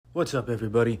What's up,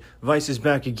 everybody? Vice is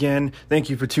back again. Thank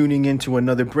you for tuning in to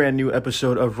another brand new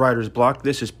episode of Writer's Block.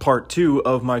 This is part 2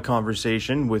 of my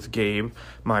conversation with Gabe,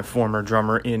 my former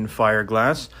drummer in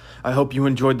Fireglass. I hope you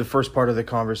enjoyed the first part of the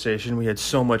conversation. We had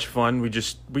so much fun.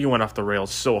 We went off the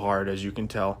rails so hard, as you can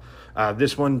tell.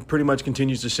 This one pretty much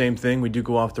continues the same thing. We do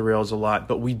go off the rails a lot,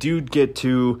 but we do get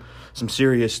to some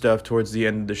serious stuff towards the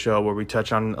end of the show where we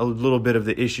touch on a little bit of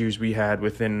the issues we had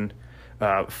within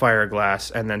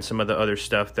Fireglass, and then some of the other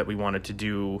stuff that we wanted to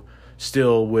do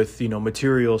still with,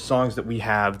 material songs that we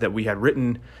had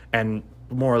written and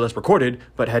more or less recorded,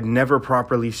 but had never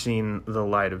properly seen the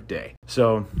light of day.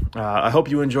 So I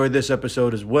hope you enjoyed this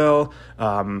episode as well.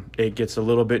 It gets a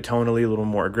little bit tonally, a little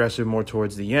more aggressive, more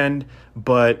towards the end,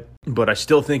 but I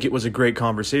still think it was a great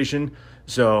conversation.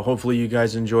 So hopefully you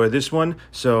guys enjoy this one.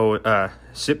 So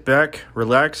sit back,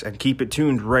 relax, and keep it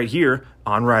tuned right here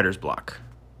on Writer's Block.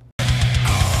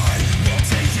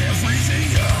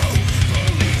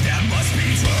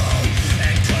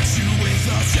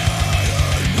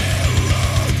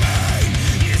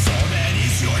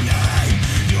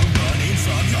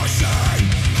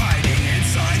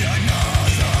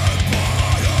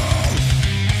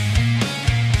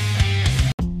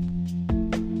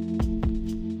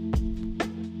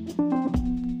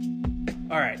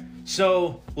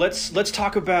 So let's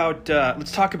talk about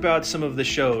some of the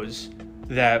shows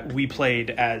that we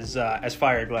played as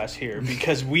Fireglass here,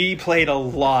 because we played a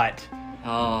lot.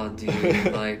 Oh, dude!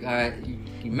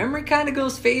 Your memory kind of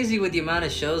goes phasey with the amount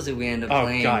of shows that we end up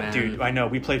playing. Oh God, man. Dude! I know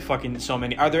we played fucking so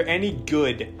many. Are there any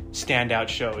good standout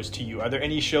shows to you? Are there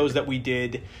any shows that we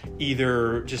did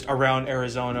either just around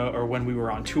Arizona or when we were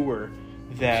on tour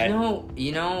that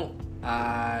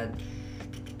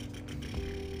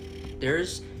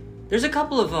There's a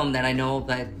couple of them that I know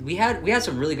that we had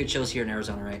some really good shows here in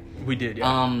Arizona, right? We did,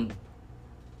 yeah.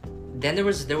 Then there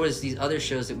was these other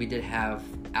shows that we did have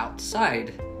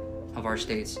outside of our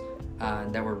states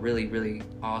that were really, really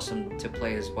awesome to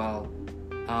play as well.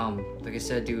 Like I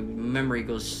said, dude, memory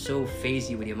goes so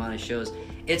phasey with the amount of shows.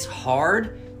 It's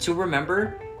hard to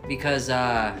remember because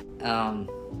I'm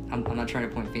not trying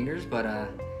to point fingers, but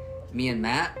me and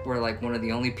Matt were like one of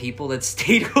the only people that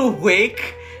stayed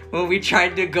awake when we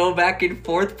tried to go back and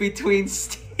forth between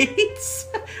states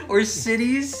or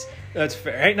cities. That's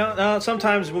fair. Hey, no,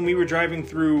 sometimes when we were driving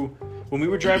through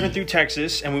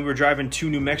Texas and we were driving to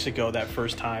New Mexico that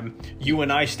first time, you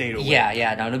and I stayed awake.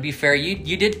 Yeah. No, to be fair,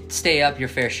 you did stay up your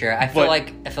fair share. I feel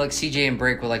like CJ and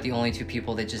Break were like the only two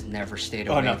people that just never stayed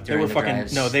awake. Oh no, they were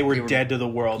drives. No, they were dead to the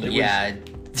world.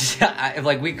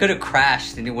 We could have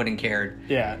crashed and it wouldn't care.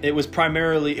 Yeah, it was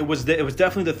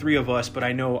definitely the three of us, but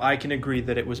I know I can agree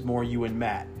that it was more you and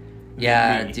Matt.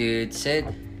 Yeah, dude,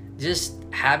 Sid, just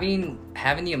having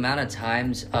the amount of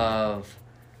times of,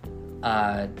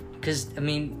 because I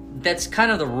mean that's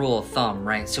kind of the rule of thumb,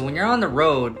 right? So when you're on the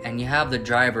road and you have the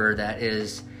driver that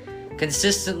is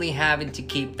consistently having to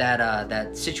keep that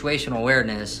situational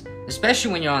awareness,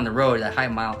 especially when you're on the road at high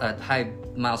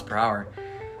miles per hour.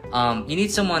 You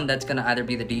need someone that's gonna either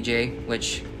be the DJ,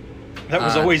 which that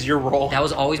was always your role. That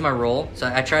was always my role.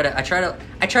 So I try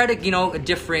to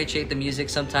differentiate the music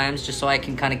sometimes, just so I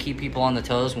can kind of keep people on the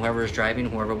toes, whoever is driving,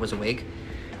 whoever was awake.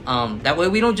 That way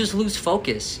we don't just lose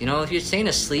focus. If you're staying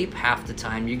asleep half the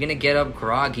time, you're gonna get up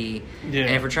groggy, and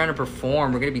if we're trying to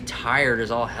perform, we're gonna be tired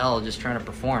as all hell just trying to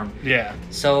perform. Yeah.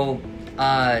 So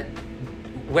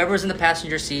whoever was in the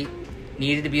passenger seat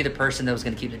needed to be the person that was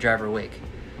gonna keep the driver awake.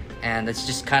 And that's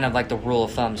just kind of like the rule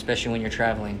of thumb, especially when you're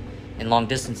traveling in long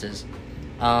distances.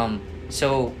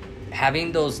 So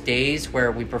having those days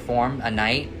where we perform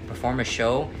a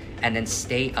show, and then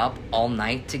stay up all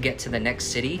night to get to the next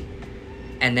city,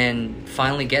 and then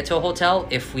finally get to a hotel,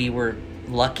 if we were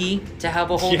lucky to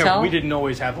have a hotel. Yeah, we didn't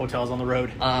always have hotels on the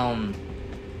road.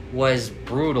 Was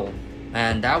brutal.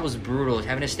 And that was brutal.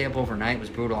 Having to stay up overnight was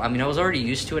brutal. I mean, I was already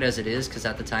used to it as it is, because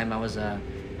at the time I was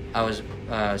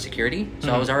security,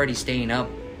 so I was already staying up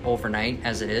overnight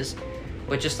as it is.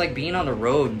 But just like being on the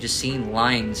road and just seeing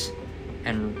lines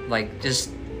and like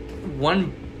just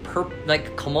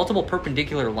multiple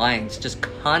perpendicular lines, just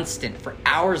constant for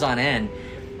hours on end,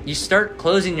 you start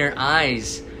closing your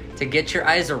eyes to get your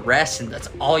eyes to rest, and that's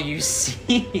all you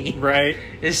see. Right.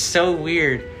 It's so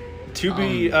weird. To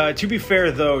be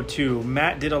fair though, too,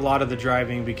 Matt did a lot of the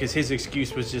driving because his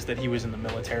excuse was just that he was in the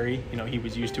military. He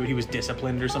was used to it. He was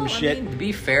disciplined or some shit. I mean, to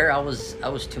be fair, I was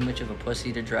too much of a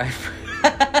pussy to drive.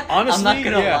 Honestly, I'm not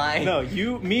gonna lie. No,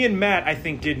 me and Matt, I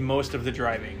think, did most of the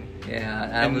driving.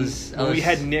 Yeah, when we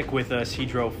had Nick with us, he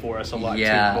drove for us a lot too.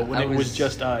 But when it was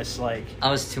just us, like, I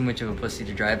was too much of a pussy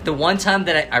to drive. The one time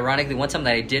that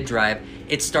I did drive,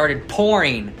 it started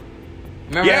pouring.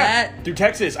 Remember that? Through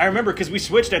Texas. I remember because we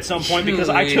switched at some point because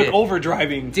I took over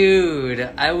driving. Dude,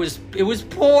 it was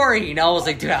pouring. I was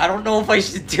like, dude, I don't know if I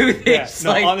should do this.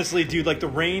 Yeah, no, honestly, dude, like the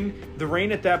rain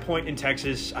at that point in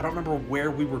Texas, I don't remember where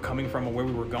we were coming from or where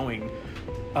we were going,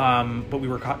 but we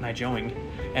were Cotton Eye Joeing.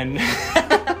 And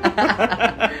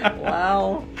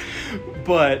wow.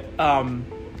 But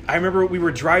I remember we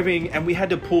were driving and we had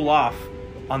to pull off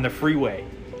on the freeway,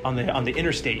 on the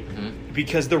interstate,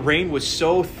 because the rain was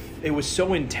so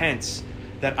intense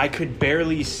that I could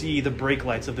barely see the brake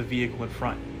lights of the vehicle in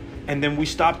front. And then we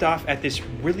stopped off at this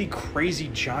really crazy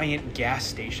giant gas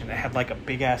station that had like a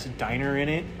big ass diner in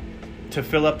it to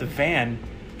fill up the van.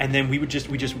 And then we just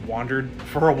wandered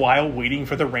for a while waiting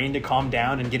for the rain to calm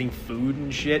down and getting food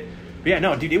and shit. But yeah,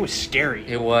 no, dude, it was scary.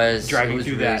 It was driving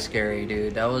through really that. Scary,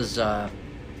 dude. That was I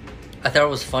thought it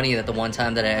was funny that the one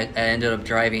time that I ended up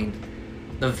driving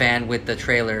the van with the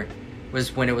trailer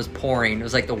was when it was pouring. It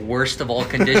was like the worst of all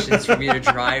conditions for me to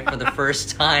drive for the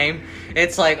first time.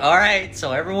 It's like, all right,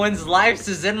 so everyone's lives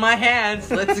is in my hands.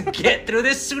 Let's get through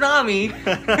this tsunami.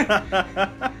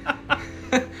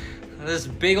 This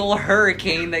big old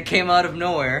hurricane that came out of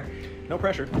nowhere. No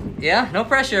pressure. Yeah, no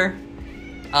pressure.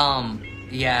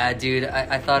 Yeah, dude,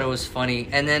 I thought it was funny.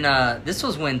 And then this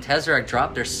was when Tesseract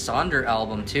dropped their Sonder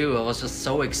album, too. I was just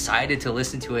so excited to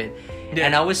listen to it. Yeah.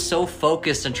 And I was so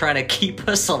focused on trying to keep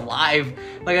us alive.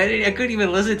 Like, I couldn't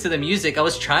even listen to the music. I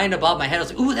was trying to bob my head. I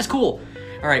was like, ooh, that's cool.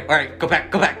 All right, go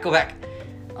back.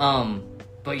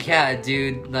 But yeah,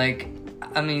 dude, like,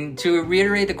 I mean, to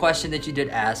reiterate the question that you did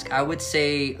ask, I would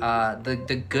say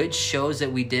the good shows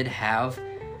that we did have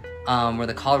were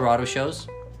the Colorado shows.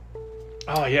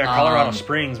 Oh, yeah, Colorado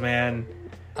Springs, man.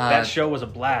 That show was a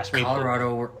blast.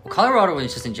 Colorado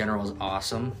was just in general was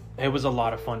awesome. It was a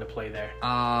lot of fun to play there.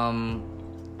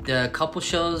 The couple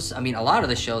shows, I mean, a lot of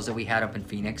the shows that we had up in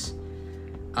Phoenix.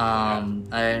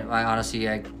 I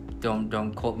honestly,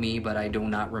 don't quote me, but I do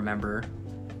not remember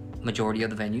majority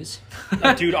of the venues.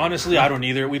 Dude, honestly, I don't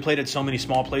either. We played at so many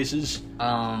small places.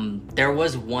 There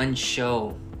was one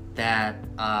show that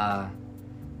I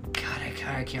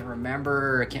can't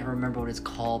remember what it's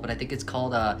called, but I think it's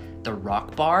called the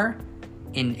Rock Bar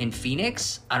in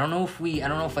Phoenix. I don't know if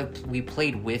we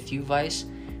played with you, Vice,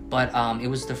 but it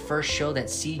was the first show that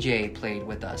CJ played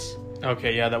with us.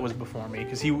 Okay, yeah, that was before me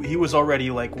because he was already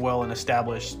like well and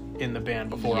established in the band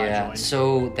before I joined.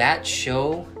 So that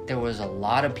show, there was a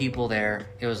lot of people there.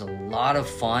 It was a lot of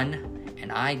fun,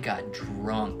 and I got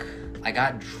drunk.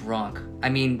 I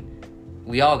mean,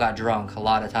 we all got drunk a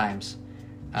lot of times.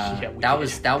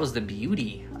 That was the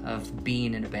beauty of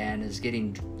being in a band, is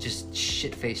getting just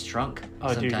shit-faced drunk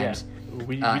sometimes. Dude, yeah.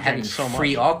 We having so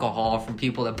free much alcohol from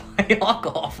people that buy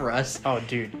alcohol for us. Oh,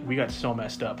 dude, we got so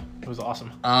messed up. It was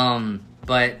awesome.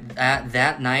 But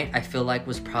that night, I feel like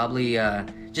was probably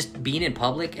just being in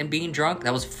public and being drunk.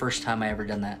 That was the first time I ever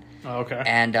done that. Oh, okay.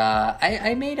 And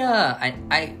I made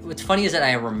what's funny is that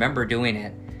I remember doing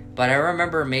it, but I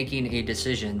remember making a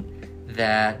decision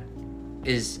that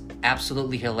is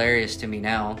absolutely hilarious to me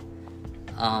now.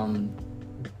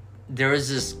 There was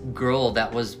this girl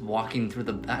that was walking through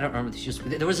I don't remember,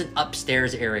 there was an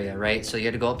upstairs area, right? So you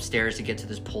had to go upstairs to get to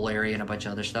this pool area and a bunch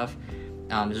of other stuff.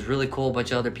 It was really cool. A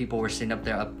bunch of other people were sitting up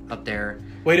there.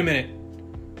 Wait a minute.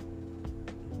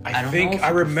 I think I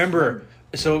remember.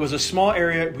 So it was a small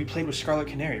area. We played with Scarlet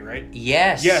Canary, right?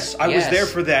 Yes. I was there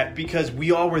for that because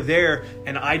we all were there,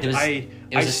 and it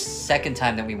was the second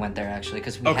time that we went there, actually,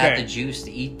 because we had the juice,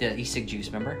 the e-cig juice,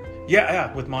 remember?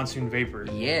 Yeah, with Monsoon Vapor.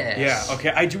 Yes. Yeah, okay.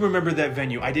 I do remember that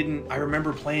venue. I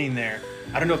remember playing there.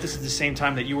 I don't know if this is the same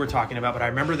time that you were talking about, but I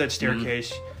remember that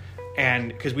staircase, and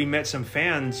because we met some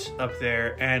fans up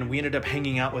there, and we ended up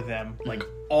hanging out with them, like,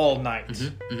 all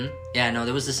night. Yeah, no,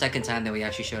 there was the second time that we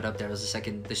actually showed up there. It was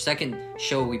the second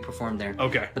show we performed there.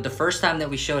 Okay. But the first time that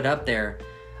we showed up there,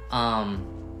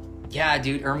 yeah,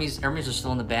 dude, Hermes was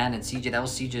still in the band, and CJ, that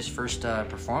was CJ's first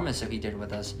performance that he did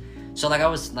with us. So like I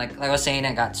was saying,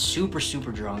 I got super,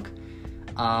 super drunk.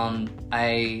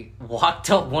 I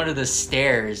walked up one of the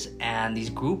stairs, and these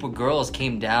group of girls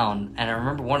came down, and I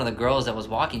remember one of the girls that was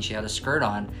walking, she had a skirt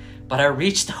on, but I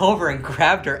reached over and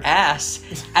grabbed her ass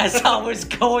as I was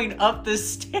going up the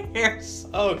stairs.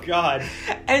 Oh, God.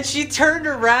 And she turned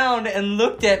around and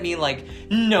looked at me like,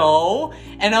 no.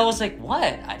 And I was like,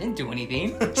 what? I didn't do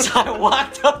anything. So I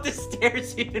walked up the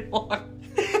stairs even more.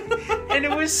 And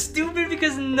it was stupid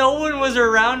because no one was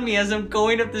around me as I'm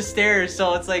going up the stairs.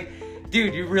 So it's like,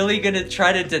 dude, you're really gonna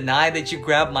try to deny that you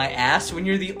grabbed my ass when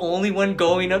you're the only one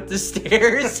going up the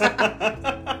stairs?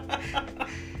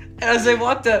 As I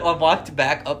walked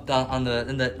back up in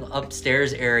the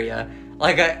upstairs area,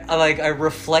 Like I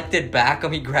reflected back on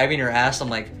me grabbing her ass. I'm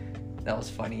like, that was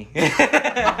funny.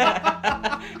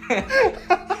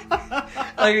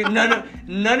 Like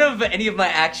none of any of my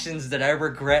actions that I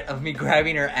regret of me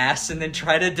grabbing her ass and then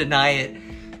try to deny it.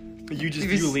 You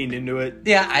leaned into it.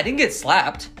 Yeah, I didn't get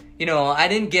slapped. You know, I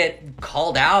didn't get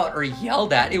called out or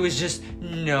yelled at. It was just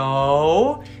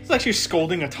no. It's like she was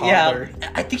scolding a toddler.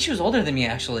 Yeah, I think she was older than me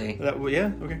actually.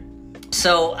 Yeah, okay.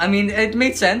 So, I mean, it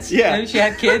made sense. Yeah. You know, she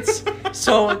had kids.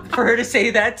 So, for her to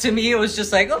say that to me, it was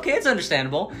just like, okay, it's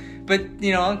understandable. But,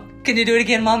 you know, can you do it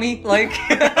again, mommy? Like,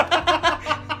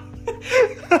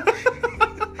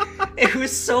 it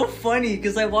was so funny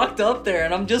because I walked up there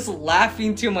and I'm just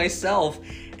laughing to myself.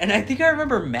 And I think I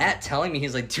remember Matt telling me,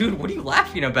 he's like, dude, what are you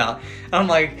laughing about? I'm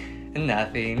like,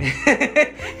 nothing.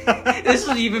 This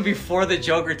was even before the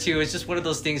Joker, too. It's just one of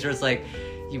those things where it's like,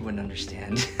 you wouldn't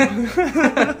understand.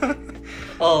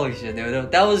 Holy shit,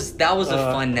 dude. That was a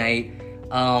fun night.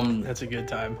 That's a good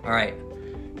time. All right.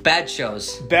 Bad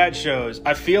shows.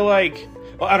 I feel like,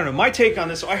 well, I don't know. My take on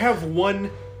this, so I have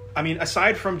one, I mean,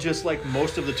 aside from just like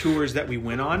most of the tours that we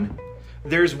went on,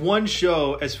 there's one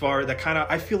show as far that kind of,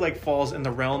 I feel like falls in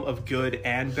the realm of good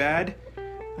and bad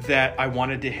that I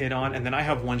wanted to hit on. And then I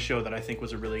have one show that I think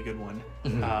was a really good one.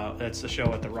 Mm-hmm. That's the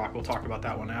show at the Rock. We'll talk about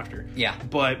that one after. Yeah.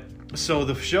 But so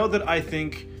the show that I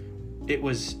think it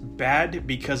was bad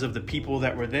because of the people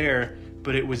that were there,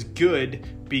 but it was good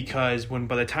because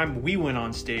by the time we went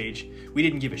on stage, we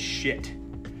didn't give a shit.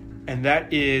 And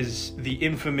that is the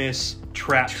infamous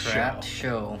TRAPT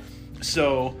show.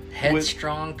 So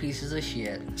headstrong pieces of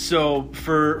shit. So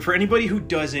for anybody who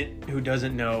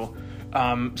doesn't know,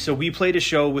 so we played a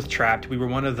show with TRAPT. We were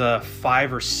one of the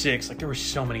 5 or 6. Like, there were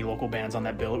so many local bands on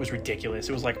that bill. It was ridiculous.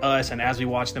 It was like us and As We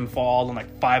Watch Them Fall and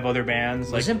like 5 other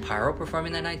bands. Wasn't Pyro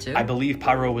performing that night too? I believe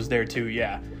Pyro was there too,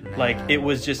 yeah. Man. Like, it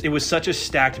was such a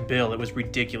stacked bill. It was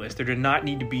ridiculous. There did not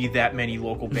need to be that many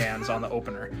local bands on the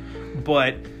opener.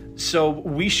 But so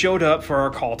we showed up for our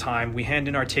call time. We hand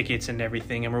in our tickets and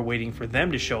everything, and we're waiting for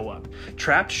them to show up.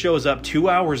 TRAPT shows up 2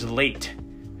 hours late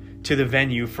to the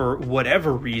venue for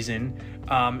whatever reason.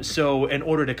 So in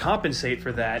order to compensate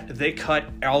for that, they cut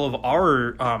all of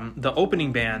our, the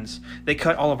opening bands, they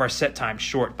cut all of our set time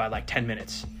short by like 10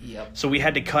 minutes. Yep. So we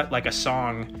had to cut like a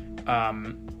song,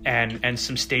 and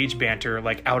some stage banter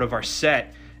like out of our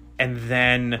set. And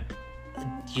then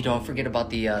you don't forget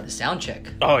about the sound check.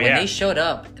 Oh, yeah. When they showed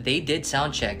up, they did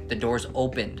sound check. The doors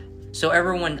opened. So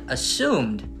everyone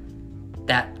assumed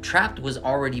that TRAPT was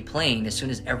already playing as soon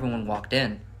as everyone walked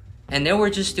in. And they were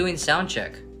just doing sound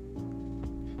check.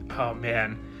 Oh,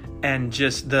 man. And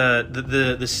just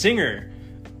the singer,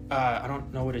 I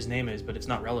don't know what his name is, but it's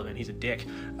not relevant. He's a dick.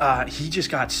 He just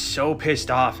got so pissed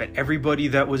off at everybody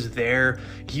that was there.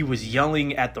 He was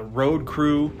yelling at the road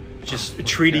crew, just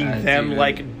treating them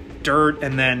like dirt.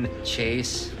 And then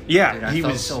Chase. Yeah, dude, I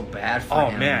felt so bad for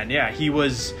him. Oh man, yeah, he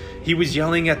was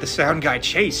yelling at the sound guy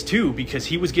Chase too, because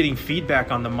he was getting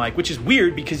feedback on the mic, which is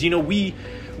weird because, you know, we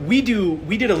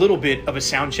did a little bit of a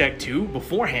sound check too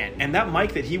beforehand, and that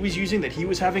mic that he was using that he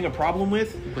was having a problem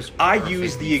with, I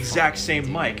used the exact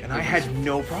same mic and I had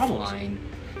no problems. Fine.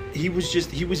 He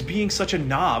was being such a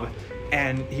knob,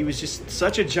 and he was just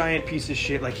such a giant piece of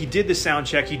shit. Like, he did the sound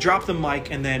check, he dropped the mic,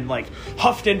 and then like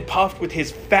huffed and puffed with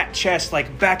his fat chest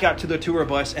like back out to the tour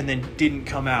bus, and then didn't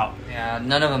come out. Yeah,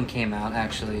 none of them came out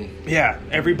actually. Yeah,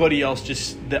 everybody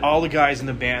else all the guys in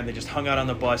the band, they just hung out on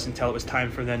the bus until it was time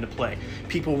for them to play.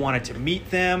 People wanted to meet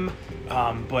them,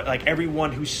 but like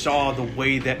everyone who saw the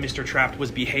way that Mr. TRAPT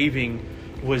was behaving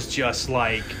was just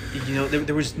like, you know,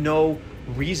 there was no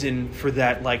reason for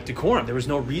that, like, decorum. There was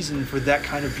no reason for that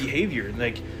kind of behavior.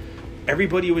 Like,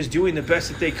 everybody was doing the best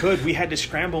that they could. We had to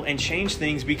scramble and change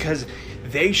things because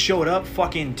they showed up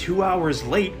fucking 2 hours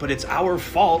late, but it's our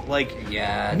fault. Like,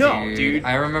 yeah, no, dude.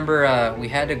 I remember we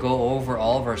had to go over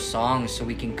all of our songs so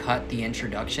we can cut the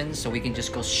introductions, so we can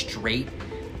just go straight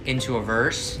into a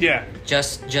verse. Yeah.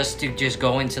 Just to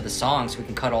go into the song so we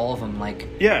can cut all of them, like,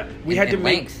 yeah, we had to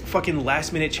make length. fucking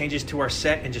last minute changes to our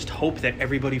set and just hope that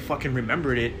everybody fucking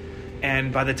remembered it.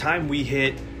 And by the time we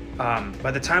hit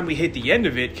the end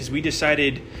of it, because we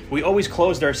decided, we always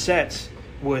closed our sets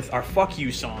with our fuck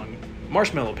you song,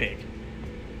 Marshmallow Pig.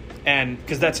 And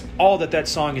because that's all that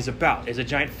song is about, is a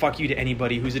giant fuck you to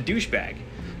anybody who's a douchebag.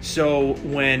 So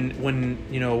when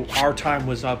you know, our time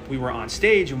was up, we were on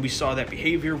stage and we saw that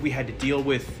behavior. We had to deal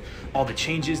with all the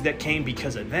changes that came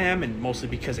because of them, and mostly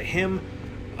because of him.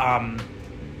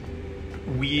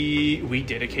 We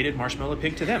dedicated Marshmallow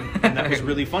Pig to them, and that was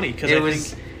really funny because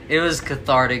it was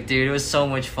cathartic, dude. It was so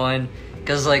much fun.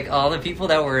 because like all the people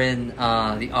that were in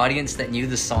the audience that knew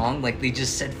the song, like they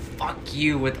just said "fuck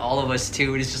you" with all of us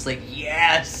too. And it's just like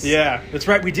yes. Yeah, that's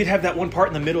right. We did have that one part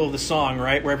in the middle of the song,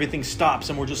 right, where everything stops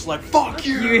and we're just like "fuck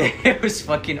you." It was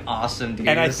fucking awesome, dude.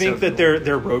 And I think that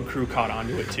their road crew caught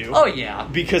onto it too. Oh yeah.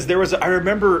 Because there was I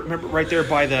remember right there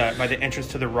by the entrance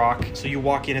to the Rock. So you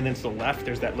walk in and then to the left,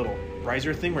 there's that little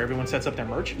riser thing where everyone sets up their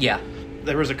merch. Yeah.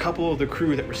 There was a couple of the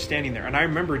crew that were standing there, and I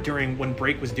remember when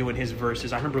Break was doing his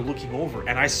verses, I remember looking over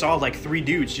and I saw like 3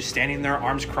 dudes just standing there,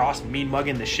 arms crossed, mean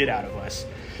mugging the shit out of us,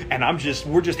 and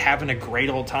we're just having a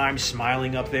great old time,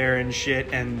 smiling up there and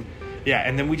shit, and yeah,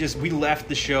 and then we left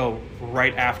the show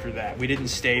right after that. We didn't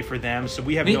stay for them, so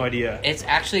we have no idea. It's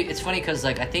funny because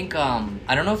like I think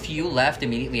I don't know if you left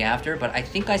immediately after, but I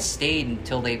think I stayed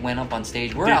until they went up on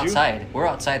stage. We're outside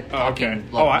talking. Okay.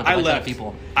 I left.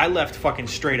 People. I left fucking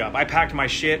straight up. I packed my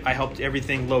shit. I helped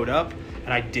everything load up.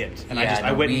 And I dipped, and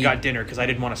I went and got dinner because I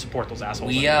didn't want to support those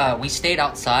assholes. We stayed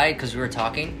outside because we were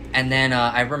talking, and then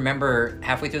I remember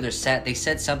halfway through their set, they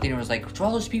said something. And it was like, "To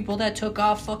all those people that took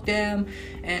off, fuck them,"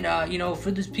 and for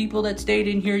those people that stayed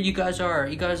in here, you guys are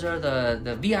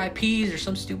the VIPs or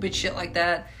some stupid shit like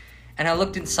that. And I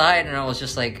looked inside, and I was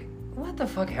just like, what the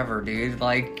fuck ever, dude?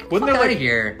 Like, wasn't there out of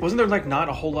here? Wasn't there like not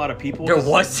a whole lot of people? There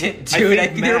wasn't, dude. I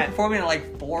think they were performing at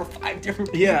like 4 or 5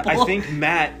 different people. Yeah, I think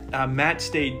Matt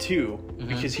stayed too,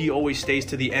 because he always stays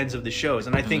to the ends of the shows,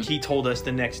 and I think he told us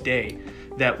the next day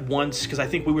that once, because I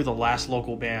think we were the last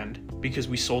local band because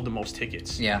we sold the most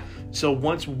tickets. Yeah. So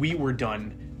once we were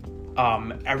done,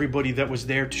 everybody that was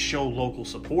there to show local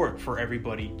support for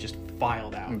everybody just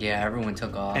filed out. Yeah, everyone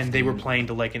took off. And they were playing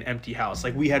to like an empty house.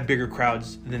 Like we had bigger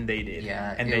crowds than they did.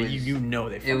 Yeah. And they fucking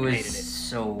hated it.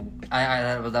 So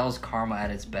that was karma at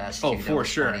its best. Oh, dude. for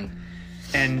sure. Funny.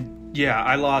 And yeah,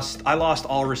 I lost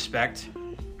all respect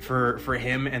for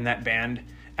him and that band.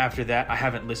 After that, I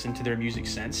haven't listened to their music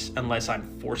since, unless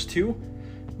I'm forced to.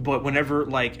 But whenever,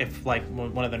 like, if, like,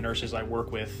 one of the nurses I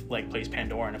work with, like, plays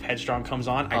Pandora, and if Headstrong comes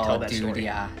on, I tell that story.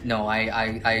 Yeah. No,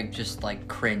 I just, like,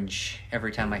 cringe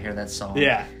every time I hear that song.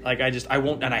 Yeah. Like, I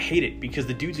won't, and I hate it, because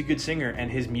the dude's a good singer,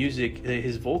 and his music,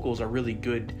 his vocals are really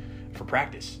good for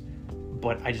practice.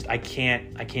 But I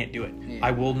can't do it. Yeah.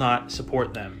 I will not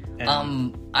support them.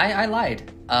 And I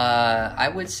lied.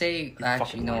 I would say,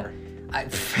 actually, no. I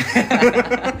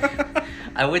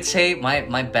would say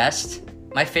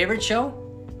my favorite show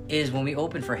is when we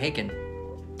opened for Haken.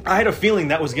 I had a feeling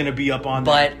that was going to be up on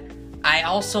there. But I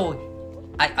also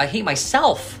I hate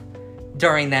myself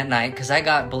during that night because I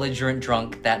got belligerent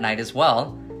drunk that night as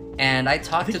well, and I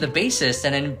talked to the bassist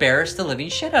and embarrassed the living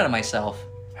shit out of myself.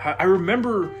 I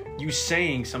remember you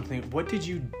saying something. What did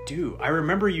you do? I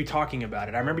remember you talking about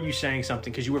it. I remember you saying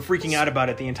something because you were freaking out about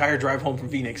it the entire drive home from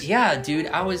Phoenix. Yeah, dude.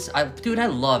 I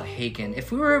love Haken.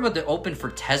 If we were able to open for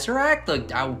Tesseract,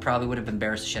 like I probably would have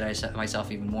embarrassed the shit out of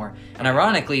myself even more. And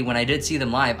ironically, when I did see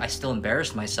them live, I still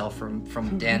embarrassed myself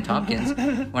from Dan Tompkins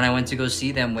when I went to go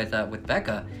see them with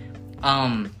Becca.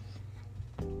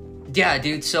 Yeah,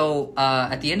 dude. So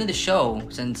at the end of the show,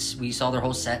 since we saw their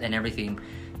whole set and everything,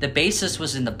 the bassist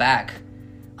was in the back.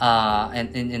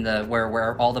 And in the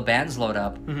where all the bands load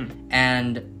up,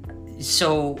 and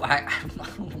so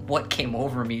what came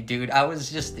over me, dude? It was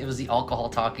the alcohol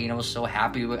talking. I was so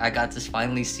happy I got to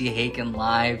finally see Haken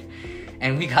live,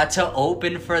 and we got to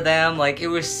open for them. Like it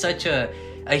was such a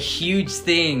huge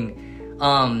thing.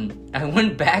 I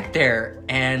went back there,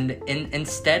 and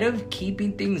instead of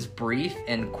keeping things brief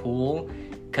and cool,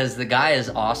 because the guy is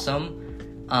awesome.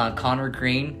 Connor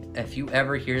Green, if you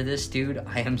ever hear this, dude,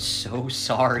 I am so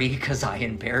sorry because I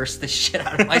embarrassed the shit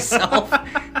out of myself.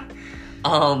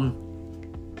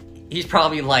 He's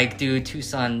probably like, dude,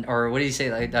 Tucson, or what did he say?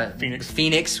 Like that?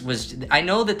 Phoenix was. I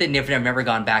know that they've never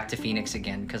gone back to Phoenix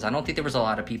again because I don't think there was a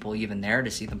lot of people even there to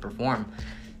see them perform.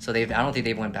 So I don't think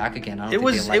they went back again. It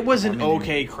was an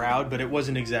okay crowd, but it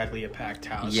wasn't exactly a packed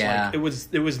house. Yeah, like,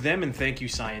 it was them and Thank You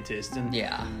Scientist, and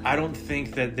yeah, I don't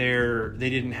think that they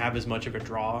didn't have as much of a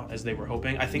draw as they were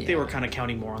hoping. I think they were kind of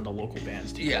counting more on the local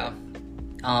bands too. Yeah.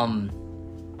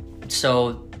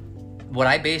 So what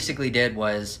I basically did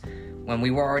was when we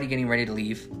were already getting ready to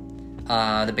leave,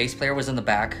 the bass player was in the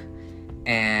back.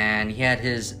 And he had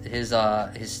his I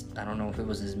don't know if it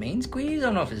was his main squeeze, I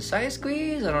don't know if it was his side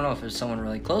squeeze, I don't know if it was someone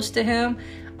really close to him.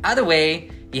 Either way,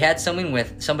 he had somebody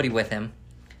with him.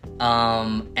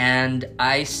 And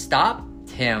I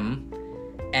stopped him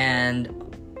and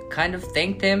kind of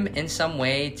thanked him in some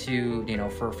way to,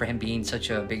 for him being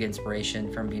such a big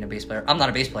inspiration from being a bass player. I'm not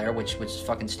a bass player, which is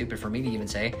fucking stupid for me to even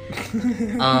say.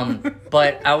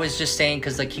 But I was just saying,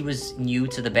 cause like he was new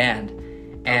to the band.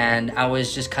 And I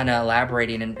was just kind of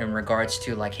elaborating in regards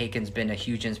to like Haken's been a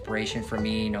huge inspiration for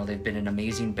me. You know, they've been an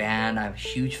amazing band. I'm a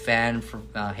huge fan for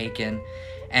Haken,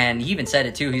 and he even said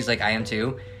it too. He's like, I am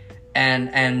too. And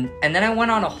then I went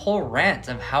on a whole rant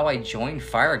of how I joined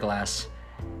Fireglass,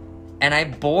 and I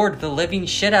bored the living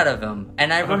shit out of him.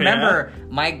 And I remember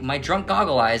my drunk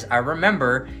goggle eyes. I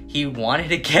remember he wanted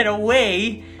to get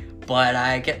away, but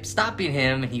I kept stopping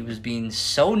him, and he was being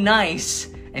so nice.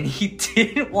 And he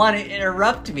didn't want to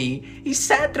interrupt me. He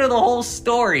sat through the whole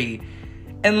story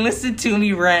and listened to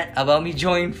me rant about me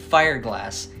joining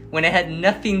Fireglass when it had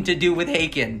nothing to do with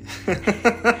Haken.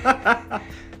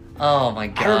 Oh my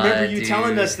god! I remember you dude.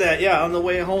 telling us that, on the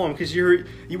way home, because you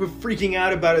were freaking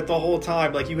out about it the whole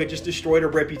time, like you had just destroyed a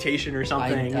reputation or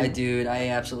something. I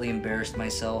absolutely embarrassed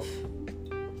myself.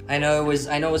 I know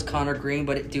it was Connor Green,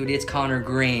 but it's Connor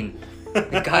Green.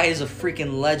 The guy is a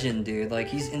freaking legend, dude. Like,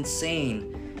 he's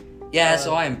insane. Yeah,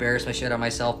 so I embarrassed my shit out of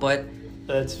myself, but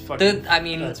that's fucking.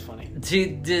 That's funny.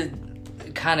 To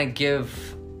kind of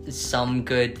give some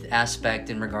good aspect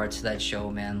in regards to that show,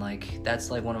 man. Like,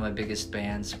 that's like one of my biggest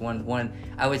bands. One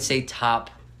I would say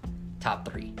top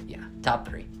 3. Yeah, top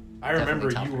 3. I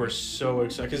remember you were so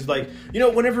excited because, like,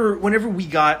 whenever we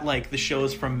got like the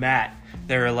shows from Matt,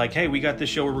 they were like, hey, we got this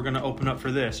show where we're going to open up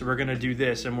for this, or we're going to do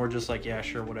this, and we're just like, yeah,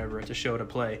 sure, whatever, it's a show to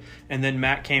play. And then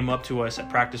Matt came up to us at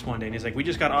practice one day, and he's like, we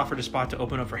just got offered a spot to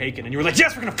open up for Haken, and you were like,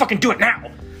 yes, we're going to fucking do it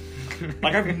now!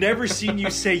 Like, I've never seen you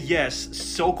say yes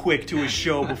so quick to a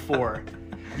show before.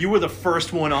 You were the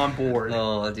first one on board.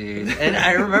 Oh, dude. And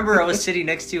I remember I was sitting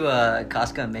next to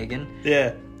Casca and Megan.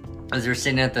 Yeah. As they're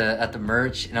sitting at the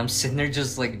merch, and I'm sitting there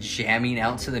just like jamming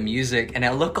out to the music, and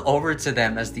I look over to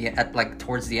them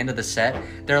towards the end of the set.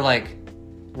 They're like,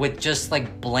 with just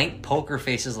like blank poker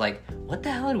faces, like, what the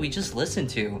hell did we just listen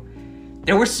to?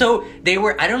 They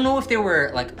were I don't know if they were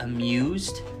like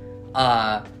amused,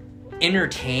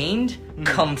 entertained,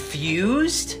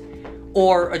 confused,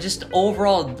 or just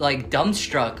overall like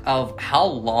dumbstruck of how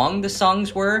long the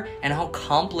songs were and how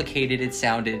complicated it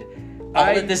sounded all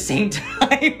at the same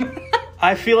time.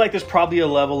 I feel like there's probably a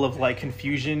level of like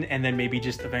confusion and then maybe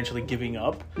just eventually giving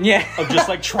up. Yeah. Of just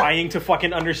like trying to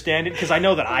fucking understand it, because I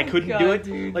know that I couldn't do it.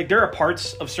 Dude. Like, there are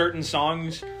parts of certain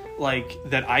songs like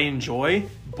that I enjoy,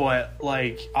 but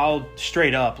like I'll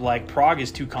straight up, like, prog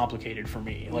is too complicated for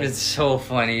me. Like, it's so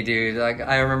funny, dude. Like,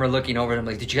 I remember looking over them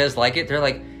like, did you guys like it? They're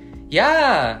like,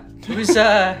 yeah,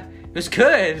 it was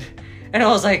good. And I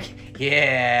was like,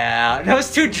 yeah. And I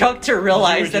was too drunk to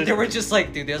realize that they were just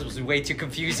like, dude, this was way too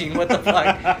confusing. What the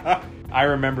fuck? I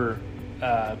remember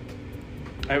that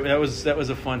was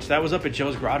a fun. That was up at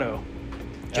Joe's Grotto.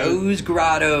 Joe's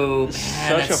Grotto. Man,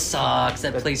 that sucks.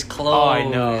 That place closed. Oh, I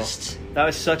know. That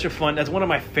was such a fun. That's one of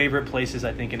my favorite places,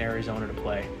 I think, in Arizona to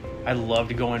play. I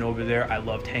loved going over there. I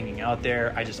loved hanging out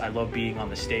there. I love being on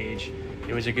the stage.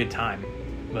 It was a good time.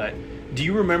 But do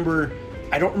you remember?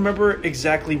 I don't remember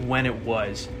exactly when it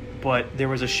was, but there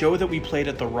was a show that we played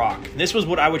at the Rock. This was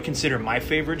what I would consider my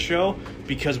favorite show,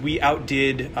 because we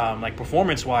outdid, like,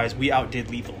 performance-wise, we outdid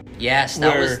Lethal. Yes,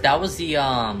 that was the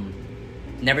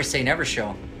Never Say Never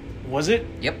show. Was it?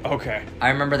 Yep. Okay. I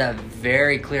remember that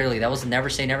very clearly. That was the Never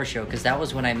Say Never show, because that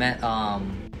was when I met,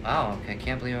 wow, I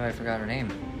can't believe I forgot her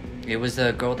name. It was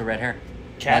the girl with the red hair.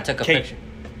 Kat? I took a Kate. picture.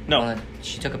 No. Well,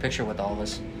 she took a picture with all of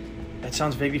us. That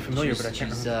sounds vaguely familiar, but I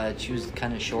can't remember. She was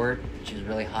kind of short. She was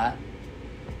really hot.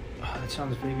 Oh, that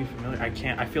sounds vaguely familiar.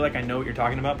 I feel like I know what you're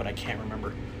talking about, but I can't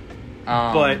remember.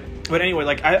 But anyway,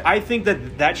 like, I think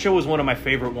that show was one of my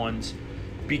favorite ones,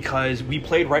 because we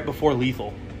played right before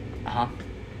Lethal. Uh-huh.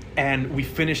 And we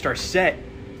finished our set,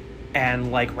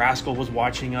 and like Rascal was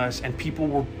watching us, and people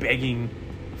were begging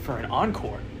for an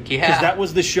encore. Yeah. Because that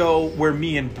was the show where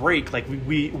me and Break, like,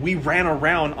 we ran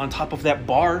around on top of that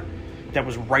bar that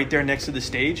was right there next to the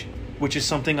stage, which is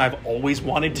something I've always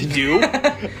wanted to do.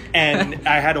 And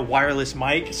I had a wireless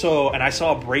mic, and I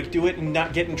saw Break do it and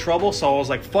not get in trouble, so I was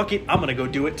like, fuck it, I'm gonna go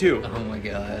do it too. Oh my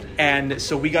god. And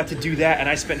so we got to do that, and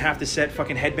I spent half the set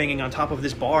fucking headbanging on top of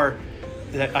this bar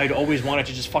that I'd always wanted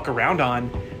to just fuck around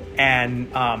on.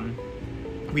 And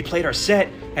we played our set,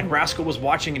 and Rascal was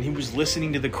watching, and he was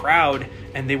listening to the crowd,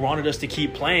 and they wanted us to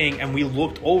keep playing, and we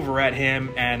looked over at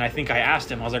him, and I think I asked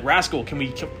him, I was like, Rascal, can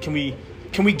we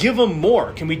give him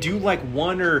more? Can we do like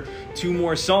 1 or 2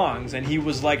 more songs? And he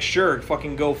was like, sure,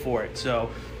 fucking go for it.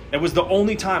 So it was the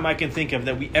only time I can think of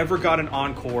that we ever got an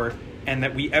encore and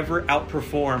that we ever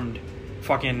outperformed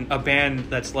fucking a band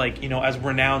that's like, you know, as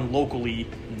renowned locally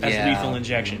as Lethal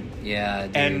Injection. Yeah,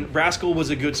 dude. And Rascal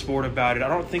was a good sport about it. I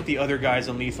don't think the other guys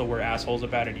on Lethal were assholes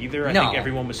about it either. I think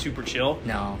everyone was super chill.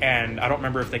 No. And I don't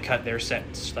remember if they cut their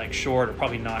sets like short or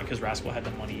probably not, because Rascal had the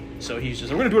money. So he's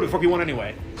just, we're gonna do whatever the fuck we want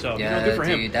anyway. So yeah, you know, good for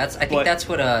dude, him. I think that's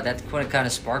what kind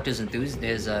of sparked his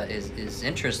his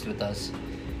interest with us.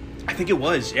 I think it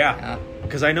was, yeah.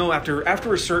 Because I know after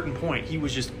a certain point, he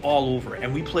was just all over it.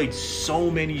 And we played so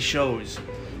many shows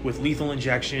with Lethal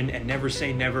Injection and Never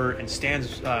Say Never and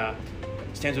Stands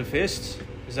with Fists.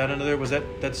 Is that another? Was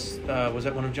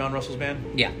that one of John Russell's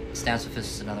band? Yeah, Stands with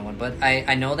Fists is another one. But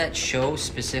I know that show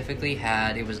specifically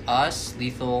it was us,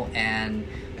 Lethal, and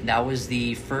that was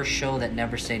the first show that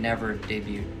Never Say Never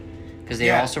debuted. Because they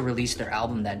also released their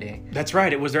album that day. That's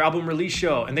right. It was their album release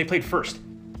show, and they played first.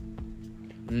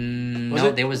 They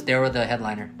were the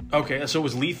headliner. Okay, so it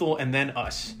was Lethal and then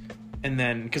us, and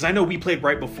then because I know we played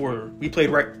right before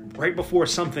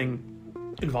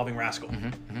something involving Rascal.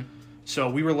 So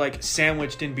we were like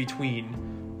sandwiched in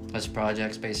between. Us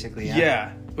projects, basically.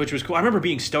 Yeah, which was cool. I remember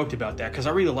being stoked about that because I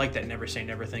really liked that Never Say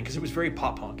Never thing because it was very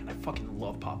pop punk, and I fucking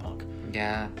love pop punk.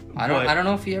 Yeah, I don't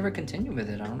know if he ever continued with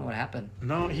it. I don't know what happened.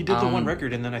 No, he did the one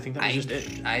record, and then I think that was just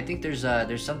it. I think there's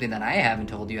something that I haven't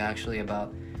told you actually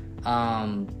about.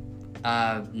 Not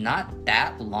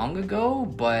that long ago,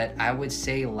 but I would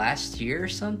say last year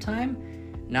sometime.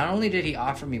 Not only did he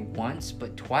offer me once,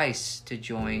 but twice to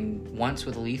join. Once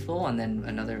with Lethal, and then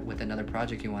another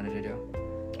project he wanted to do.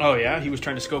 Oh yeah, he was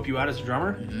trying to scope you out as a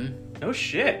drummer. No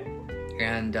shit.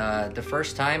 And the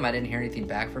first time I didn't hear anything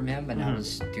back from him, and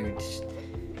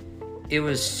it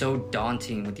was so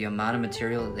daunting with the amount of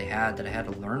material that they had that I had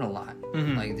to learn a lot.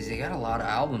 Like they got a lot of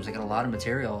albums, they got a lot of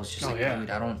material. It's just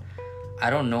dude, I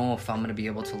don't know if I'm gonna be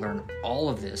able to learn all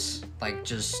of this, like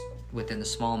just within a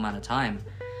small amount of time.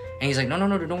 And he's like, no,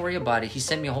 don't worry about it. He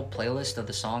sent me a whole playlist of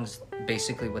the songs,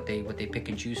 basically what they pick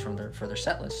and choose from for their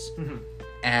set lists.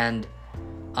 And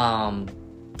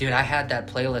dude, I had that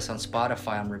playlist on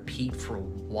Spotify on repeat for a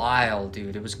while,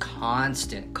 dude. It was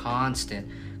constant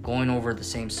going over the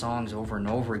same songs over and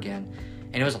over again.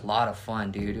 And it was a lot of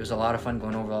fun, dude. It was a lot of fun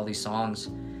going over all these songs.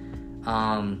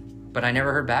 But I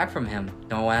never heard back from him.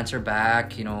 No answer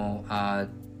back, you know.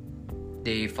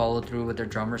 They followed through with their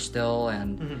drummer still,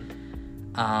 and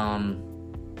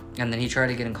then he tried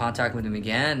to get in contact with him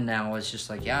again. And I was just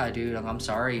like, yeah, dude, I'm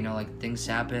sorry, you know, like things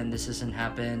happened, this hasn't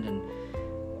happened, and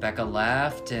Becca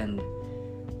left, and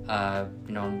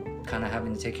you know, kind of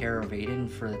having to take care of Aiden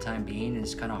for the time being.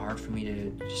 It's kind of hard for me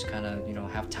to just kind of, you know,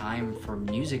 have time for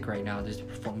music right now, just to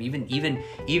perform.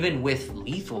 Even with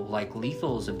Lethal, like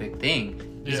Lethal is a big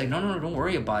thing. He's like, no, don't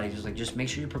worry about it. He's like, just make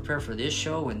sure you prepare for this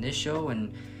show,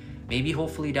 and maybe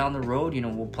hopefully down the road, you know,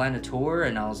 we'll plan a tour.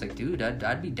 And I was like, dude,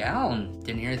 I'd be down.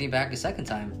 Didn't hear anything back the second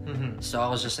time. So I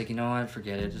was just like, you know what,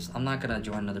 forget it. I'm not gonna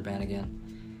join another band again.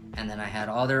 And then I had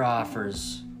other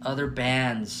offers, other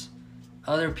bands,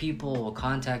 other people will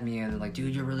contact me and they're like,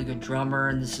 dude, you're a really good drummer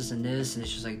and this and this. And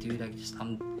it's just like, dude, I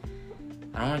don't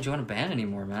want to join a band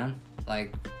anymore, man.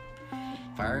 Like,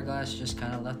 Fireglass just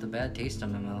kind of left a bad taste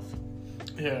in my mouth.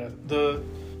 Yeah, the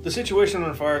situation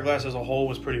on Fireglass as a whole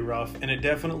was pretty rough, and it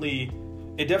definitely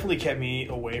kept me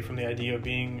away from the idea of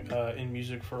being in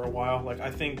music for a while. Like,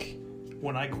 I think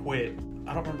when I quit,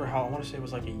 I don't remember how, I want to say it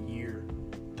was like a year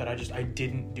that I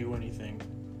didn't do anything.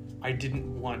 I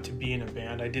didn't want to be in a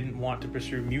band. I didn't want to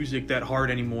pursue music that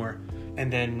hard anymore.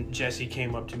 And then Jesse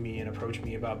came up to me and approached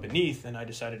me about Beneath, and I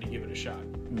decided to give it a shot.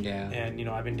 Yeah. And, you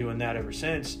know, I've been doing that ever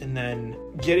since. And then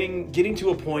getting to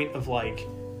a point of, like,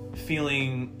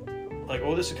 feeling like,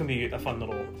 oh, this can be a fun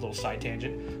little side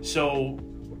tangent. So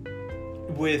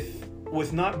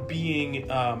with not being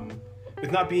in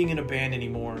a band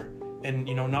anymore, and,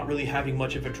 you know, not really having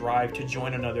much of a drive to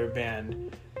join another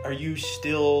band, are you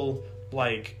still,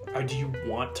 like, do you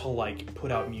want to, like,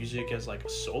 put out music as, like, a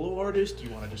solo artist? Do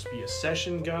you want to just be a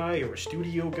session guy or a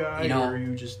studio guy, or are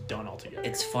you just done altogether?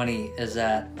 It's funny is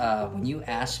that when you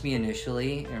asked me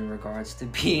initially in regards to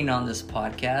being on this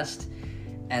podcast,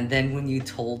 and then when you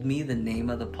told me the name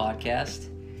of the podcast,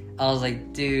 I was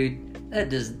like, dude,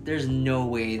 there's no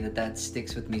way that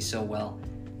sticks with me so well.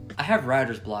 I have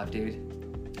writer's block,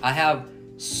 dude. I have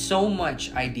so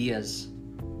much ideas.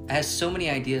 I have so many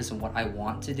ideas on what I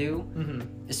want to do,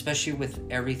 especially with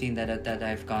everything that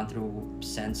I've gone through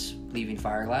since leaving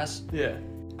Fireglass. Yeah.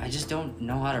 I just don't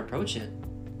know how to approach it.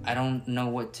 I don't know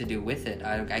what to do with it.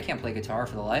 I can't play guitar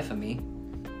for the life of me.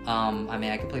 I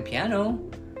mean, I can play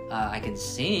piano. I can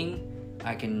sing.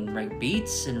 I can write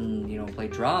beats and, you know, play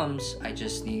drums. I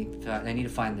need to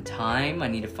find the time. I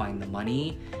need to find the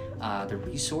money, the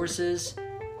resources.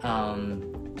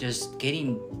 just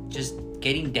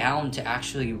getting down to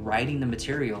actually writing the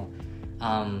material.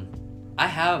 I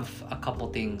have a couple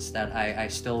things that I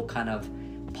still kind of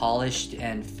polished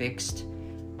and fixed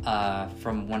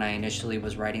from when I initially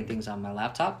was writing things on my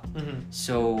laptop.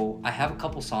 So I have a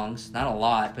couple songs, not a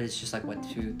lot, but it's just like what,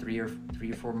 three or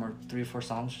four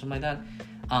songs or something like that,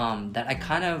 that I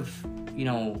kind of, you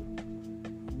know,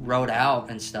 wrote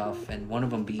out and stuff, and one of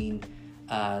them being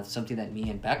something that me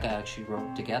and Becca actually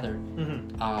wrote together.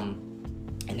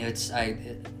 And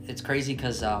it's crazy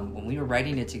because when we were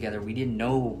writing it together, we didn't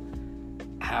know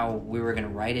how we were gonna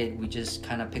write it. We just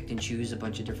kind of picked and choose a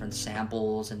bunch of different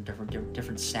samples and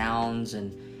different sounds,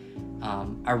 and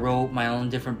I wrote my own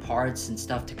different parts and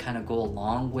stuff to kind of go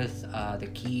along with the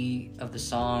key of the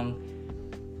song.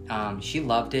 She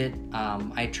loved it.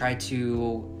 I tried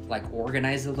to like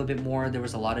organize it a little bit more. There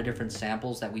was a lot of different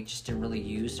samples that we just didn't really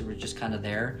use. They were just kind of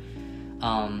there.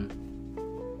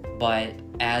 But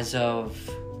as of,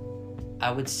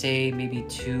 I would say maybe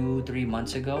 2-3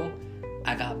 months ago,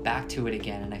 I got back to it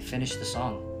again and I finished the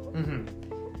song.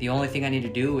 The only thing I need to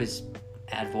do is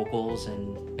add vocals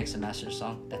and mix and master the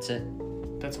song. That's it.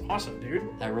 That's awesome, dude.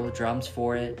 I wrote drums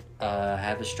for it. I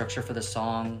have a structure for the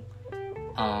song.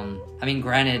 I mean,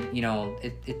 granted, you know,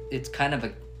 it's kind of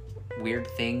a weird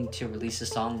thing to release a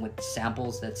song with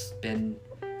samples that's been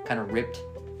kind of ripped,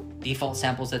 default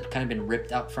samples that kind of been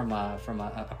ripped up from a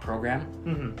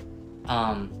program.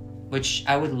 Which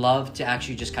I would love to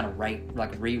actually just kind of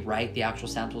rewrite the actual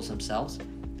samples themselves.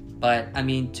 But I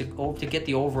mean, to get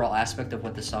the overall aspect of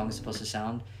what the song is supposed to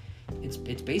sound, it's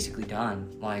basically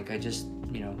done. Like I just,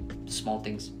 you know, small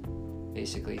things,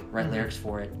 basically write lyrics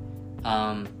for it.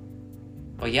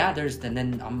 But yeah,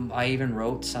 I even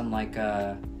wrote some like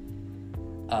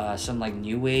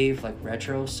new wave, like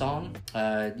retro song.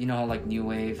 You know how like new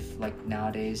wave like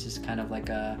nowadays is kind of like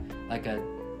a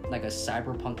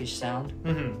cyberpunkish sound.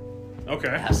 Okay.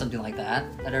 I have something like that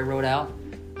I wrote out.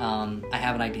 I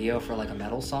have an idea for like a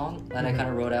metal song that I kind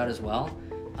of wrote out as well.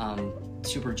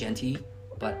 Super genty,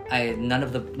 but none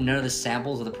of the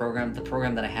samples of the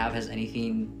program that I have has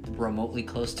anything remotely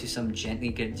close to some genty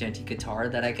guitar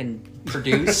that I can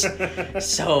produce.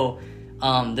 So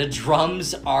the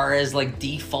drums are as like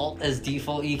default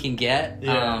you can get.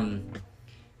 Yeah.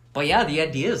 But yeah, the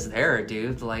idea is there,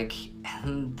 dude. Like,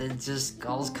 and it just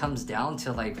all comes down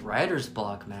to like writer's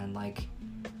block, man. Like,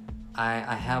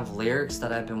 I have lyrics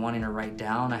that I've been wanting to write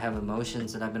down. I have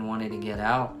emotions that I've been wanting to get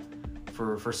out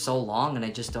for so long, and I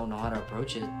just don't know how to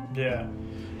approach it. Yeah,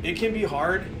 it can be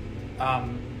hard.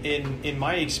 In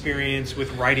my experience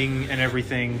with writing and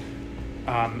everything,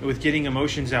 with getting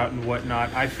emotions out and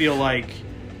whatnot, I feel like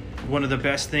one of the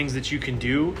best things that you can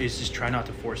do is just try not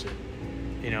to force it.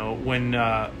 You know,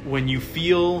 when you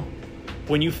feel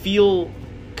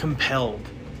compelled,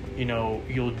 you know,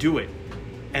 you'll do it.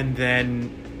 And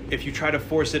then if you try to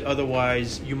force it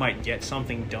otherwise, you might get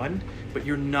something done, but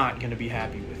you're not going to be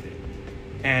happy with it.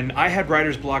 And I had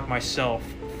writer's block myself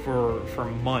for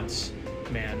months,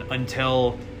 man,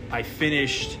 until I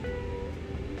finished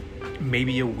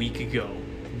maybe a week ago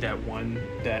that one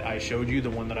that I showed you, the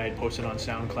one that I had posted on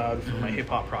SoundCloud for my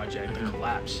hip-hop project, The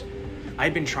Collapse.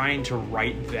 I'd been trying to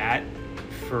write that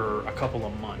for a couple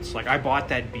of months. Like, I bought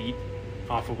that beat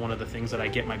off of one of the things that I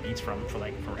get my beats from for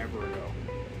like forever ago.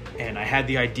 And I had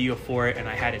the idea for it and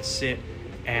I had it sit,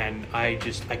 and I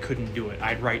couldn't do it.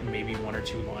 I'd write maybe 1 or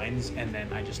 2 lines and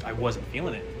then I wasn't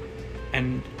feeling it.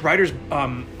 And writer's,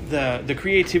 the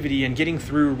creativity and getting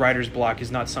through writer's block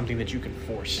is not something that you can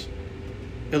force.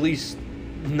 At least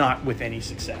not with any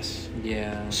success.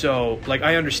 Yeah. So, like,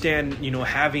 I understand, you know,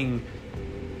 having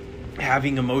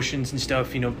emotions and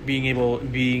stuff, you know,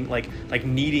 being like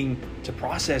needing to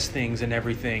process things and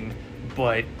everything,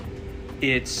 but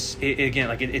it's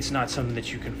not something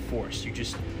that you can force.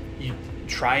 You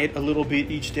try it a little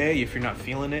bit each day. If you're not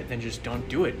feeling it, then just don't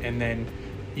do it. And then,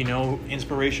 you know,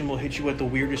 inspiration will hit you at the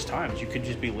weirdest times. You could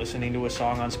just be listening to a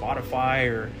song on Spotify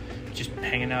or just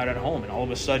hanging out at home, and all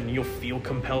of a sudden you'll feel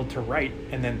compelled to write,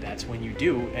 and then that's when you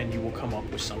do, and you will come up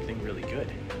with something really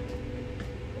good.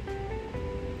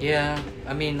 Yeah,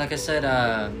 I mean, like I said,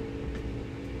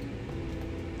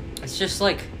 it's just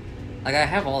like I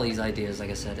have all these ideas. Like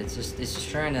I said, it's just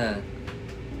trying to.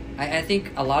 I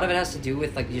think a lot of it has to do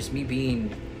with like just me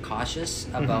being cautious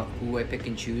about who I pick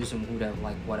and choose and who to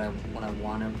like what I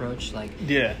want to approach. Like,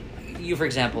 yeah, you for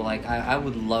example, like I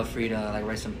would love for you to like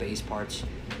write some bass parts,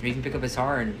 or you can pick up a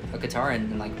guitar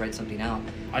and like write something out.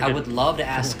 I would love to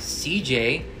ask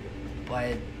CJ,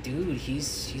 but dude,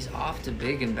 he's off to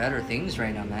big and better things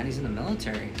right now, man. He's in the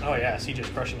military. Oh yeah, CJ's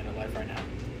crushing it in life right now.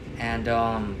 And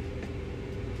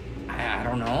I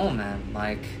don't know, man.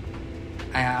 Like,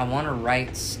 I want to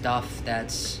write stuff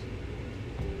that's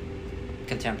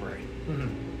contemporary.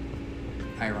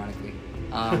 Ironically,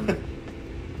 I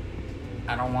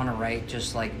don't want to write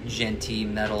just like genty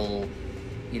metal,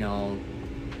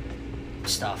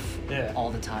 stuff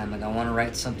all the time. Like I want to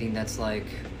write something that's like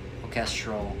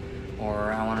orchestral,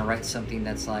 or I want to write something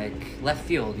that's like left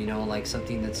field. Like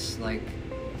something that's like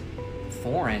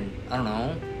foreign. I don't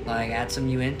know. Like add some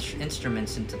new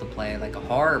instruments into the play, like a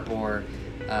harp or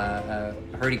a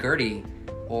hurdy-gurdy,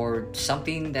 or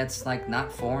something that's like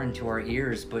not foreign to our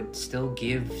ears, but still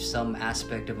give some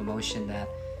aspect of emotion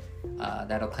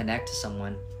that'll connect to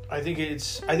someone. I think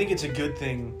it's a good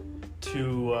thing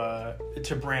to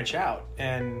branch out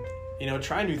and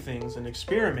try new things and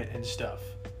experiment and stuff.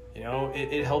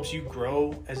 It helps you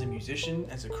grow as a musician,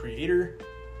 as a creator.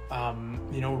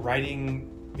 Writing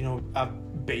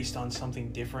based on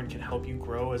something different can help you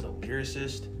grow as a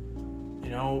lyricist.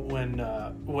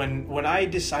 When I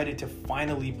decided to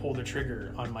finally pull the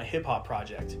trigger on my hip hop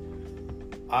project,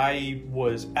 I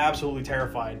was absolutely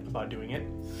terrified about doing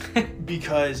it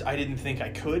because I didn't think I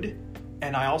could,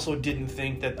 and I also didn't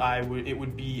think that it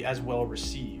would be as well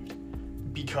received,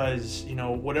 because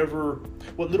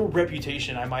what little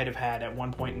reputation I might have had at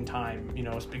one point in time,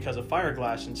 it's because of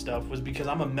Fireglass and stuff, was because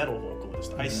I'm a metal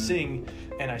vocalist. I sing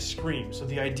and I scream. So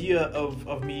the idea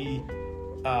of me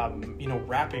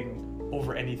rapping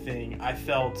over anything, I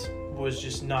felt was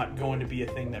just not going to be a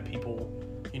thing that people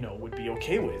would be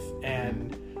okay with.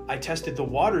 And I tested the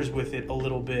waters with it a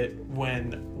little bit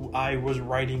when I was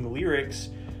writing lyrics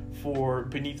for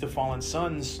Beneath the Fallen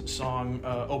Sun's song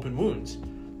Open Wounds,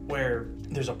 where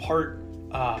there's a part,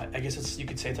 I guess you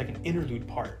could say it's like an interlude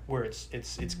part where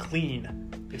it's clean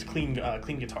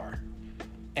guitar,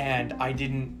 and I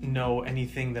didn't know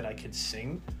anything that I could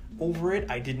sing over it.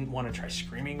 I didn't want to try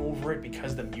screaming over it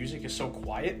because the music is so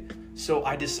quiet, so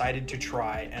I decided to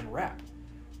try and rap.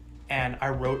 And I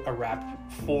wrote a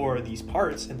rap for these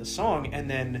parts in the song, and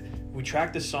then we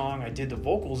tracked the song, I did the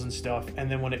vocals and stuff,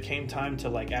 and then when it came time to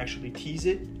like actually tease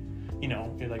it,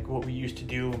 like what we used to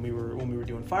do when we were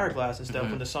doing Fireglass and stuff,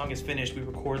 when the song is finished, we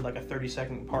record like a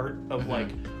 30-second part of like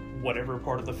whatever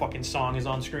part of the fucking song is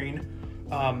on screen.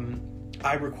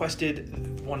 I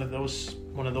requested one of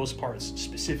those parts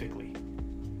specifically,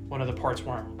 one of the parts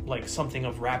where I'm like something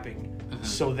of rapping,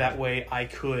 so that way I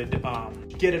could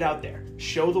get it out there,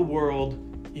 show the world,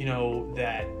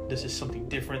 that this is something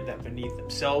different that beneath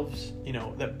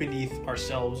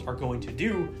ourselves are going to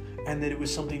do, and that it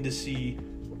was something to see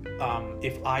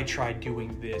if I tried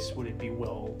doing this, would it be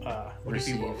well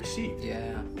received?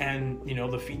 Yeah. And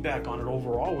the feedback on it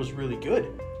overall was really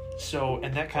good. So,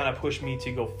 and that kind of pushed me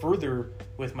to go further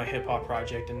with my hip hop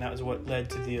project, and that was what led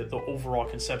to the overall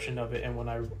conception of it. And when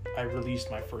I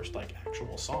released my first like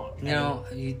actual song,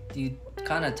 you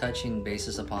kind of touching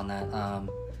bases upon that.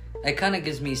 It kind of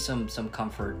gives me some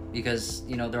comfort, because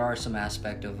there are some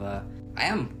aspect of I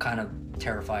am kind of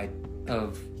terrified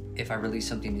of, if I release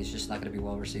something, it's just not going to be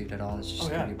well received at all. It's just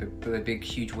going to be a big,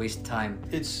 huge waste of time.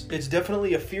 It's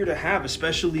definitely a fear to have,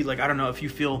 especially like, I don't know if you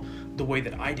feel the way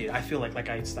that I did. I feel like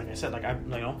I said, like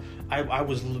I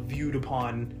was viewed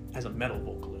upon as a metal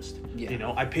vocalist.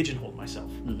 Yeah. I pigeonholed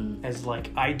myself as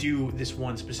like, I do this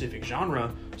one specific genre.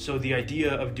 So the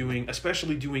idea of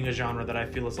especially doing a genre that I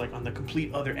feel is like on the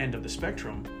complete other end of the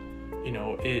spectrum,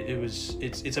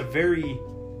 it's a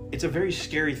very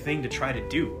scary thing to try to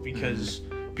do, because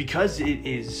it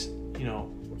is,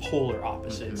 polar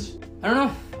opposites. I don't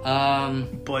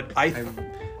know. But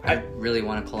I really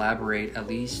want to collaborate, at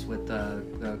least with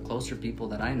the closer people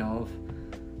that I know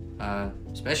of,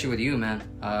 especially with you, man.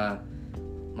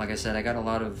 Like I said, I got a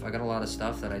lot of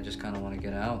stuff that I just kind of want to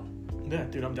get out. Yeah,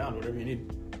 dude, I'm down. Whatever you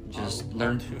need. Just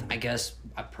learn. I guess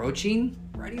approaching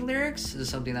writing lyrics is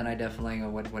something that I definitely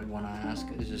would want to ask.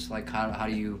 It's just like, how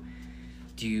do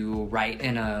you write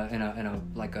in a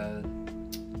like a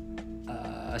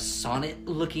sonnet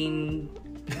looking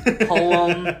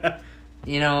poem,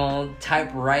 type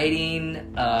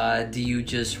writing? Do you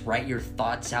just write your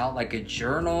thoughts out like a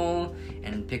journal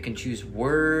and pick and choose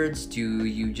words? Do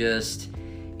you just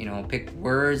pick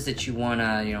words that you want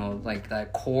to like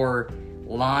that core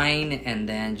line, and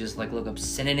then just like look up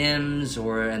synonyms,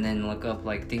 and then look up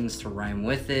like things to rhyme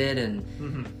with it? And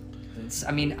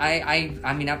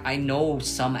I know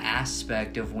some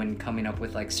aspect of when coming up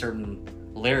with like certain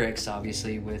lyrics,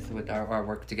 obviously with our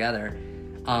work together,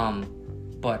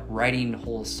 but writing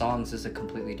whole songs is a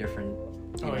completely different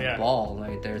ball.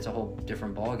 Like there's a whole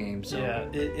different ball game. So yeah,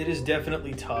 it is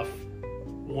definitely tough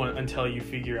until you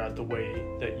figure out the way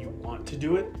that you want to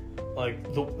do it.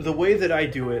 Like the way that I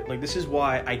do it, like this is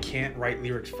why I can't write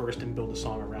lyrics first and build a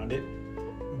song around it,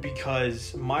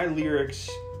 because my lyrics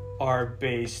are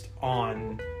based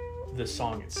on the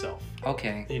song itself.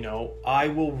 Okay. You know, I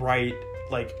will write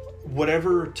like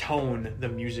whatever tone the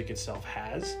music itself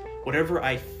has, whatever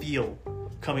I feel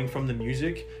coming from the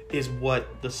music is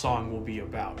what the song will be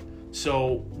about.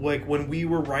 So like when we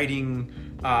were writing,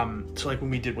 so like when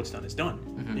we did What's Done Is Done,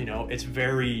 Mm-hmm. you know,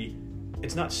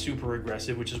 it's not super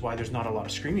aggressive, which is why there's not a lot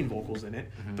of screaming vocals in it,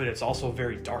 Mm-hmm. but it's also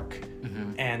very dark.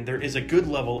 Mm-hmm. And there is a good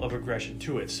level of aggression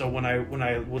to it. So when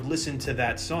I would listen to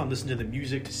that song, listen to the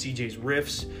music, to CJ's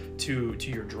riffs, to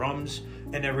your drums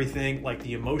and everything, like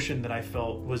the emotion that I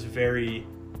felt was very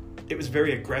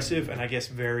aggressive and I guess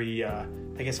very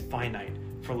finite,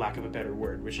 for lack of a better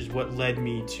word, which is what led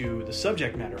me to the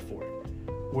subject matter for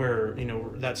it, where, you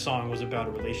know, that song was about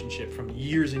a relationship from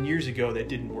years and years ago that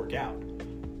didn't work out.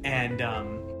 And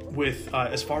with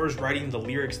as far as writing the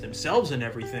lyrics themselves and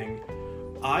everything,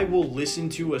 I will listen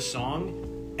to a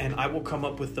song and I will come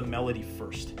up with the melody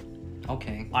first.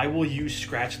 Okay. I will use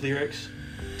scratch lyrics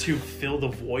to fill the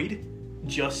void,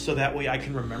 just so that way I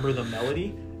can remember the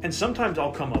melody. And sometimes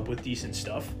I'll come up with decent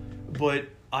stuff, but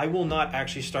I will not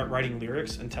actually start writing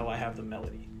lyrics until I have the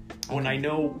melody. Okay. When I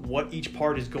know what each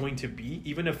part is going to be,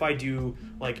 even if I do,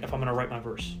 like if I'm going to write my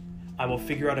verse, I will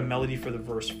figure out a melody for the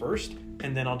verse first,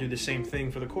 and then I'll do the same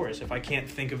thing for the chorus. If I can't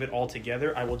think of it all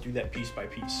together, I will do that piece by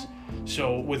piece.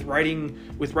 So with writing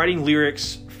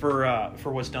lyrics for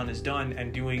What's Done Is Done,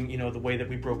 and doing, you know, the way that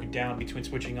we broke it down between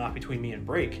switching off between me and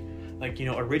Break, like, you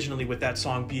know, originally with that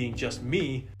song being just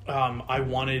me, I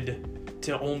wanted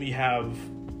to only have,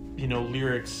 you know,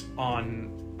 lyrics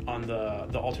on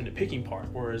the alternate picking part,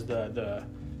 whereas the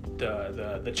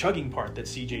chugging part that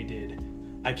CJ did,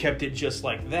 I kept it just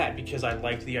like that because I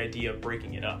liked the idea of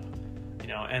breaking it up, you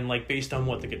know, and like based on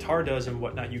what the guitar does and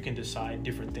whatnot, you can decide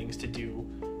different things to do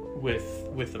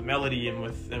with the melody and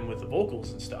with the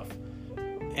vocals and stuff.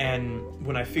 And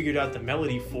when I figured out the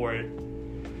melody for it,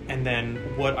 and then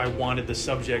what I wanted the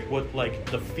subject, what like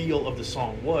the feel of the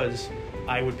song was,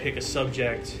 I would pick a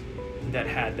subject that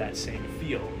had that same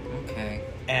feel. Okay.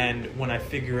 And when I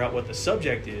figure out what the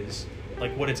subject is,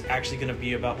 like what it's actually going to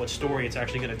be about, what story it's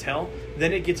actually going to tell,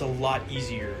 then it gets a lot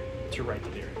easier to write the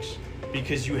lyrics,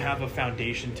 because you have a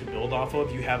foundation to build off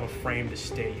of, you have a frame to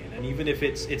stay in. And even if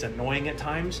it's annoying at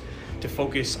times to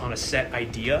focus on a set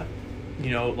idea, you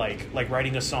know, like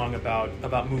writing a song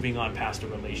about moving on past a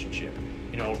relationship,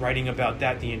 you know, writing about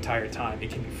that the entire time, it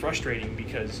can be frustrating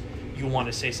because you want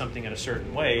to say something in a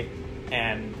certain way,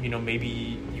 and, you know, maybe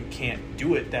you can't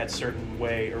do it that certain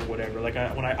way or whatever. Like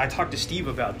when I talked to Steve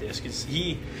about this, because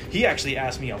he actually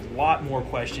asked me a lot more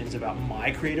questions about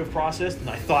my creative process than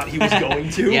I thought he was going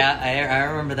to. Yeah, I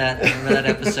remember that. I remember that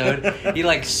episode. He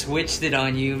like switched it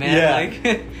on you, man. Yeah.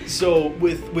 Like So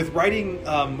with writing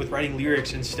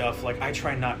lyrics and stuff, like I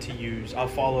try not to use. I'll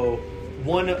follow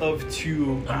one of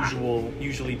two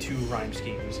usually two rhyme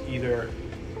schemes. Either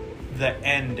the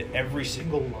end, every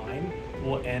single line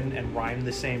will end and rhyme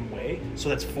the same way, so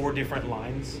that's 4 different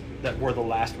lines that where the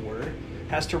last word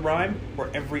has to rhyme, or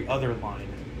every other line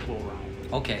will rhyme.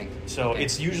 Okay. So okay.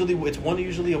 it's usually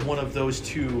of one of those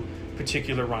two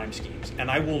particular rhyme schemes,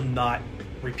 and I will not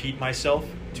repeat myself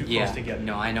too close together.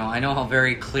 No, I know how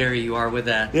very clear you are with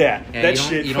that. Yeah,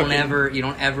 that you don't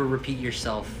ever repeat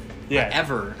yourself. Yeah.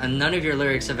 Ever. And none of your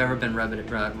lyrics have ever been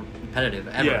repetitive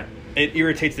ever. Yeah. It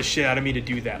irritates the shit out of me to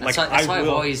do that. That's why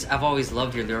I've always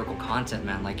loved your lyrical content,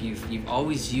 man. Like you've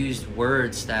always used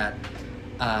words that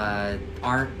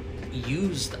aren't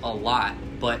used a lot,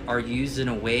 but are used in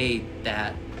a way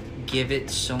that give it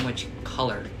so much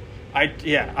color.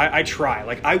 I try.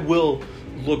 Like I will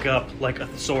look up like a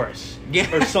thesaurus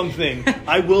or something.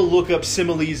 I will look up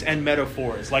similes and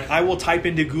metaphors. Like I will type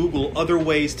into Google other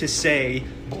ways to say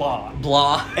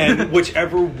blah. And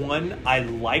whichever one I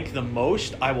like the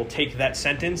most, I will take that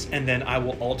sentence and then I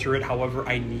will alter it however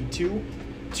I need to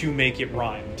make it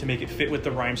rhyme, to make it fit with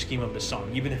the rhyme scheme of the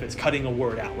song, even if it's cutting a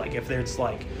word out. Like if there's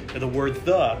like the word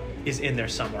 "the" is in there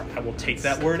somewhere, I will take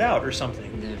that word out or something.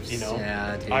 You know,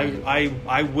 yeah, dude.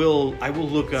 I will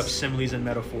look up similes and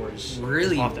metaphors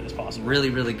as often as possible. Really,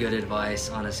 really good advice,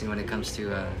 honestly, when it comes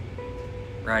to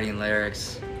writing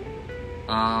lyrics.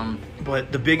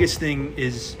 But the biggest thing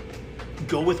is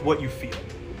go with what you feel.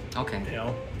 Okay. You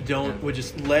know, we'll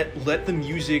just let the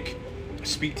music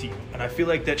speak to you. And I feel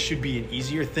like that should be an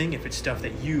easier thing if it's stuff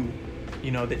that you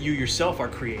yourself are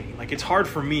creating. Like it's hard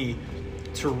for me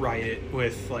to write it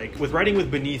with writing with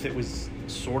Beneath. It was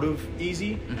sort of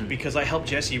easy because I helped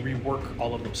Jesse rework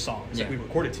all of those songs that we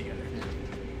recorded together. Yeah.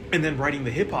 And then writing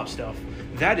the hip hop stuff,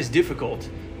 that is difficult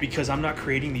because I'm not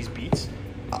creating these beats.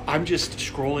 I'm just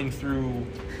scrolling through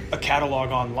a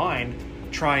catalog online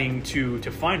trying to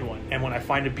find one. And when I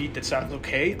find a beat that sounds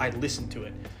okay, I listen to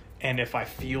it. And if I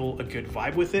feel a good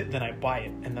vibe with it, then I buy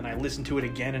it. And then I listen to it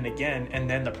again and again, and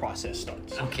then the process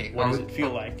starts. Okay. What does it feel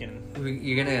like? And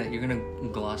you're gonna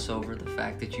gloss over the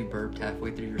fact that you burped halfway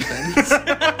through your sentence.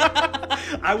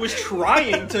 I was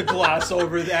trying to gloss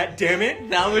over that, damn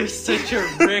it. That was such a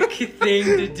Rick thing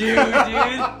to do, dude.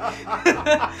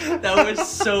 That was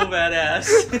so badass.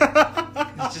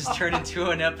 It just turned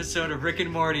into an episode of Rick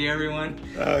and Morty, everyone.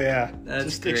 Oh yeah.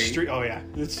 That's just great. Oh yeah.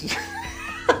 It's just...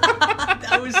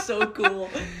 That was so cool.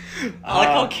 I like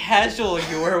how casual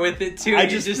you were with it too.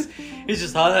 It's just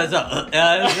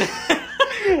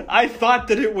I thought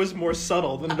that it was more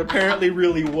subtle than it apparently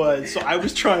really was, so I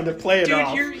was trying to play it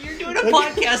off. Dude, you're doing a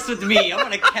podcast with me. I'm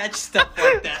gonna catch stuff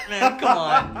like that, man. Come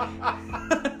on.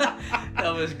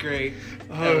 That was great.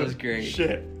 That was great.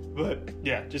 Shit. But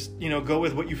yeah, just go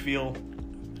with what you feel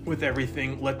with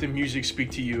everything. Let the music speak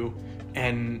to you.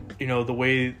 And the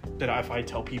way that I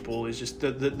tell people is just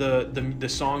the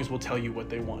songs will tell you what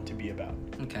they want to be about.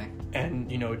 Okay. And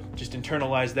just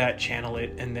internalize that, channel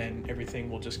it, and then everything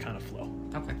will just kind of flow.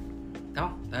 Okay.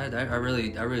 No, I really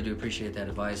do appreciate that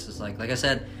advice. It's like I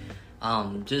said,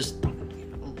 just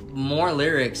more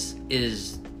lyrics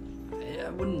is, I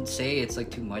wouldn't say it's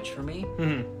like too much for me.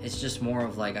 Mm-hmm. It's just more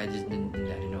of like I didn't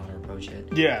know how to approach it.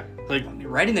 Yeah, like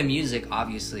writing the music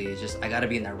obviously is just I gotta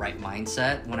be in that right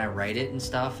mindset when I write it and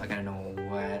stuff. I gotta know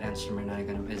what instrument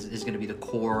is gonna be the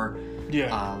core.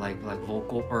 Yeah. Like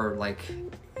vocal or like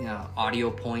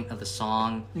audio point of the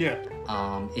song. Yeah.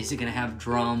 Is it gonna have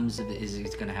drums? Is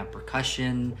it gonna have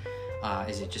percussion?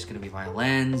 Is it just gonna be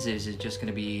violins? Is it just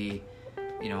gonna be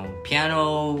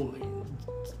piano?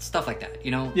 Stuff like that,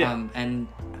 Yeah. And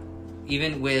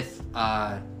even with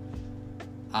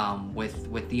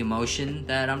the emotion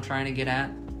that I'm trying to get at,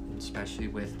 especially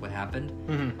with what happened,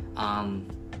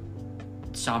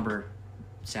 somber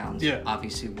sounds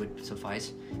obviously would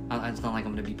suffice. It's not like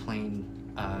I'm gonna be playing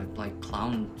like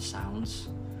clown sounds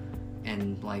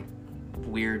and like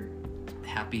weird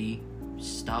happy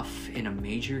stuff in a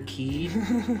major key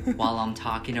while I'm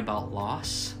talking about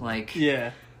loss. Like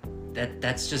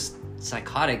that's just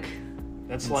psychotic.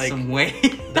 That's in like some way.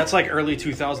 That's like early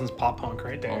 2000s pop punk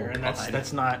right there. Oh, and God.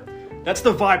 that's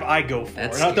the vibe I go for,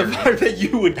 That's not scary. the vibe that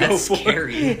you would go for. That's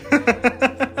scary.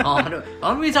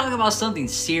 I'm we talking about something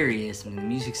serious. I mean, the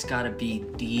music's gotta be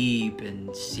deep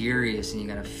and serious, and you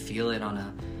gotta feel it on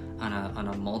a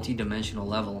multi-dimensional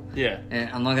level. Yeah.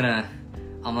 And I'm not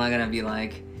gonna be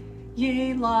like,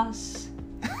 yay loss,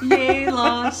 yay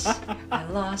loss, I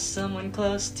lost someone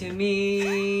close to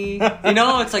me.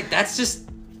 It's like that's just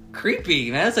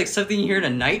creepy, man. It's like something you hear in a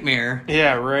nightmare.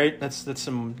 Yeah, right. That's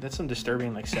some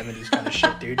disturbing like 70s kind of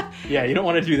shit, dude. Yeah, you don't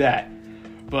want to do that.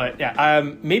 But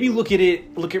yeah, maybe look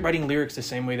at writing lyrics the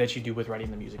same way that you do with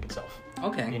writing the music itself.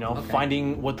 Okay.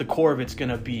 Finding what the core of it's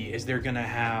gonna be. Is there gonna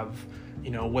have,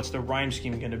 what's the rhyme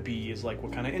scheme gonna be? Is like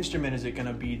what kind of instrument is it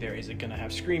gonna be there? Is it gonna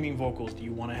have screaming vocals? Do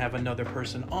you want to have another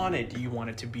person on it? Do you want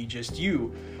it to be just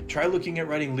you? Try looking at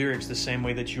writing lyrics the same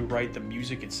way that you write the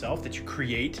music itself, that you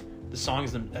create the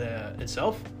songs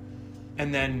itself,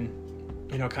 and then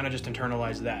kind of just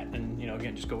internalize that, and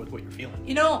again just go with what you're feeling.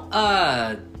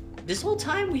 This whole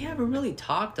time we haven't really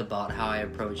talked about how I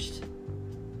approached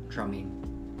drumming.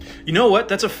 You know what?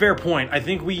 That's a fair point. I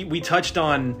think we touched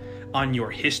on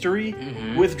your history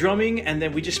with drumming, and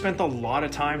then we just spent a lot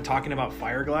of time talking about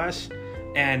Fireglass,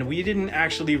 and we didn't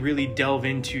actually really delve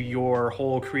into your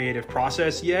whole creative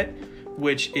process yet,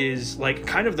 which is like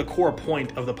kind of the core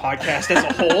point of the podcast as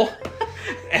a whole.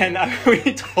 And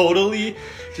we totally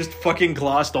just fucking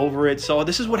glossed over it. So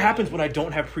this is what happens when I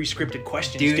don't have pre-scripted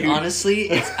questions, dude.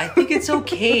 Honestly, I think it's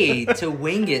okay to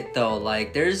wing it though.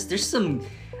 Like there's some,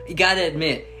 you gotta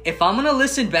admit, if I'm gonna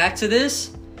listen back to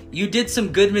this, you did some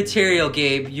good material,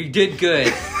 Gabe. You did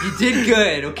good. You did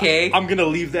good, okay? I'm gonna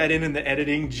leave that in the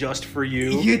editing just for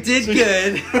you. You did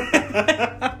good.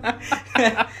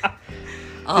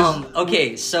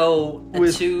 Okay, so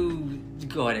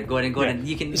go ahead.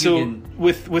 You can.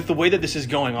 With the way that this is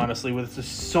going, honestly, with this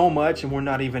so much, and we're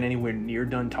not even anywhere near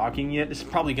done talking yet, this is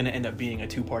probably going to end up being a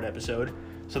 2-part episode.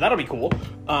 So that'll be cool.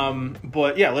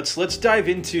 But yeah, let's dive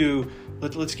into.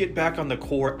 Let's get back on the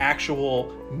core,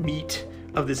 actual meat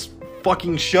of this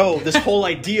fucking show. This whole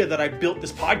idea that I built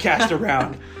this podcast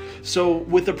around. So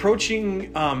with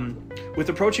approaching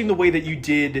the way that you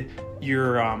did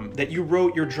your that you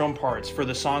wrote your drum parts for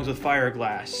the songs with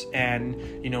Fireglass, and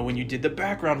when you did the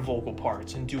background vocal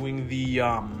parts and doing the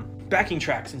backing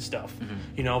tracks and stuff,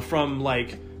 from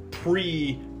like pre-college,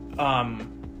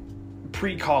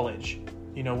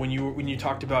 when you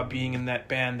talked about being in that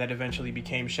band that eventually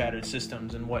became Shattered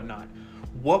Systems and whatnot.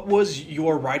 what was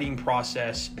your writing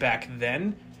process back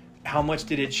then? How much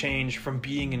did it change from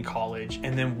being in college?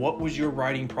 And then what was your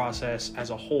writing process as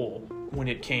a whole when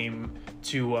it came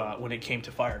to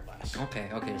Fireglass? Okay.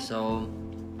 So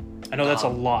I know that's a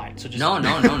lot. So just no.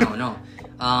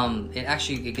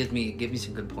 It gives me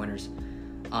some good pointers.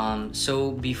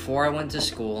 So before I went to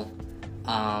school,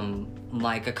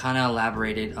 like I kind of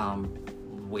elaborated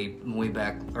way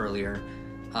back earlier,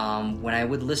 when I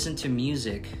would listen to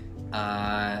music,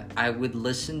 I would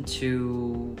listen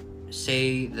to,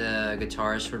 say, the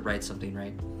guitarist would write something,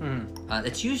 right?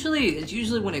 It's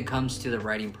usually when it comes to the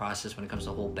writing process, when it comes to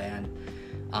the whole band,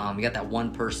 you got that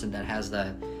one person that has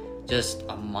just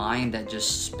a mind that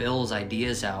just spills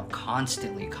ideas out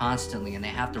constantly, and they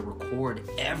have to record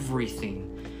everything.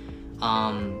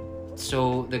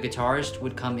 So the guitarist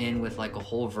would come in with like a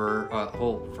whole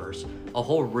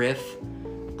riff,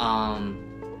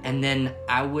 and then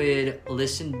I would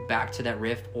listen back to that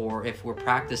riff, or if we're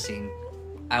practicing,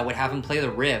 I would have him play the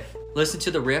riff, listen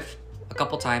to the riff a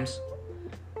couple times,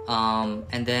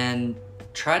 and then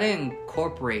try to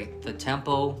incorporate the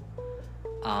tempo.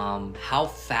 How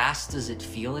fast does it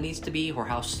feel it needs to be, or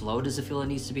how slow does it feel it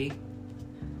needs to be?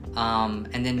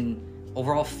 And then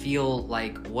overall feel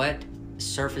like, what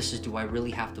surfaces do I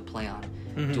really have to play on?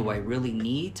 Do I really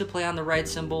need to play on the right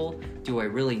cymbal? Do I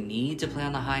really need to play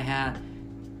on the hi-hat?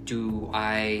 Do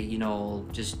I,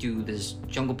 just do this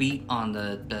jungle beat on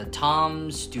the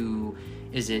toms?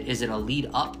 Is it a lead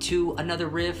up to another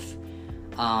riff?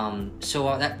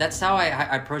 So that's how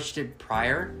I approached it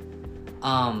prior.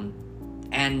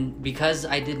 And because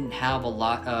I didn't have a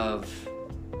lot of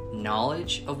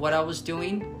knowledge of what I was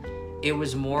doing, it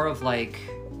was more of like,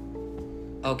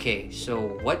 okay,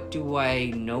 so what do I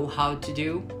know how to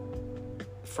do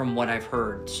from what I've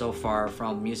heard so far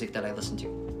from music that I listen to?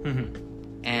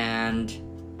 And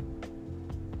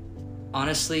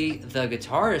honestly, the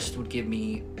guitarist would give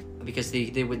me, because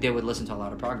they would listen to a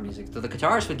lot of prog music, so the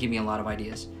guitarist would give me a lot of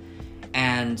ideas.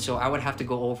 And so I would have to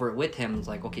go over it with him. It's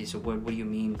like, okay, so what do you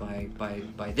mean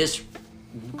by this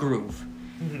groove?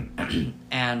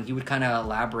 And he would kind of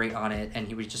elaborate on it, and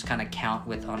he would just kind of count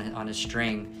on his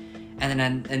string, and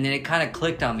then it kind of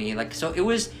clicked on me. Like, so it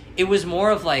was more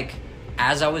of like,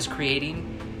 as I was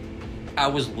creating, I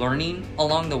was learning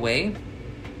along the way,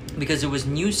 because it was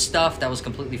new stuff that was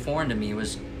completely foreign to me.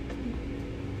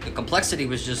 The complexity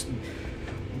was just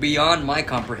beyond my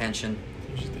comprehension.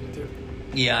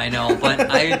 Yeah, I know, but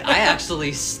I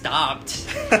actually stopped.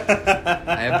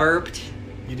 I burped.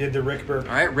 You did the Rick burp.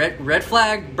 All right, red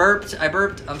flag. Burped. I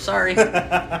burped. I'm sorry.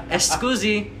 Excuse.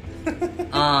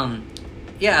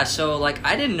 Yeah. So like,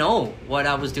 I didn't know what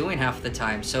I was doing half the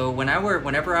time. So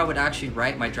whenever I would actually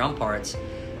write my drum parts,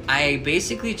 I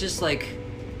basically just like,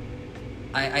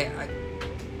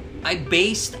 I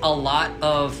based a lot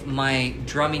of my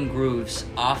drumming grooves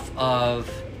off of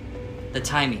the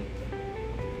timing.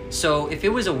 So if it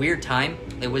was a weird time,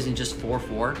 it wasn't just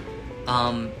 4/4.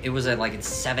 It was like it's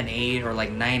 7/8 or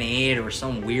like 9/8 or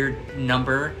some weird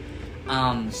number.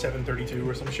 7/32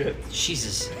 or some shit.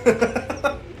 Jesus.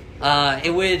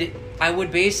 I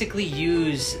would basically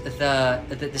use the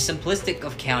simplistic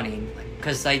of counting,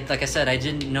 because like I said, I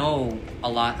didn't know a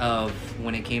lot of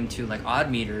when it came to like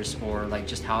odd meters, or like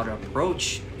just how to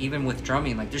approach, even with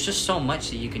drumming. Like, there's just so much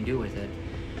that you can do with it.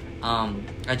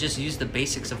 I just used the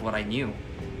basics of what I knew.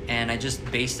 And I just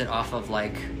based it off of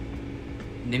like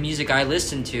the music I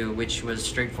listened to, which was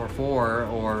straight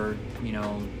 4/4, or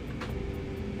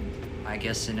I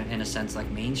guess in a sense like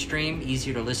mainstream,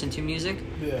 easier to listen to music.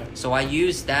 Yeah. So I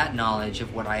used that knowledge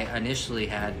of what I initially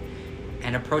had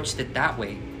and approached it that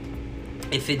way.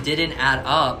 If it didn't add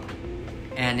up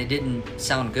and it didn't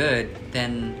sound good,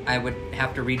 then I would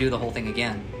have to redo the whole thing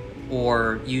again,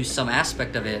 or use some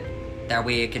aspect of it. That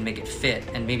way it can make it fit,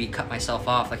 and maybe cut myself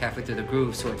off like halfway through the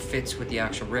groove so it fits with the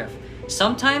actual riff.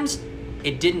 Sometimes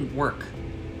it didn't work,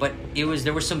 but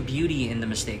there was some beauty in the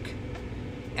mistake.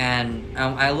 And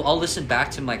I'll listen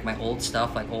back to like my old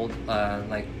stuff, like old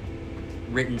like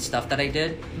written stuff that I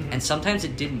did, and sometimes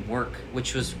it didn't work,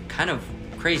 which was kind of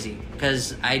crazy,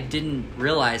 because I didn't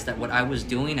realize that what I was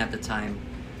doing at the time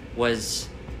was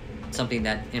something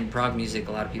that in prog music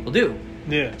a lot of people do.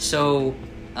 Yeah. So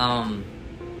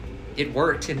it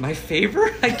worked in my favor,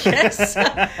 I guess.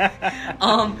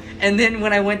 And then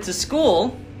when I went to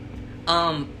school,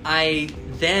 I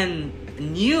then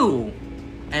knew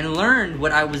and learned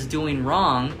what I was doing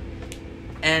wrong,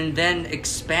 and then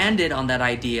expanded on that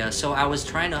idea. So I was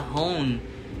trying to hone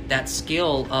that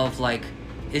skill of like,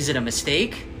 is it a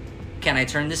mistake? Can I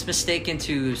turn this mistake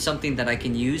into something that I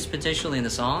can use potentially in the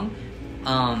song?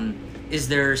 is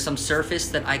there some surface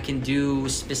that I can do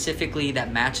specifically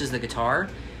that matches the guitar?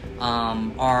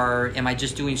 Or am I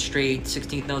just doing straight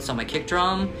 16th notes on my kick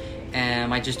drum?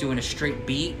 Am I just doing a straight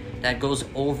beat that goes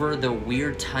over the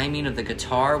weird timing of the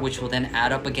guitar, which will then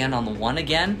add up again on the one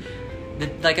again?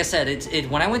 Like I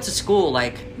said, when I went to school,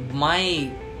 like,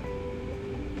 my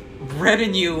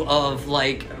revenue of,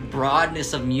 like,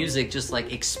 broadness of music just,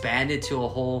 like, expanded to a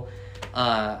whole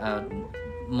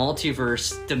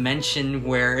multiverse dimension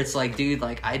where it's like, dude,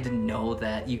 like, I didn't know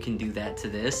that you can do that to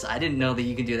this. I didn't know that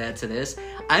you can do that to this.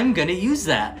 I'm gonna use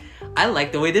that. I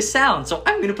like the way this sounds, so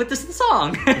I'm gonna put this in the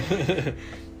song.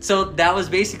 So that was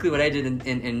basically what I did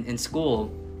in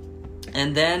school.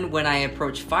 And then when I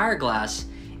approached Fireglass,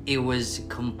 it was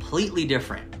completely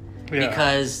different. Yeah.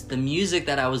 Because the music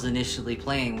that I was initially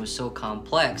playing was so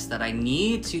complex that I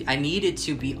needed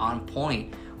to be on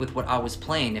point with what I was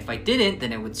playing. If I didn't,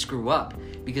 then it would screw up,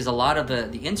 because a lot of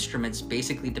the instruments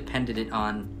basically depended it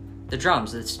on the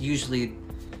drums. It's usually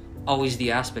always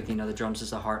the aspect, the drums is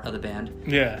the heart of the band.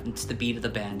 Yeah. It's the beat of the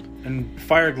band. And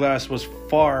Fireglass was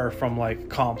far from, like,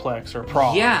 complex or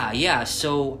prog. Yeah.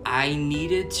 So I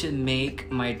needed to make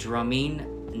my drumming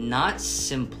not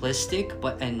simplistic,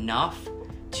 but enough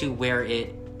to where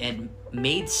it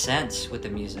made sense with the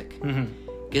music.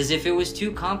 Because if it was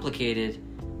too complicated,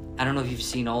 I don't know if you've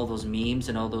seen all those memes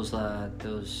and all those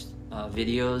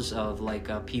videos of,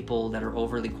 like, people that are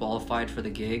overly qualified for the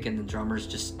gig and the drummer's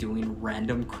just doing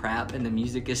random crap and the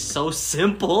music is so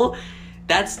simple.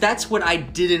 That's what I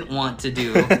didn't want to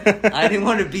do. I didn't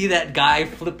want to be that guy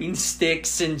flipping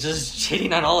sticks and just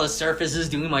hitting on all the surfaces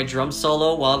doing my drum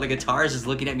solo while the guitarist is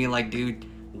looking at me like, dude,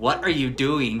 what are you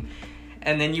doing?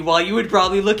 And then you would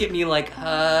probably look at me like,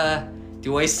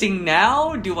 do I sing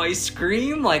now? Do I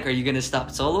scream? Like, are you gonna stop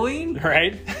soloing?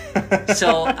 Right.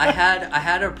 So I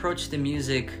had to approach the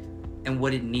music and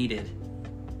what it needed,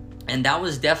 and that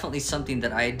was definitely something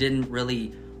that I didn't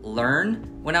really learn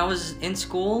when I was in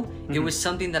school. It was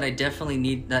something that I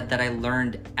definitely that I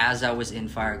learned as I was in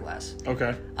Fireglass.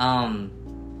 Okay.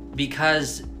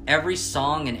 Because every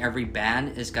song and every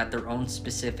band has got their own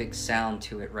specific sound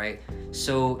to it, right?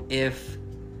 So if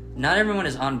not everyone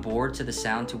is on board to the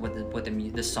sound, to what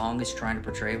the song is trying to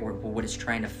portray or what it's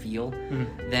trying to feel,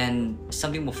 then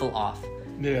something will feel off.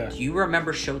 Yeah. Do you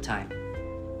remember Showtime?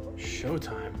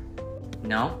 Showtime?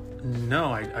 No?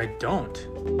 No, I don't.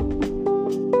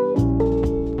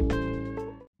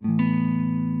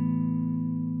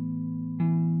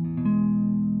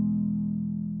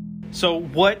 So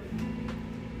what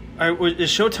was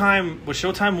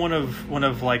Showtime one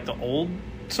of like the old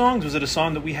songs? Was it a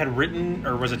song that we had written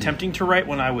or was attempting to write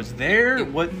when I was there?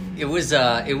 It was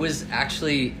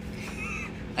actually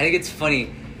I think it's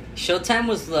funny. Showtime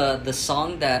was the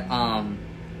song that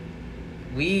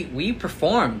we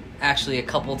performed actually a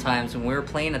couple times when we were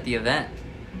playing at the event.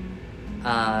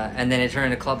 And then it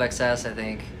turned into Club XS, I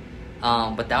think.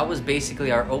 But that was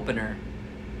basically our opener.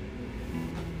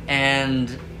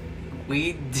 And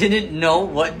we didn't know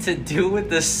what to do with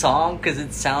the song because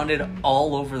it sounded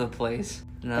all over the place.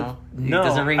 No? No.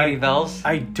 Does it ring any bells?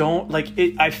 I don't. Like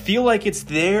it. I feel like it's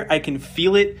there. I can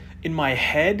feel it in my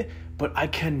head, but I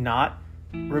cannot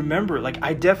remember. Like,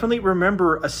 I definitely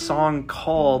remember a song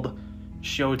called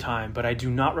Showtime, but I do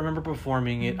not remember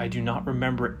performing it. I do not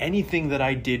remember anything that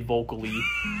I did vocally.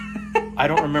 I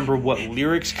don't remember what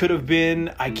lyrics could have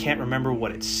been. I can't remember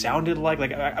what it sounded like.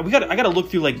 Like, I gotta look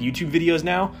through like YouTube videos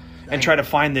now and try to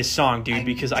find this song, dude,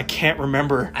 because I can't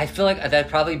remember. I feel like that'd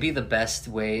probably be the best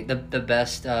way, the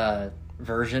best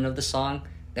version of the song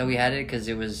that we had it, because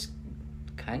it was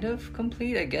kind of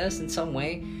complete, I guess, in some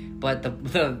way. But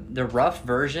the rough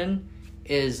version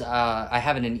is I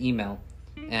have it in email.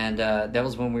 And that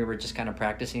was when we were just kind of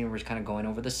practicing. We were just kind of going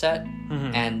over the set.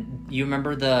 Mm-hmm. And you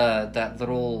remember that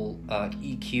little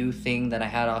EQ thing that I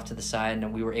had off to the side,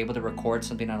 and we were able to record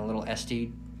something on a little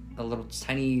tiny...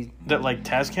 That, like,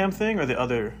 Tascam thing, or the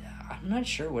other? I'm not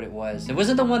sure what it was. It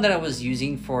wasn't the one that I was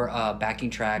using for backing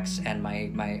tracks and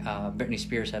my Britney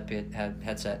Spears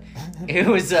headset. It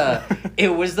was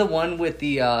the one with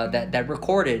the that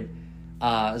recorded. It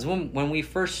was when we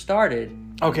first started.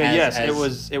 Okay, it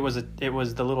was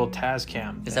the little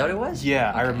Tascam thing. Is that what it was?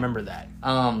 Yeah, okay. I remember that.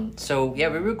 So yeah,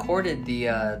 we recorded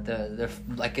the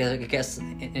like, I guess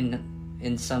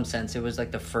in some sense it was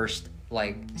like the first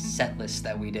like set list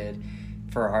that we did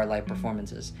for our live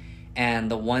performances.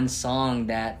 And the one song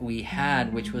that we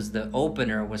had, which was the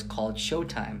opener, was called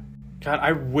Showtime. God,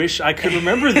 I wish I could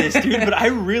remember this, dude, but I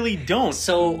really don't.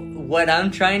 So what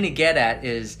I'm trying to get at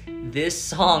is this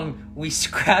song we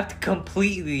scrapped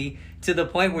completely to the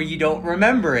point where you don't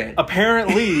remember it.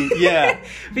 Apparently, yeah.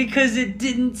 Because it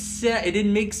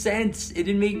didn't make sense. It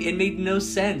made no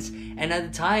sense. And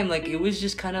at the time, like, it was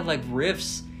just kind of like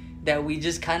riffs that we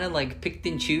just kind of like picked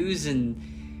and choose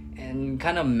and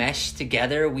kind of meshed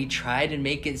together. We tried to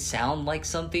make it sound like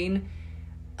something.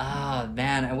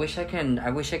 Man, I wish I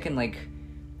can like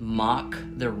mock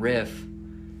the riff,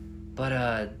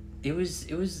 but it was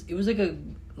like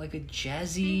a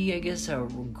jazzy, I guess, a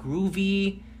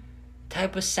groovy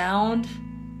type of sound.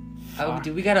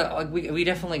 We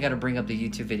definitely gotta bring up the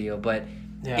YouTube video, but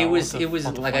yeah, it was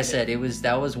like I said,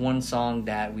 that was one song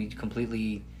that we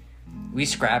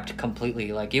scrapped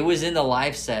completely. Like, it was in the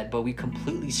live set, but we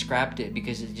completely scrapped it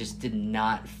because it just did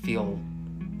not feel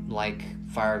like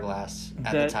Fireglass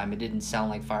at the time. It didn't sound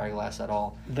like Fireglass at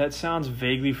all. That sounds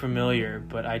vaguely familiar,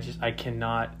 but I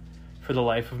cannot for the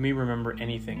life of me remember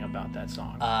anything about that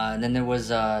song. And then there was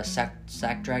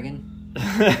Sack Dragon.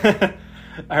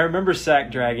 I remember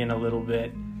Sack Dragon a little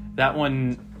bit. That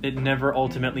one, it never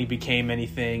ultimately became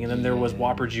anything. And then there was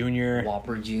Whopper Jr.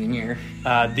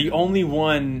 The only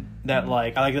one that,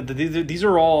 like, I like, these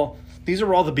are all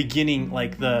the beginning,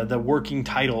 like the working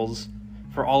titles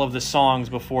for all of the songs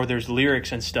before there's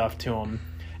lyrics and stuff to them,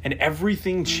 and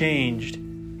everything changed.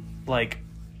 Like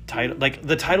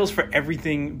the titles for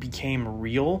everything became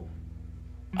real,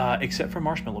 except for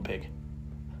Marshmallow Pig.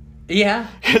 Yeah,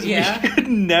 we could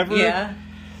never. Yeah.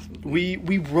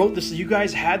 We wrote this. You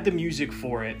guys had the music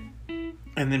for it,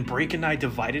 and then Break and I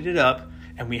divided it up,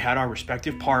 and we had our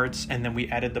respective parts, and then we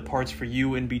added the parts for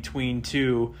you in between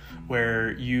too,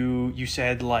 where you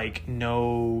said like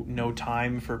no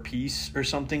time for peace or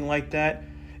something like that.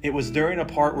 It was during a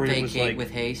part where it was like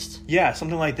with haste. Yeah,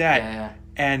 something like that. Yeah.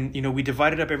 And we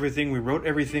divided up everything, we wrote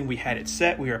everything, we had it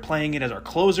set, we were playing it as our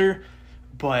closer,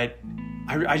 but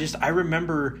I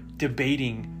remember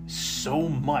debating so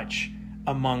much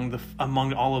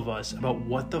among all of us about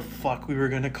what the fuck we were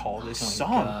going to call this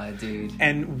song. God, dude.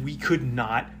 And we could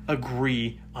not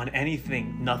agree on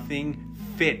anything. Nothing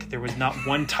fit. There was not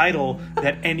one title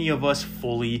that any of us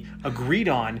fully agreed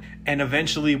on. And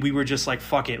eventually we were just like,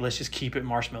 fuck it, let's just keep it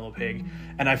Marshmallow Pig.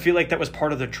 And I feel like that was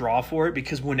part of the draw for it,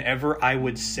 because whenever I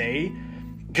would say,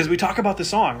 because we talk about the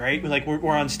song, right? Like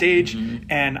we're on stage,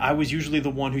 and I was usually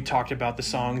the one who talked about the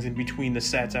songs in between the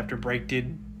sets after Break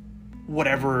did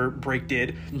whatever Break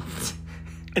did.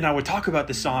 And I would talk about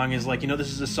the song as like, this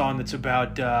is a song that's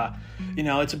about,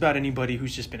 it's about anybody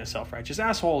who's just been a self-righteous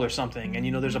asshole or something.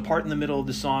 And, there's a part in the middle of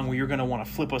the song where you're going to want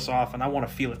to flip us off, and I want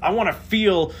to feel it. I want to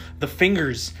feel the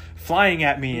fingers flying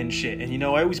at me and shit. And,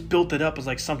 I always built it up as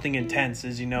like something intense,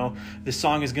 as, this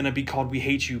song is going to be called We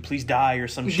Hate You, Please Die, or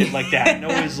some shit like that. And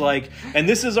always like, and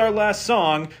this is our last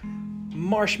song,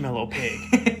 Marshmallow Pig.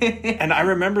 And I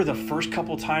remember the first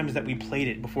couple times that we played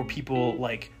it before people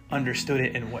like understood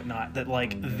it and whatnot, that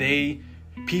like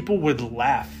people would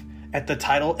laugh at the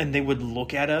title and they would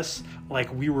look at us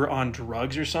like we were on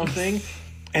drugs or something.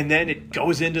 And then it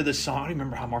goes into the song. I don't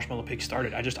remember how Marshmallow Pig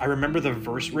started. I remember the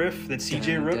verse riff that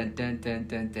CJ wrote.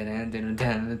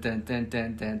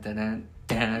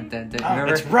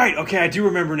 That's right. Okay, I do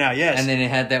remember now. Yes. And then it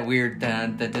had that weird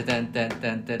and then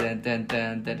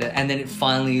it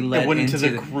finally led into the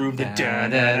groove.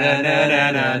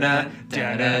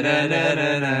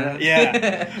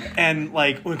 Yeah. And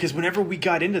like, because whenever we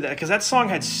got into that, because that song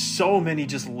had so many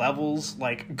just levels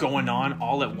like going on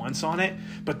all at once on it.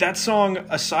 But that song,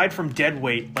 aside from Dead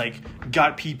Weight, like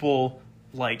got people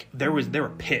like there were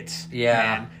pits. Yeah.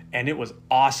 Man, and it was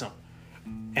awesome.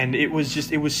 And it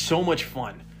was so much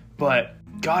fun. But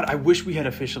God, I wish we had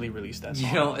officially released that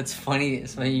song. It's funny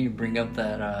you bring up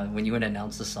that when you would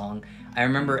announce the song. I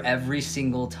remember every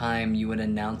single time you would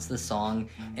announce the song,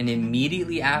 and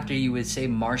immediately after you would say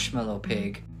Marshmallow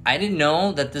Pig. I didn't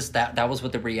know that that was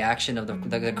what the reaction of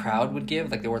the crowd would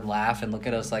give. Like, they would laugh and look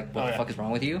at us like, what the fuck is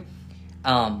wrong with you?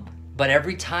 But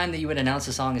every time that you would announce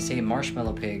the song and say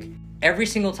Marshmallow Pig, every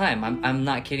single time, I'm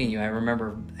not kidding you, I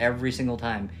remember every single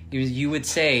time, you would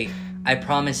say, I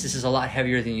promise this is a lot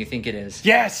heavier than you think it is.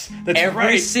 Yes, that's right.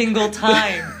 Every single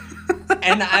time.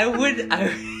 And I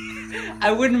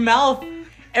would mouth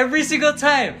every single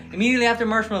time, immediately after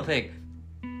Marshmallow Pig.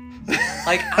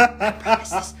 Like, I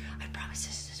promise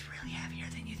this is really heavier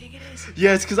than you think it is.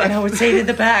 Yes, because I would say it in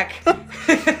the back.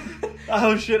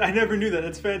 Oh shit, I never knew that.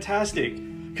 That's fantastic.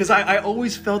 Because I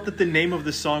always felt that the name of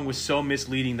the song was so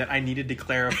misleading that I needed to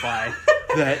clarify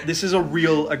that this is a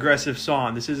real aggressive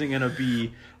song. This isn't going to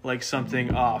be like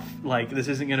something off. Like, this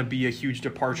isn't going to be a huge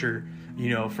departure,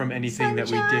 from anything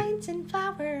that we did. And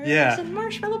flowers, yeah. And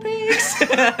marshmallow pigs.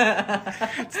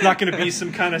 It's not going to be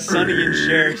some kind of Sonny and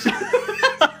Cher.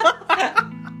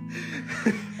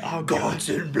 Oh Oh, Guts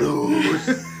and blues.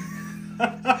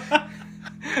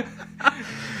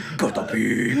 Got the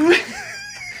pig.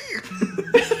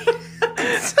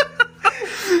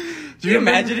 Do you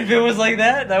imagine if it was like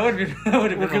that? That would have been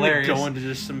hilarious. We're gonna go into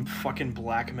just some fucking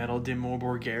black metal Dimmu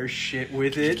Borgir shit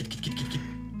with it.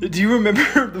 Do you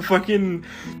remember the fucking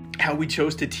how we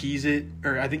chose to tease it?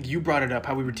 Or I think you brought it up,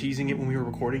 how we were teasing it when we were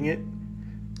recording it.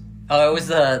 Oh, it was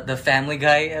the Family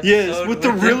Guy episode? Yes, with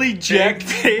the really jacked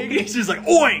pig. He's just like,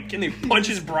 oink! And he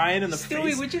punches Brian in the Stewie,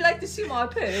 face. would you like to see my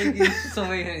pig?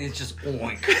 It's just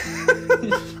oink.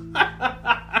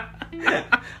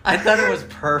 I thought it was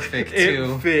perfect,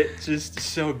 too. It fit just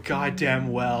so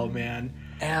goddamn well, man.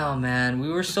 Oh, man. We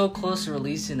were so close to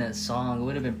releasing that song. It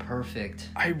would have been perfect.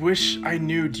 I wish I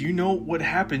knew. Do you know what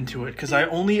happened to it? Because I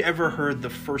only ever heard the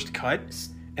first cut,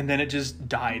 and then it just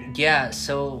died. Yeah,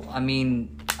 so, I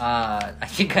mean... I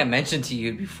think I mentioned to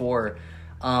you before,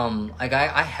 like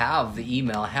I have the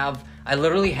email. I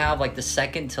literally have like the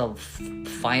second to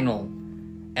final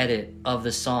edit of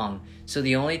the song. So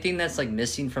the only thing that's like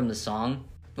missing from the song,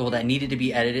 well, that needed to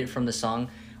be edited from the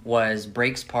song, was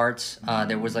breaks parts.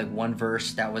 There was like one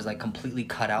verse that was like completely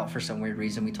cut out for some weird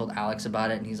reason. We told Alex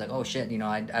about it, and he's like, "Oh shit,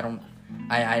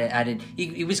 I didn't."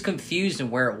 He was confused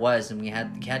in where it was, and we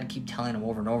had to keep telling him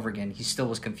over and over again. He still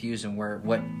was confused in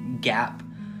what gap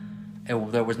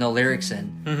there was no lyrics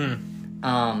in.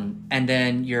 Mm-hmm. And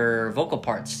then your vocal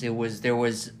parts, there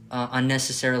was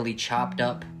unnecessarily chopped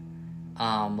up.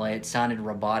 Like it sounded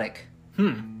robotic.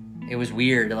 It was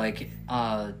weird. Like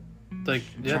yeah, I'm trying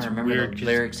to remember weird, the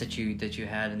lyrics that you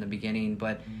had in the beginning,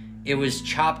 but it was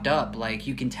chopped up. Like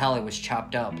you can tell it was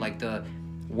chopped up. Like the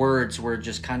words were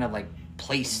just kind of like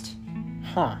placed,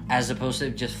 as opposed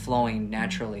to just flowing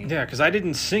naturally. Yeah, because I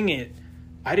didn't sing it.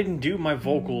 I didn't do my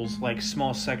vocals like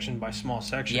small section by small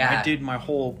section. Yeah. I did my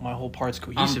whole parts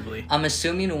cohesively. I'm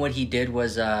assuming what he did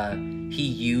was he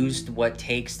used what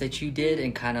takes that you did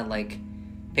and kind of like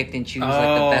picked and choose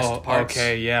like the best parts.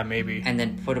 Okay, yeah, maybe. And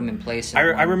then put them in place.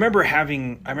 I remember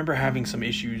having some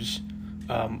issues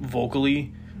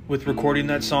vocally with recording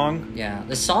that song. Yeah,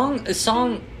 the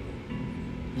song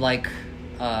like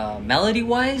melody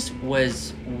wise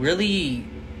was really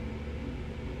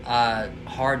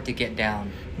hard to get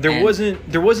down. There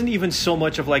wasn't even so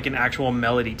much of like an actual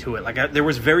melody to it. Like there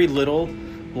was very little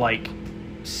like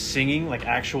singing, like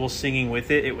actual singing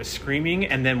with it. It was screaming,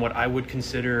 and then what I would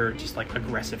consider just like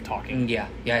aggressive talking. Yeah.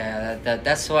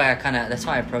 That's why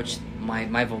I approached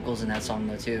my vocals in that song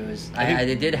though too. I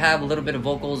did have a little bit of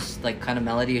vocals, like kind of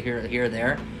melody here or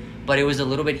there, but it was a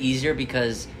little bit easier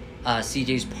because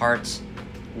CJ's parts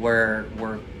were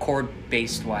chord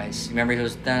based wise. Remember he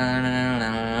was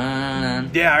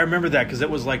Yeah, I remember that because it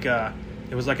was like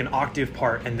an octave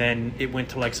part, and then it went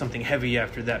to like something heavy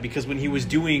after that. Because when he was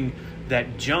doing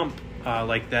that jump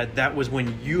like that was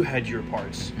when you had your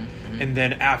parts, and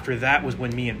then after that was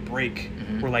when me and Break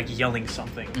were like yelling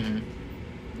something.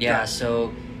 Yeah,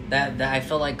 so that I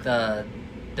feel like the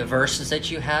verses that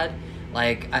you had,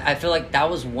 like I feel like that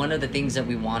was one of the things that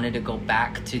we wanted to go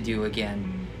back to do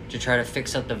again, to try to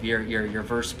fix up your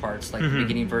verse parts, like the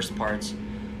beginning verse parts.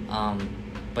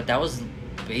 But that was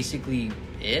basically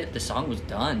it. The song was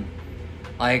done.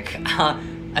 Like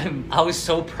I was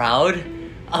so proud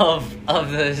of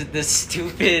the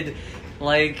stupid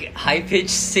like high pitched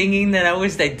singing that I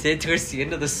did towards the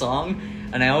end of the song,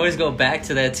 and I always go back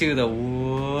to that too. The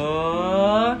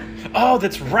whoa. Oh,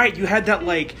 that's right. You had that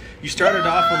like you started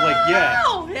off with like yeah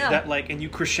that like, and you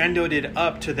crescendoed it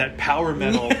up to that power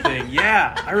metal thing.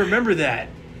 Yeah, I remember that.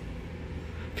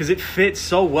 Because it fit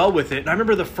so well with it. And I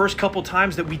remember the first couple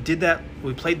times that we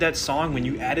played that song, when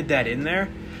you added that in there,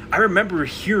 I remember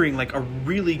hearing like a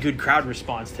really good crowd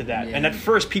response to that. Yeah. And at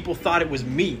first people thought it was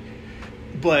me.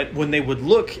 But when they would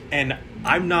look, and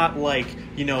I'm not like,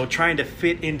 trying to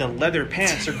fit into leather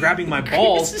pants or grabbing my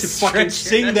balls to fucking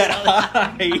sing that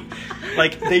high.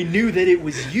 Like, they knew that it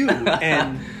was you.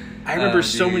 And I remember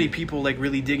so many people like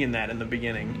really digging that in the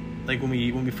beginning. Like when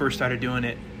we first started doing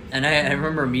it. And I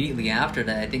remember immediately after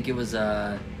that, I think it was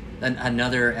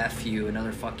another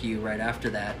another fuck you right after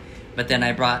that. But then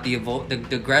I brought the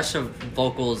aggressive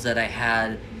vocals that I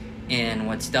had in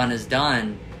What's Done Is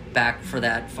Done back for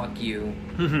that fuck you.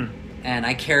 And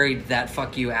I carried that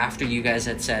fuck you after you guys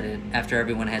had said it, after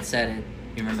everyone had said it.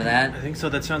 You remember that? I think so.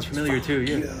 That sounds familiar too.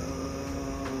 Yeah.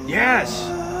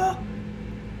 Yes.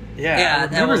 Yeah,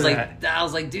 I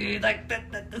was like, dude, like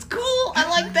that's cool. I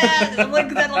like that. I like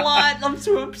that a lot. I'm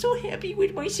so happy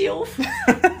with myself.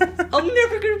 I'm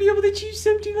never gonna be able to achieve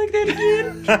something like that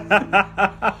again.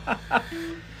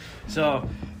 So, all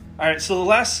right. So the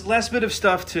last bit of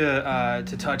stuff to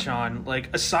touch on, like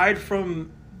aside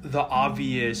from the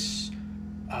obvious,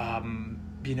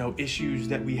 issues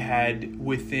that we had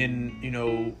within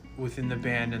the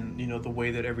band and, the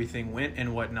way that everything went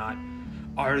and whatnot.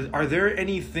 Is there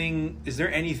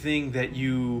anything that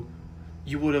you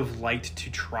would have liked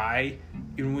to try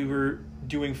when we were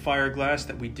doing Fireglass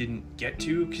that we didn't get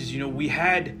to? Because, we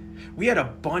had a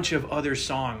bunch of other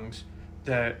songs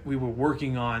that we were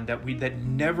working on that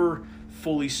never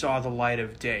fully saw the light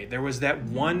of day. There was that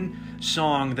one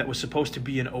song that was supposed to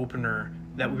be an opener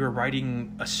that we were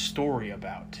writing a story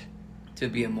about. To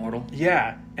be immortal?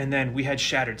 Yeah, and then we had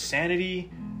Shattered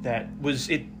Sanity.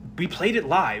 We played it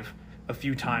live a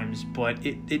few times, but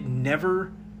it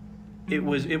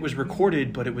was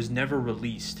recorded, but it was never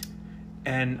released.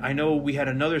 And I know we had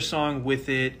another song with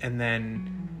it, and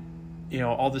then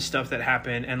all the stuff that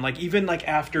happened, and even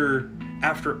after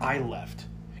I left,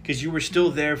 because you were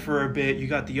still there for a bit. You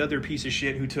got the other piece of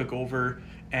shit who took over,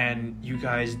 and you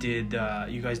guys did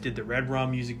the Red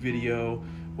Rum music video,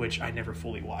 which I never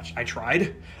fully watched. I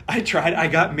tried. I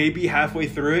got maybe halfway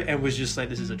through it and was just like,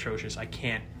 this is atrocious. I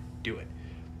can't do it.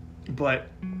 But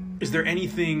is there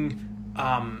anything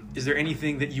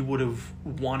that you would have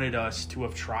wanted us to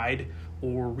have tried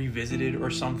or revisited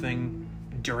or something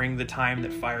during the time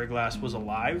that Fireglass was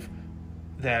alive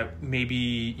that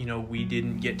maybe, we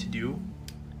didn't get to do?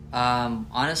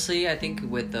 Honestly, I think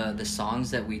with the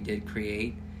songs that we did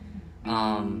create,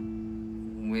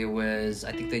 it was,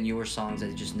 I think the newer songs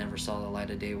that just never saw the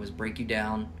light of day was Break You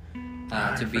Down,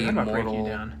 To Be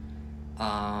Immortal,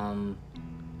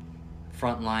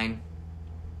 Frontline.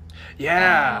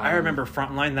 Yeah, I remember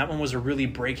Frontline. That one was a really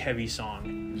break-heavy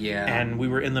song. Yeah. And we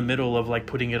were in the middle of,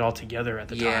 putting it all together at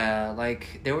the time. Yeah,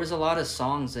 there was a lot of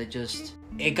songs that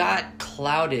it got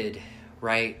clouded,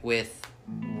 right, with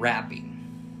rapping.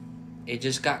 It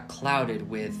just got clouded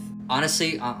with,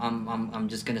 honestly, I'm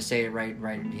just going to say it right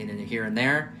here and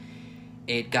there.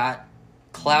 It got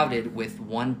clouded with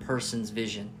one person's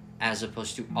vision as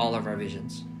opposed to all of our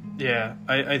visions. Yeah,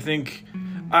 I think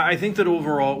that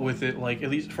overall with it, at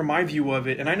least from my view of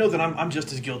it, and I know that I'm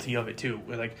just as guilty of it too.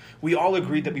 We all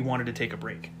agreed that we wanted to take a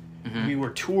break. Mm-hmm. We were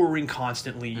touring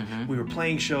constantly. Mm-hmm. We were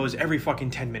playing shows every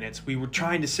fucking 10 minutes. We were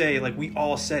trying to say, we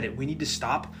all said it. We need to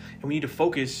stop and we need to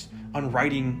focus on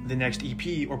writing the next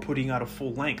EP or putting out a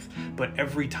full length. But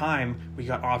every time we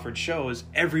got offered shows,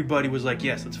 everybody was like,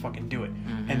 yes, let's fucking do it.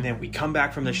 Mm-hmm. And then we come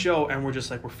back from the show and we're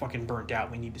just we're fucking burnt out.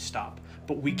 We need to stop.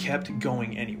 But we kept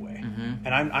going anyway. Mm-hmm.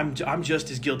 And I'm just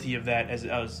as guilty of that as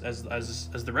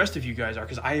the rest of you guys are,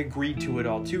 because I agreed to it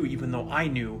all too, even though I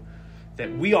knew that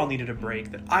we all needed a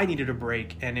break, that I needed a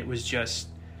break, and it was just,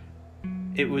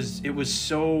 it was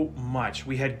so much.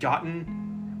 We had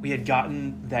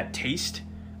gotten that taste,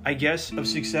 I guess, of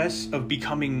success, of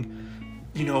becoming,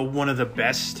 one of the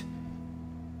best.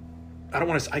 I don't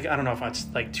know if that's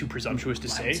too presumptuous to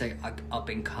say. It's up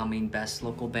and coming best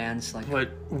local bands,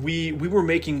 But we were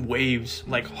making waves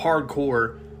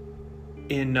hardcore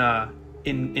in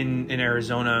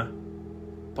Arizona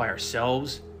by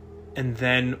ourselves. And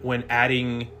then when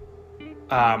adding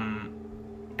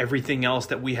everything else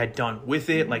that we had done with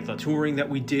it, the touring that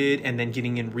we did, and then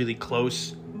getting in really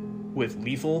close with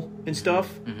Lethal and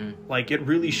stuff, mm-hmm. It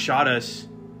really shot us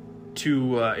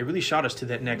to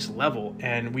that next level.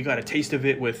 And we got a taste of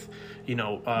it with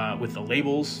with the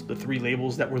labels, the 3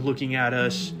 labels that were looking at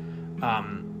us.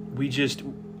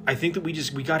 I think that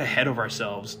we got ahead of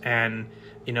ourselves, and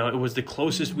it was the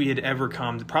closest we had ever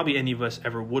come, probably any of us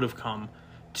ever would have come,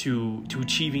 to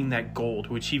achieving that goal,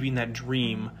 to achieving that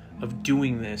dream of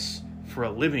doing this for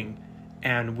a living,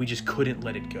 and we just couldn't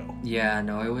let it go. Yeah,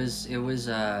 no, it was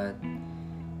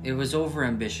over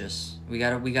ambitious. We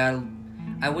got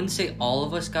I wouldn't say all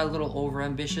of us got a little over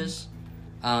ambitious,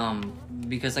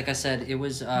 because like I said, it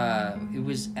was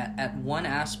at one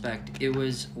aspect,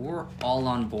 we're all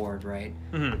on board, right?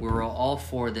 Mm-hmm. We were all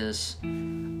for this.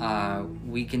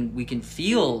 We can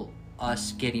feel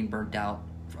us getting burnt out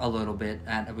a little bit.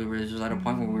 We were at a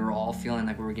point where we were all feeling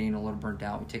like we were getting a little burnt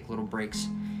out. We take little breaks,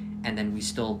 and then we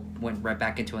still went right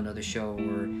back into another show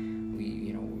where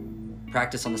we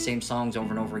practiced on the same songs over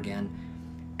and over again.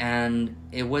 And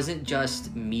it wasn't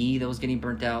just me that was getting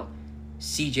burnt out.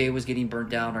 CJ was getting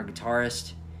burnt out, our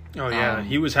guitarist. Oh yeah,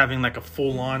 he was having a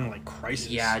full-on crisis.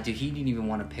 Yeah, dude, he didn't even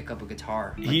want to pick up a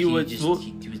guitar. He was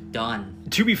done.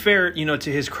 To be fair,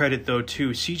 to his credit though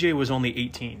too, CJ was only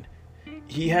 18.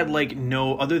 He had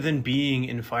no, other than being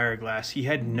in Fireglass, he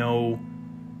had no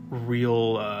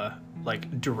real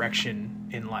direction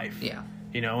in life. Yeah.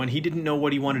 And he didn't know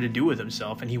what he wanted to do with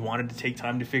himself, and he wanted to take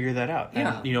time to figure that out.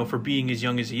 Yeah. And, for being as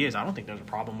young as he is, I don't think there's a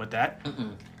problem with that.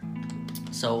 Mm-mm.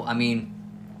 So, I mean,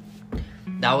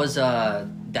 that was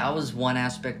that was one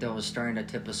aspect that was starting to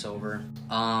tip us over.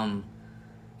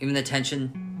 Even the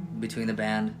tension between the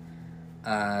band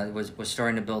was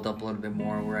starting to build up a little bit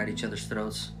more. We're at each other's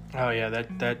throats. Oh yeah,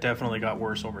 that definitely got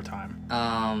worse over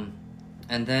time.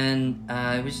 And then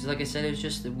it was, like I said, it was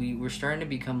just that we were starting to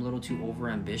become a little too over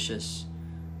ambitious.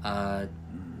 I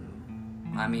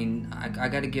mean, I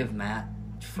got to give Matt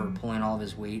for pulling all of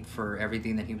his weight for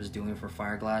everything that he was doing for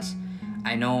Fireglass.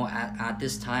 I know at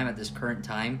this current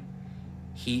time,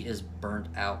 he is burnt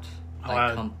out.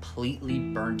 Completely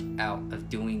burnt out of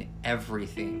doing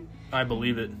everything. I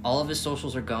believe it. All of his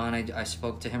socials are gone. I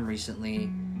spoke to him recently.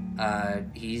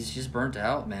 He's just burnt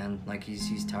out, man. Like,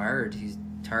 he's tired. He's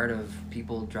tired of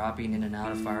people dropping in and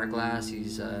out of Fireglass.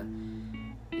 He's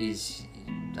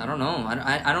I don't know.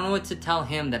 I don't know what to tell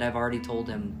him that I've already told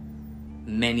him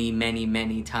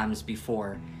many times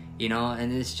before, you know.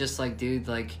 And it's just like, dude,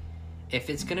 like, if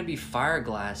it's gonna be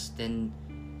Fireglass, then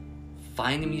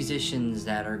find the musicians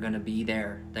that are gonna be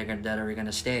there, that are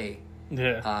gonna stay.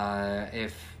 Yeah.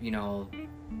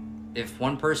 If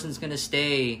one person's gonna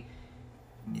stay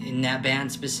in that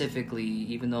band specifically,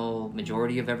 even though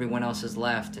majority of everyone else has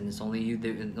left and it's only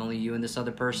you and this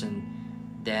other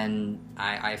person, then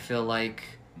I feel like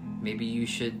maybe you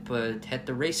should hit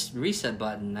the reset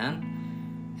button, man.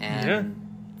 And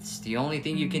it's the only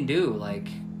thing you can do. Like,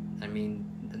 I mean,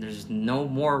 there's no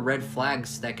more red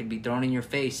flags that could be thrown in your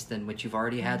face than what you've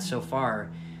already had so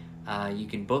far. You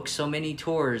can book so many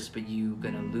tours, but you're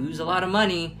gonna lose a lot of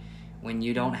money when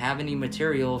you don't have any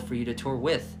material for you to tour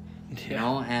with. You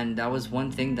know, and that was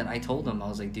one thing that I told him. I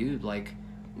was like, dude, like,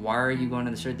 why are you going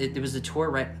to the tour? It was the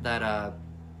tour that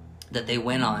they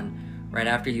went on right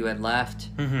after you had left,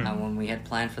 when we had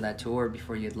planned for that tour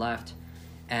before you had left.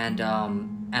 And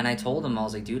I told him, I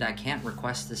was like, dude, I can't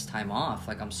request this time off.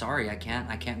 Like, I'm sorry, I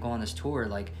can't go on this tour.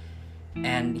 Like,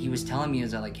 and he was telling me, he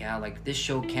was like, yeah, like, this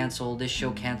show canceled, this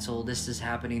is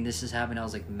happening. I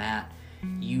was like, Matt,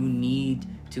 you need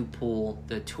to pull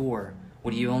the tour.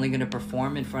 What, are you only going to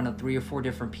perform in front of 3 or 4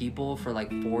 different people for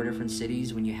like 4 different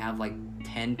cities when you have like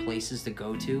 10 places to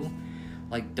go to?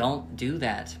 Like, don't do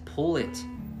that. Pull it.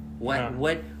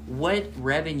 What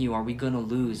revenue are we going to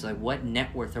lose? Like, what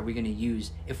net worth are we going to use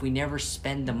if we never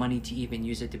spend the money to even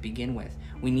use it to begin with?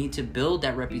 We need to build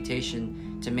that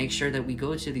reputation to make sure that we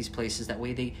go to these places. That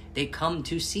way they come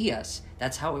to see us.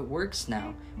 That's how it works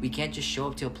now. We can't just show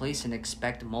up to a place and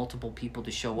expect multiple people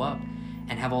to show up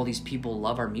and have all these people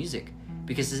love our music.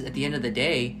 Because at the end of the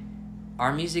day,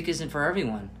 our music isn't for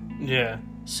everyone. Yeah.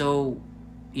 So,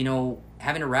 you know,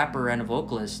 having a rapper and a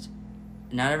vocalist,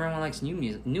 not everyone likes new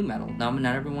metal.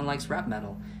 Not everyone likes rap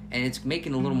metal. And it's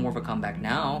making a little more of a comeback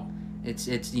now.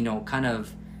 It's you know, kind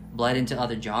of bled into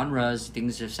other genres.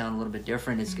 Things just sound a little bit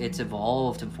different. It's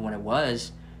evolved from what it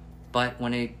was. But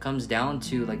when it comes down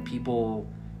to, like, people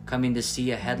coming to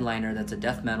see a headliner that's a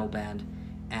death metal band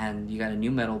and you got a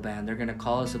new metal band, they're going to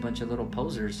call us a bunch of little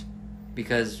posers.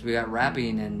 Because we got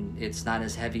rapping and it's not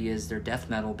as heavy as their death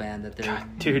metal band that they're...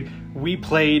 God, dude, we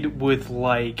played with,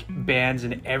 like, bands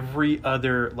in every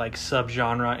other, like,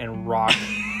 subgenre and rock,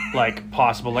 like,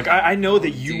 possible. Like, I know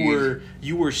that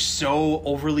you were so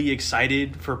overly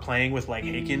excited for playing with, like,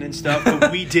 Haken and stuff,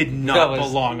 but we did not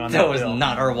belong on that bill. That was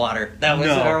not our water. That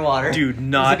wasn't our water. Dude,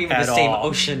 not it wasn't even at the same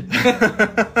ocean.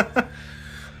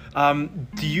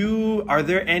 Are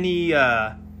there any,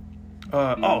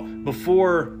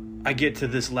 before I get to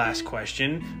this last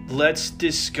question, let's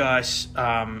discuss,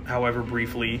 however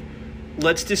briefly,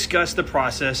 the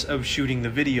process of shooting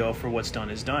the video for What's Done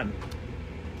Is Done.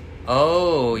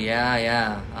 Oh,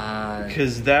 yeah.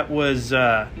 Because that was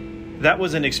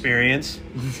an experience.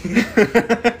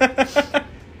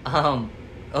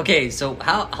 Okay, so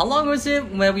how long was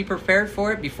it when we prepared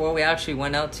for it before we actually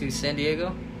went out to San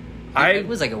Diego? It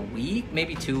was like a week,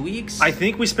 maybe 2 weeks. I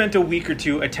think we spent a week or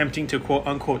two attempting to quote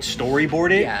unquote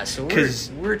storyboard it. Yeah, so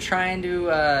we're trying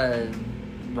to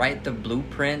write the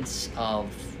blueprints of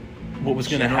what was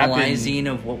going to happen, generalizing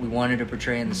of what we wanted to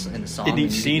portray in the song, in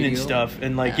each scene and stuff.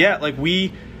 And like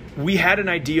we had an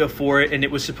idea for it, and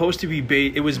it was supposed to be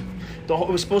it was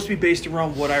supposed to be based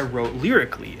around what I wrote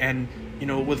lyrically, and you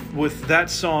know, with that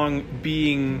song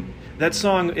being. That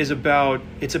song is about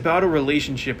a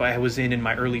relationship I was in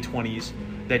my early 20s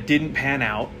that didn't pan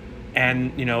out,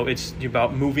 and you know, it's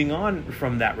about moving on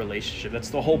from that relationship. That's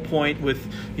the whole point with,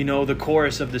 you know, the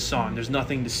chorus of the song. There's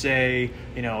nothing to say,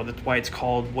 you know, that's why it's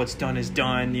called What's Done Is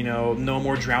Done, you know, no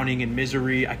more drowning in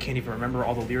misery. I can't even remember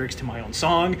all the lyrics to my own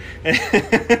song.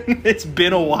 It's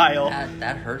been a while.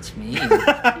 That hurts me.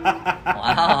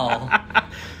 Wow.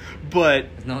 But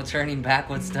there's no turning back.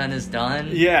 What's done is done.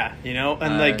 Yeah, you know,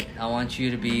 and like I want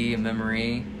you to be a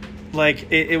memory.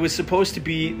 Like it was supposed to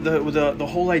be the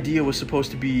whole idea was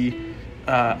supposed to be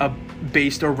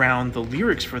based around the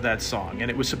lyrics for that song, and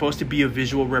it was supposed to be a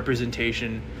visual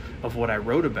representation of what I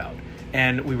wrote about.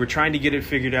 And we were trying to get it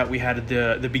figured out. We had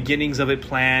the beginnings of it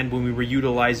planned when we were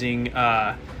utilizing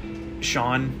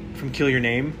Sean from Kill Your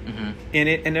Name in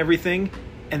it and everything.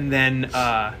 And then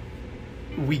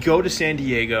we go to San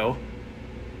Diego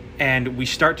and we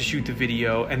start to shoot the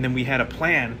video, and then we had a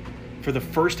plan for the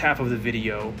first half of the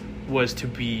video was to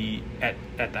be at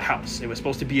the house. It was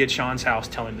supposed to be at Sean's house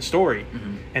telling the story.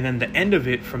 And then the end of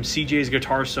it, from CJ's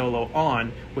guitar solo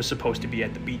on, was supposed to be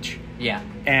at the beach. Yeah.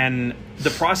 And the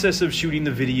process of shooting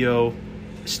the video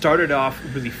started off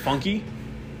really funky.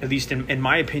 At least in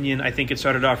my opinion, I think it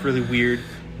started off really weird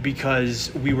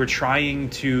because we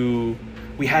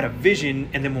had a vision,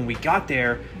 and then when we got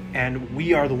there and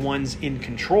we are the ones in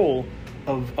control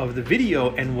of the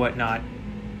video and whatnot,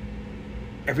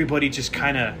 everybody just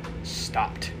kind of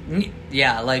stopped.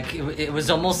 Yeah, like it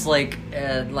was almost like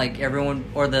everyone,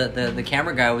 or the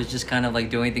camera guy was just kind of like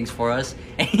doing things for us,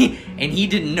 and he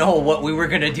didn't know what we were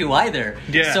gonna do either.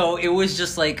 Yeah. So it was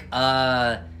just like,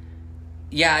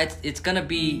 it's gonna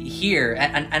be here,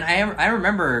 and I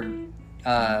remember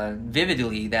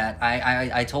vividly that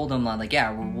I told him like,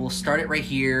 yeah, we'll start it right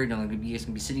here. You know, you guys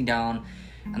can be sitting down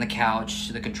on the couch,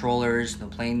 the controllers, they're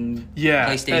playing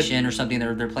PlayStation or something.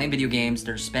 They're playing video games.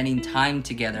 They're spending time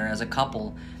together as a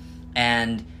couple,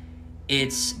 and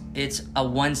it's a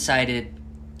one-sided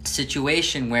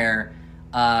situation where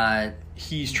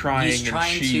he's trying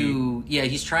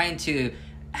to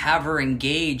have her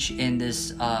engage in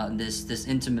this this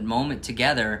intimate moment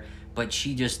together, but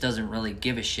she just doesn't really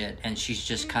give a shit, and she's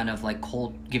just kind of like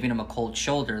giving him a cold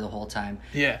shoulder the whole time.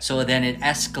 Yeah. So then it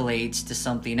escalates to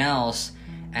something else,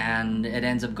 and it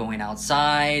ends up going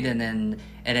outside, and then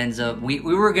it ends up we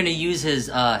were gonna use his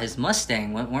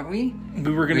Mustang, weren't we?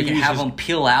 We were gonna have him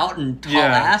peel out and haul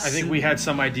ass. I think we had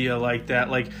some idea like that.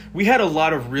 Like we had a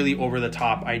lot of really over the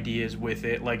top ideas with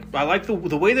it. Like I like the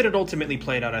way that it ultimately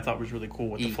played out. I thought was really cool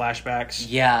with the flashbacks.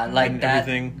 Yeah, like and that.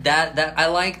 Everything. That I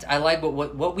liked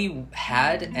what we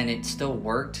had, and it still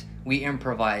worked. We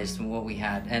improvised what we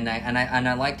had, and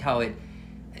I liked how it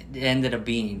ended up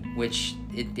being, which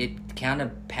it kind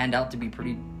of panned out to be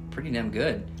pretty damn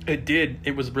good. It did.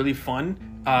 It was really fun.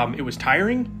 It was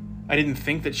tiring. I didn't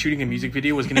think that shooting a music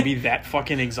video was going to be that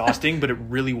fucking exhausting, but it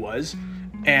really was.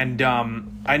 And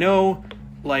I know,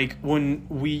 like, when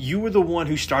you were the one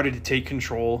who started to take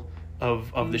control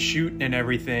of the shoot and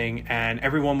everything, and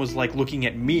everyone was like looking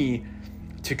at me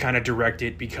to kind of direct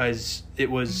it because it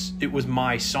was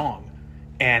my song,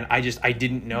 and I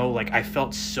didn't know. Like, I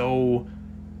felt so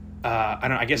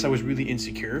I guess I was really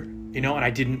insecure, and I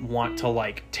didn't want to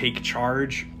like take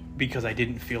charge because I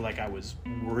didn't feel like I was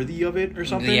worthy of it or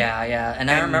something. Yeah.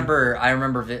 And I remember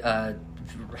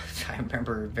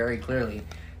very clearly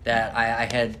that I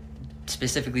had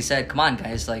specifically said, "Come on,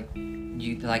 guys, like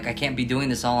I can't be doing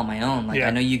this all on my own. Like I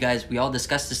know you guys, we all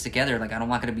discussed this together. Like I don't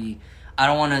want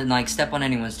to like step on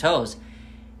anyone's toes."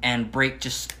 And Break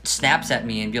just snaps at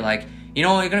me and be like,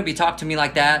 "You're gonna be talking to me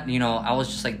like that?" I was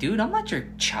just like, "Dude, I'm not your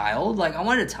child." Like, I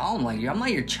wanted to tell him, like, I'm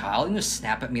not your child. You just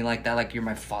snap at me like that, like you're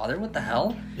my father. What the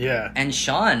hell? Yeah. And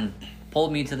Sean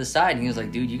pulled me to the side and he was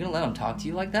like, "Dude, you gonna let him talk to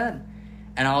you like that?"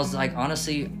 And I was like,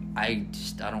 honestly, I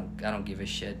don't give a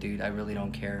shit, dude. I really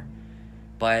don't care.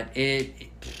 But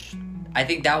I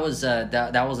think that was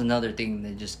another thing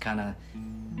that just kind of.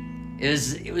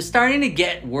 It was starting to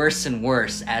get worse and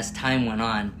worse as time went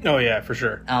on. Oh yeah, for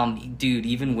sure. Dude,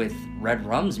 even with Red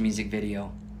Rum's music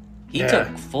video, he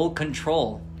took full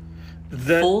control of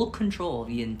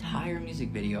the entire music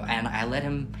video, and I let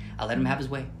him have his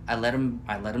way. I let him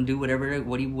do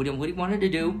what he wanted to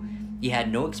do. He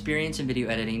had no experience in video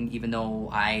editing, even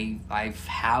though I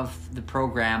have the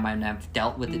program and I've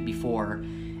dealt with it before,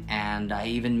 and I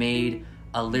even made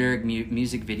a lyric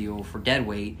music video for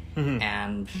Deadweight,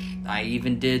 and I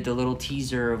even did the little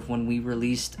teaser of when we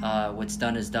released What's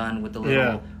Done Is Done with the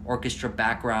little orchestra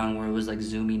background where it was like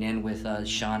zooming in with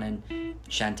Sean and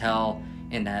Chantel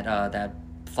in that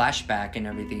flashback and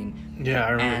everything. Yeah, I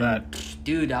remember that.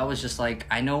 Dude, I was just like,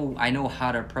 I know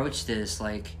how to approach this,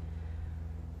 like,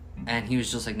 and he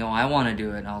was just like, "No, I want to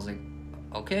do it." And I was like,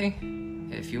 "Okay,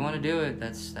 if you want to do it,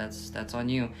 that's on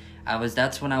you."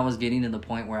 That's when I was getting to the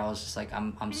point where I was just like,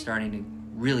 I'm starting to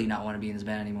really not want to be in this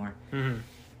band anymore.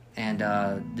 And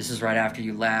this is right after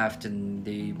you left, and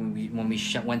when we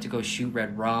went to go shoot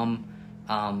Red Rum,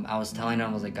 I was telling them,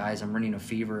 I was like, "Guys, I'm running a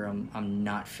fever. I'm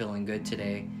not feeling good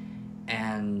today."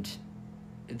 And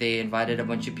they invited a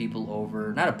bunch of people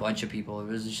over. Not a bunch of people. It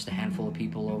was just a handful of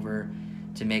people over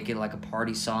to make it like a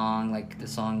party song, like the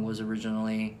song was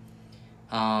originally.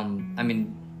 I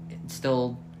mean, it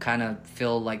still kind of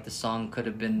feel like the song could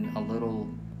have been a little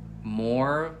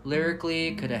more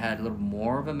lyrically, could have had a little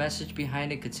more of a message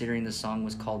behind it, considering the song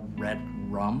was called Red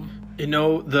Rum. You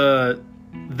know,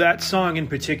 that song in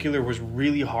particular was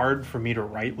really hard for me to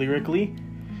write lyrically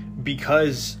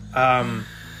because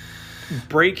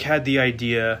Break had the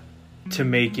idea to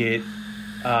make it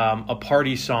a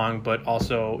party song, but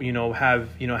also,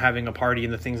 having a party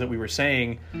and the things that we were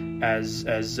saying as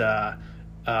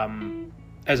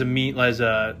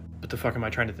what the fuck am I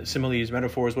trying to think? Similes,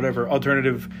 metaphors, whatever,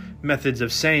 alternative methods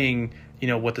of saying,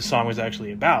 what the song was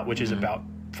actually about, which is about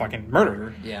fucking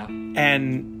murder. Yeah.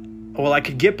 And, well, I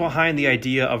could get behind the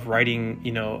idea of writing,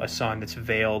 a song that's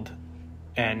veiled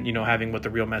and, having what the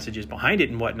real message is behind it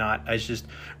and whatnot. It's just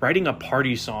writing a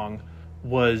party song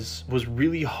was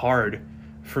really hard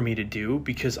for me to do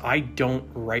because I don't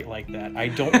write like that. I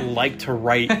don't like to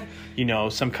write,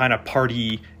 some kind of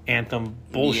party anthem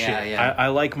bullshit. Yeah. I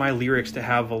like my lyrics to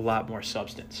have a lot more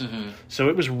substance. So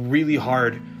it was really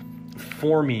hard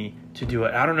for me to do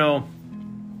it. I don't know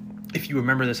if you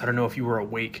remember this. I don't know if you were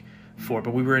awake for it,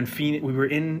 but we were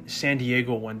in San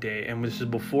Diego one day, and this is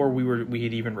before we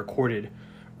had even recorded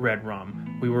Red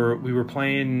Rum. We were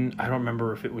playing, I don't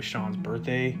remember if it was Sean's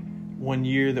birthday one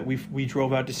year that we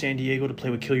drove out to San Diego to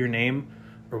play with Kill Your Name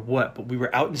or what, but we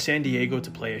were out in San Diego to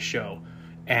play a show,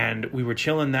 and we were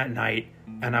chilling that night,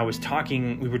 and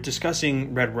we were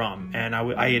discussing Red Rum, and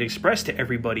I had expressed to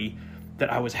everybody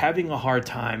that I was having a hard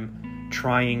time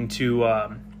trying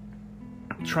to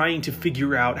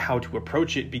figure out how to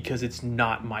approach it because it's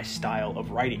not my style of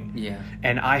writing. Yeah.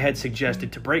 And I had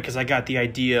suggested to Break because I got the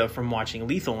idea from watching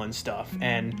Lethal and stuff.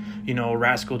 And,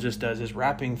 Rascal just does his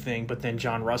rapping thing, but then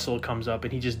John Russell comes up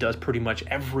and he just does pretty much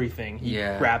everything. He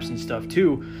raps and stuff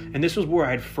too. And this was where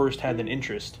I had first had an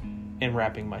interest in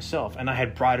rapping myself. And I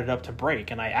had brought it up to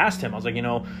Break. And I asked him, I was like,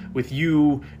 with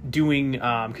you doing,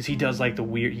 because he does like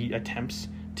he attempts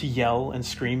to yell and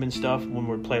scream and stuff when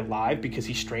we play live because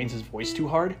he strains his voice too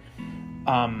hard.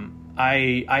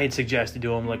 I had suggested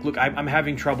to him, like, look, I'm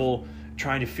having trouble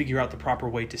trying to figure out the proper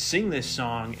way to sing this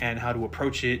song and how to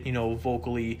approach it,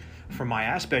 vocally from my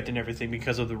aspect and everything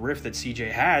because of the riff that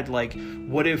CJ had. Like,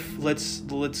 what if let's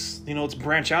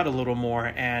branch out a little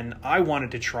more? And I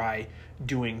wanted to try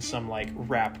doing some like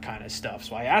rap kind of stuff.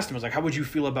 So I asked him, I was like, how would you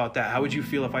feel about that? How would you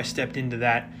feel if I stepped into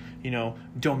that,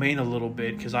 domain a little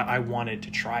bit? Because I wanted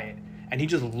to try it. And he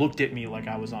just looked at me like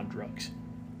I was on drugs.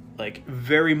 Like,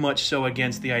 very much so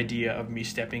against the idea of me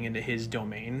stepping into his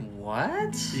domain.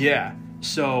 What? Yeah.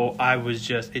 So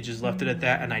it just left it at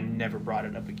that, and I never brought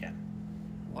it up again.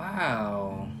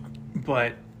 Wow.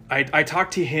 But I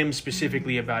talked to him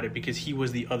specifically about it because he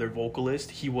was the other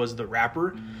vocalist. He was the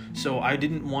rapper. So I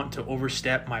didn't want to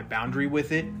overstep my boundary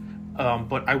with it.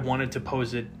 But I wanted to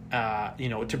pose it,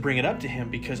 to bring it up to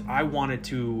him because I wanted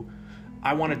to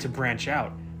branch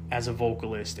out as a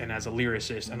vocalist and as a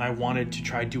lyricist, and I wanted to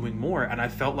try doing more. And I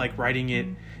felt like writing it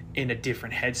in a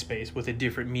different headspace with a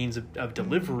different means of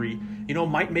delivery,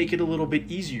 might make it a little bit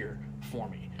easier for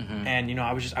me. Mm-hmm. And,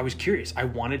 I was curious. I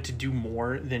wanted to do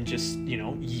more than just,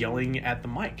 yelling at the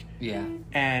mic. Yeah.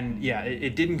 And yeah,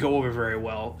 it didn't go over very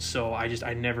well. So I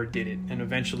never did it. And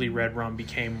eventually Red Rum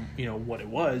became, what it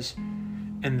was.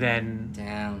 And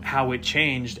then how it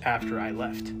changed after I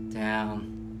left.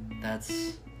 Damn.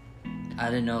 I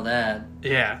didn't know that.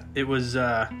 Yeah, it was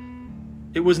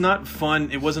not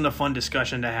fun. It wasn't a fun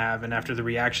discussion to have. And after the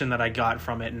reaction that I got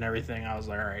from it and everything, I was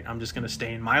like, all right, I'm just going to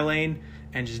stay in my lane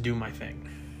and just do my thing.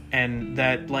 And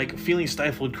that, like, feeling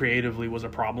stifled creatively was a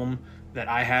problem that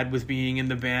I had with being in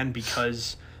the band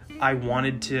because I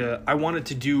wanted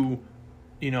to do,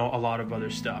 a lot of other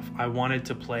stuff. I wanted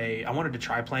to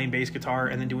try playing bass guitar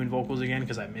and then doing vocals again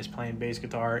because I miss playing bass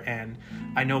guitar. And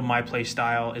I know my play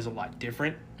style is a lot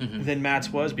different than Matt's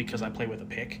was because I play with a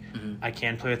pick. I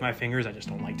can play with my fingers. I just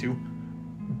don't like to.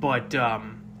 But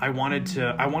I wanted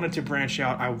to branch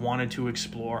out. I wanted to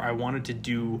explore. I wanted to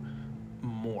do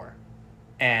more.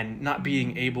 And not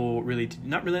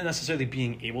necessarily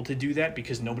being able to do that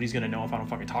because nobody's going to know if I don't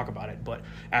fucking talk about it. But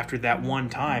after that one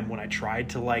time when I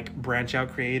tried to like branch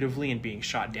out creatively and being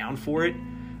shot down for it,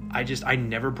 I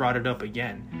never brought it up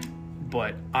again.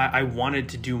 But I wanted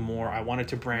to do more. I wanted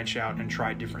to branch out and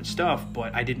try different stuff,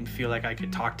 but I didn't feel like I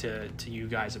could talk to you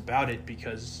guys about it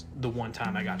because the one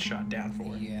time I got shot down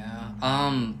for it. Yeah.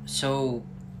 So,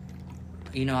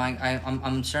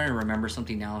 I'm starting to remember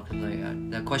something now because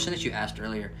the question that you asked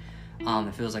earlier,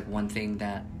 it feels like one thing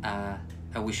that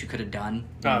I wish you could have done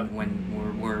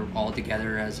when we're all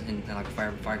together as in like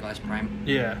Fireglass Prime.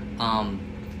 Yeah.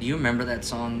 Do you remember that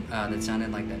song that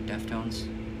sounded like that Deftones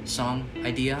song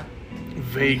idea?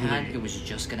 Vaguely. It was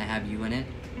just gonna have you in it.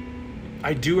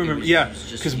 I do remember,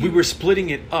 because we were splitting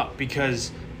it up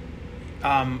because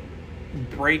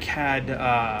Break had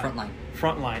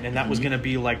Frontline, and that was going to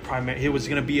be like it was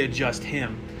going to be just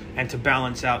him, and to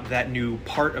balance out that new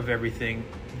part of everything,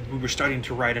 we were starting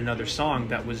to write another song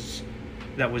that was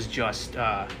just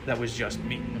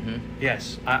me. Mm-hmm.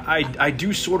 Yes, I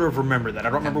do sort of remember that.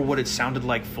 I don't remember what it sounded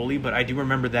like fully, but I do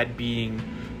remember that being,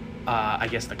 I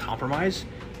guess, the compromise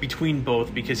between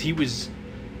both, because he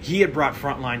had brought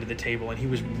Frontline to the table, and he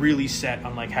was really set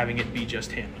on like having it be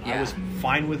just him. And I was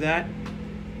fine with that.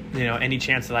 You know, any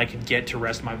chance that I could get to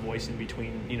rest my voice in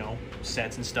between, you know,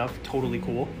 sets and stuff, totally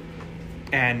cool.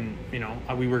 And, you know,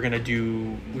 we were gonna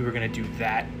do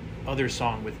that other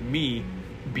song with me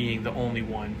being the only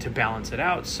one to balance it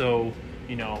out. So,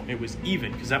 you know, it was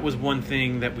even, because that was one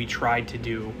thing that we tried to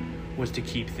do, was to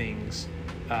keep things,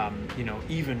 you know,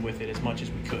 even with it as much as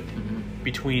we could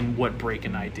between what Break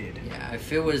and I did. Yeah,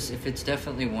 if it's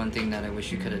definitely one thing that I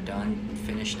wish you could have done,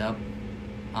 finished up,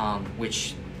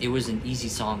 which it was an easy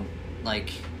song. Like,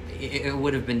 it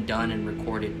would have been done and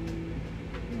recorded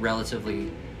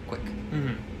relatively quick.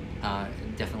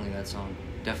 Definitely that song.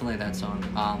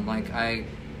 Like, I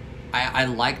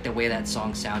like the way that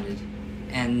song sounded,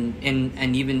 and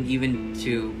even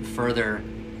to further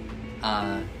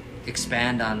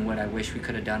expand on what I wish we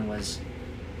could have done was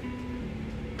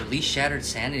release Shattered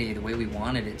Sanity the way we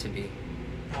wanted it to be.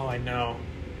 Oh, I know.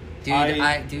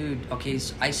 Dude, okay,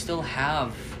 so I still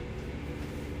have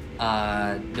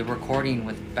the recording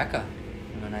with Becca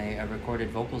when I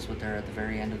recorded vocals with her at the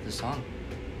very end of the song.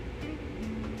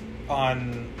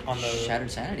 On the Shattered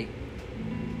Sanity.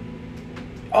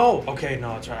 Oh, okay, no,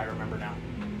 that's right, I remember now.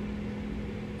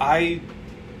 I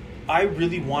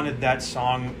really wanted that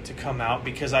song to come out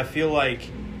because I feel like,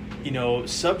 you know,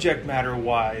 subject matter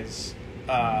wise,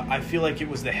 I feel like it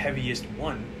was the heaviest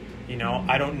one. You know,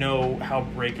 I don't know how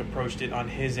Break approached it on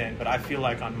his end, but I feel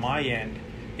like on my end,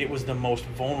 it was the most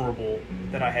vulnerable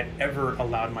that I had ever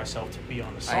allowed myself to be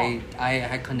on the song. I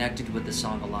had connected with the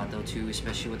song a lot though too,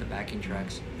 especially with the backing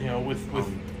tracks. You know, with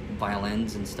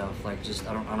violins and stuff. Like, just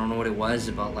I don't know what it was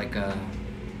about, like the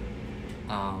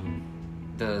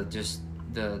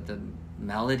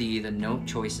melody, the note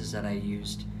choices that I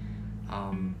used.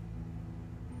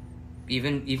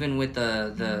 Even with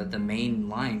the main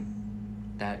line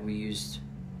that we used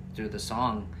through the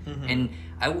song. And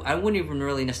I wouldn't even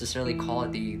really necessarily call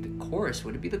it the chorus.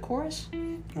 Would it be the chorus?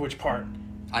 Which part?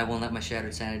 I won't let my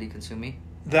shattered sanity consume me.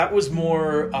 That was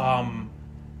more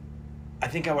I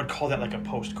think I would call that like a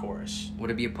post-chorus. Would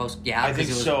it be a post? Yeah, I think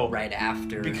it was so. Right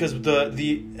after, because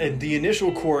the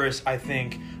initial chorus, I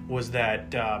think, was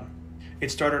that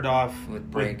it started off with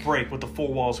break with the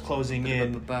four walls closing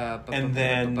in, and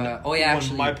then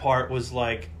actually, my part was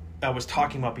like, I was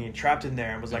talking about being trapped in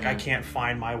there and was like, I can't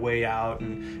find my way out,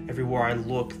 and everywhere I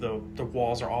look, the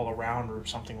walls are all around, or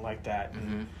something like that.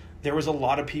 There was a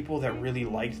lot of people that really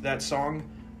liked that song,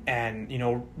 and, you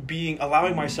know,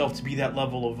 allowing myself to be that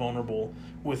level of vulnerable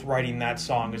with writing that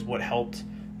song is what helped,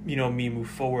 you know, me move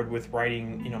forward with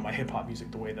writing, you know, my hip hop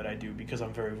music the way that I do, because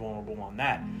I'm very vulnerable on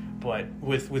that. But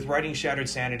with writing Shattered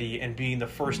Sanity and being the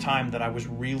first time that I was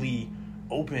really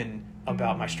open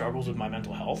about my struggles with my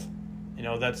mental health, you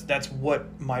know, that's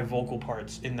what my vocal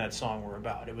parts in that song were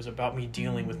about. It was about me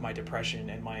dealing with my depression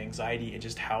and my anxiety and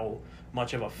just how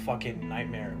much of a fucking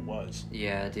nightmare it was.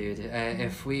 Yeah, dude.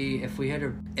 If we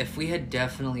had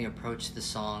definitely approached the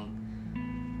song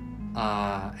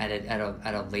at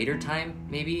a later time,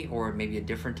 maybe, or maybe a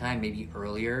different time, maybe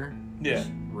earlier. Yeah.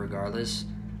 Regardless,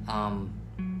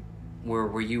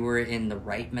 where you were in the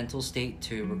right mental state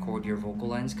to record your vocal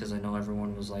lines, because I know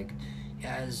everyone was like,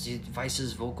 yeah,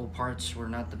 Vice's vocal parts were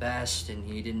not the best, and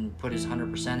he didn't put his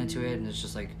 100% into it, and it's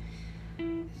just like,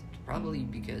 probably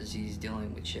because he's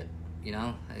dealing with shit, you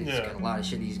know? He's got a lot of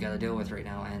shit he's got to deal with right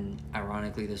now, and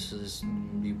ironically, this is,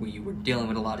 you were dealing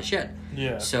with a lot of shit.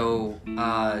 Yeah. So,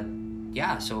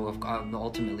 so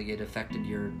ultimately it affected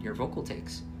your vocal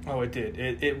takes. Oh, it did.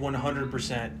 It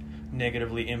 100%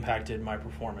 negatively impacted my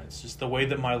performance. Just the way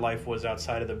that my life was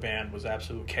outside of the band was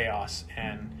absolute chaos,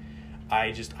 and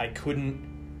I didn't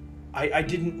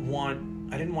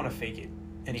want to fake it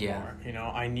anymore. You know,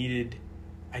 I needed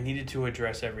to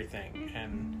address everything,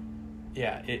 and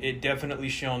it definitely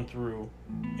shone through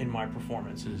in my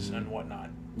performances and whatnot.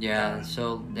 Yeah.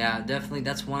 So definitely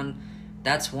that's one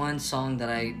song that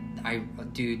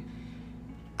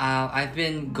I've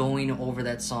been going over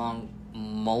that song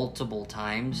multiple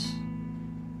times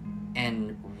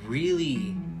and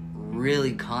really,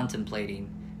 really contemplating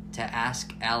to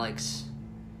ask Alex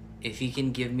if he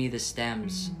can give me the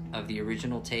stems of the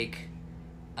original take,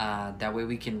 that way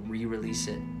we can re-release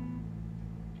it.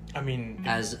 I mean,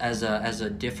 as a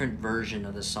different version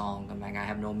of the song. I'm like, I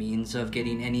have no means of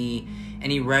getting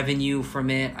any revenue from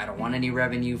it. I don't want any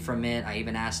revenue from it. I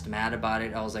even asked Matt about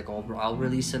it. I was like, I'll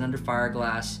release it under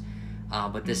Fireglass,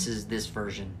 but this is this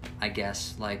version, I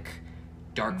guess, like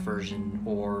dark version,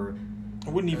 or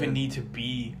it wouldn't even need to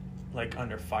be like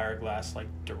under Fireglass, like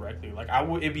directly. Like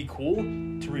it'd be cool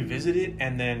to revisit it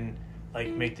and then like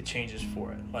make the changes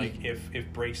for it. Like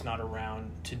if Break's not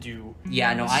around to do.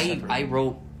 Yeah, no, I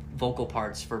wrote vocal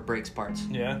parts for Break's parts.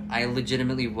 Yeah, I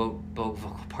legitimately wrote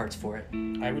vocal parts for it.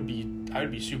 I would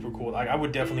be super cool. Like I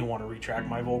would definitely want to retract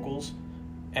my vocals,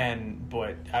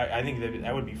 but I think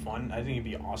that would be fun. I think it'd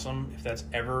be awesome if that's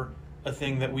ever a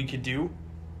thing that we could do.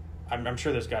 I'm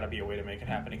sure there's got to be a way to make it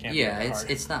happen. It can't be hard.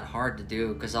 It's not hard to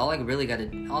do, because all I really got to,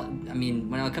 I mean,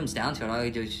 when it comes down to it, all I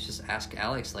do is just ask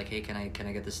Alex, like, hey, can I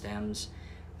get the stems?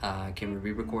 Can we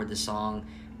re-record the song?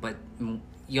 But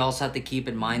you also have to keep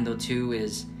in mind, though, too,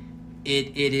 is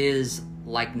it is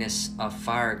likeness of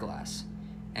Fireglass,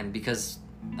 and because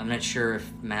I'm not sure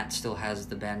if Matt still has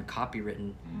the band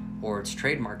copywritten or it's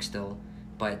trademark still,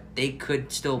 but they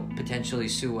could still potentially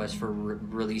sue us for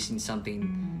releasing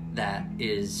something that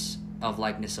is of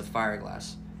likeness of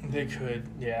Fireglass. They could,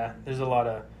 yeah. There's a lot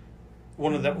of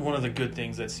one of the good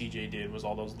things that CJ did was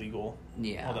all that legal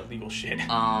shit.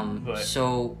 But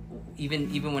so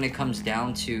even when it comes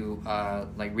down to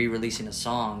like re-releasing a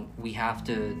song, we have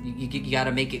to you got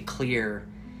to make it clear,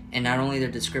 and not only the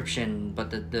description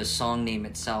but the song name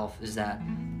itself is that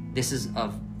this is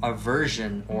a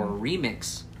version or a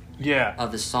remix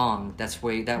of the song. That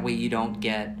way you don't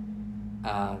get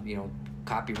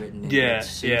copywritten and get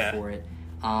sued for it.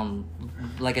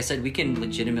 Like I said, we can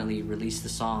legitimately release the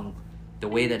song the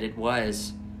way that it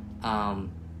was.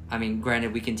 I mean,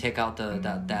 granted, we can take out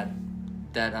that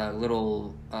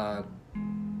little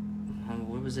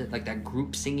what was it, like that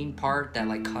group singing part that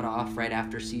like cut off right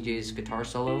after CJ's guitar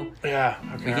solo. Yeah,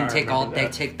 okay, we can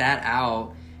take that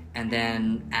out and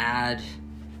then add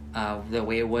the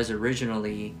way it was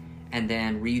originally, and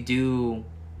then redo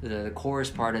the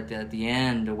chorus part at the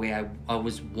end the way I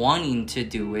was wanting to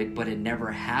do it, but it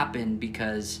never happened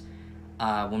because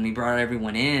when we brought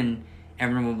everyone in,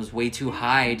 everyone was way too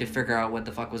high to figure out what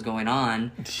the fuck was going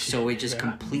on, so it just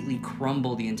completely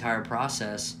crumbled the entire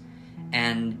process.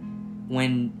 And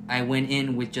when I went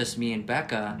in with just me and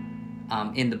Becca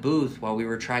in the booth while we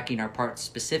were tracking our parts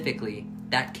specifically,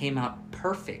 that came out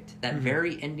perfect. That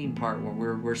very ending part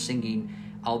where we're singing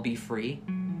I'll Be Free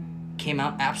came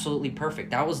out absolutely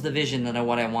perfect. That was the vision that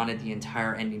what I wanted the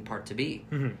entire ending part to be.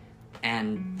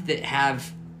 And you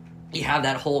have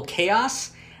that whole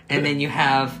chaos, and then you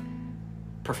have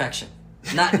perfection.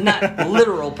 Not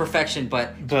literal perfection,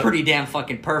 but pretty damn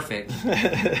fucking perfect.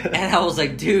 And I was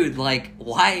like, dude, like,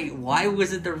 why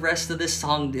wasn't the rest of this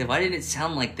song, why didn't it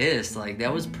sound like this? Like,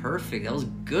 that was perfect. That was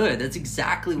good. That's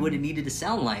exactly what it needed to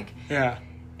sound like. Yeah.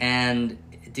 And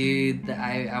dude,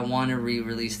 I want to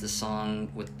re-release the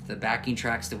song with the backing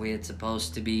tracks the way it's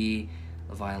supposed to be,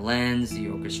 the violins, the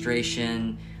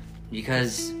orchestration,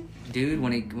 because, dude,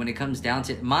 when it comes down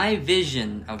to it, my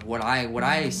vision of what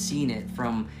I seen it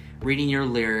from reading your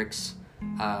lyrics,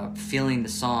 feeling the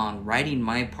song, writing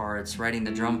my parts, writing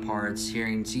the drum parts,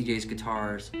 hearing CJ's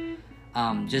guitars,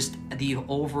 just the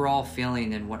overall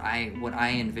feeling and what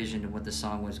I envisioned and what the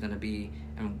song was going to be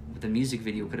and the music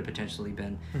video could have potentially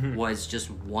been was just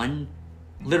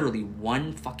literally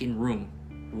one fucking room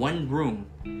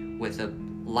with a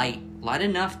light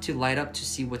enough to light up to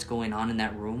see what's going on in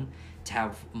that room, to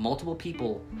have multiple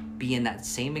people be in that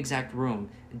same exact room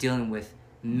dealing with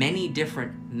many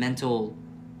different mental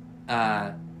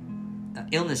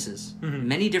illnesses,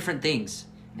 many different things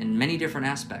in many different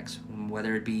aspects,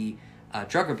 whether it be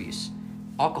drug abuse,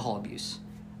 alcohol abuse,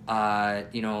 bipolar,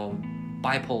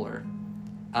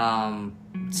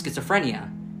 schizophrenia,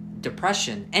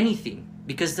 depression, anything,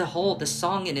 because the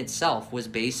song in itself was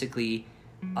basically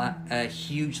a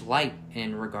huge light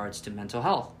in regards to mental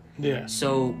health. Yeah.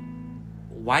 So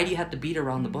why do you have to beat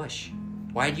around the bush?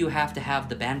 Why do you have to have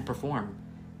the band perform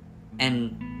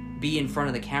and be in front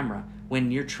of the camera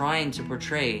when you're trying to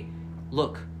portray,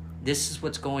 look, this is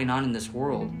what's going on in this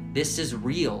world. This is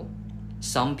real.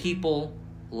 Some people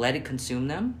let it consume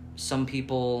them. Some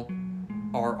people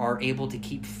are able to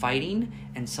keep fighting,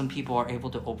 and some people are able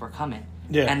to overcome it.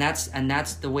 Yeah. And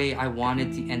that's the way I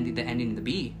wanted the ending to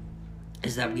be,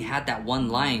 is that we had that one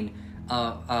line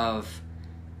of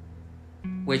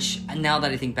which, now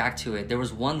that I think back to it, there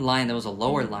was one line that was a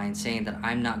lower line saying that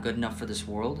I'm not good enough for this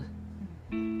world.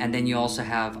 And then you also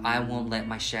have I won't let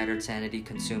my shattered sanity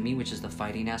consume me, which is the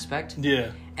fighting aspect.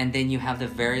 Yeah. And then you have the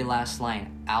very last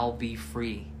line, I'll be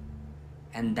free.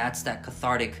 And that's that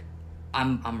cathartic,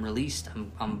 I'm released,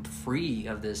 I'm free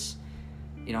of this,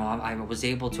 you know, I was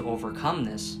able to overcome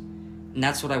this. And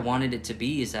that's what I wanted it to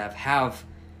be, is that have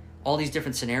all these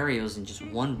different scenarios in just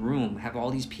one room, have all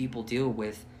these people deal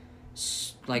with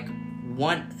like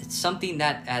something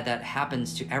that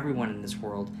happens to everyone in this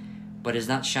world, but is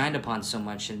not shined upon so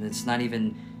much, and it's not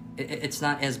even, it's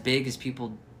not as big as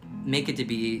people make it to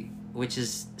be, which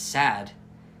is sad.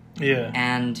 Yeah.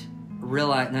 And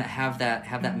realize, have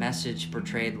that message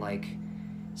portrayed, like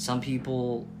some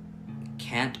people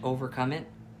can't overcome it,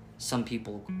 some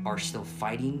people are still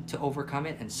fighting to overcome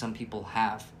it, and some people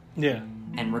have. Yeah.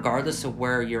 And regardless of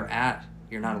where you're at,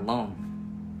 you're not alone.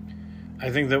 I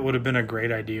think that would have been a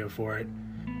great idea for it.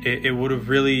 It would have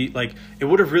really, like, it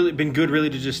would have really been good,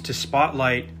 really, to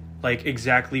spotlight, like,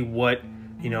 exactly what,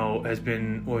 you know, has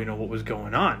been, well, you know, what was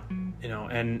going on, you know,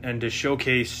 and to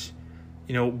showcase,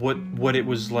 you know, what it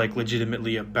was, like,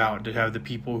 legitimately about, to have the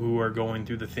people who are going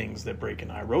through the things that Break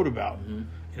and I wrote about. Mm-hmm.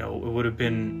 You know, it would have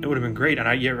been great. And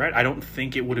I don't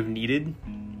think it would have needed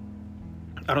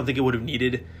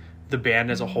the band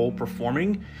as a whole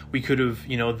performing. We could have,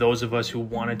 you know, those of us who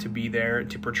wanted to be there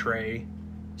to portray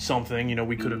something, you know,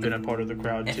 we could have been a part of the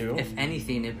crowd too. If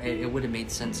anything, it would have made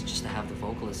sense just to have the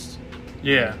vocalists.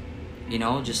 Yeah. You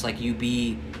know, just like you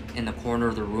be in the corner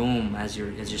of the room as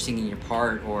you're singing your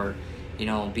part, or, you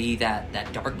know, be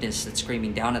that darkness that's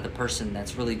screaming down at the person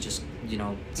that's really just, you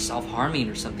know, self-harming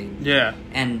or something. Yeah.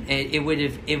 And it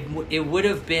would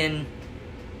have been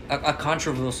a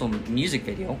controversial music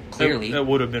video, clearly. It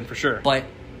would have been, for sure. But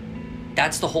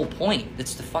that's the whole point.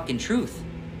 It's the fucking truth.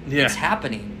 Yeah. It's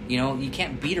happening. You know, you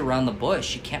can't beat around the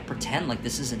bush. You can't pretend like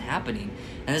this isn't happening.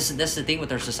 And that's the thing with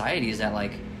our society, is that,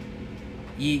 like,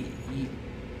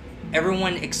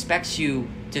 everyone expects you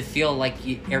to feel like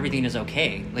everything is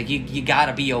okay. Like, you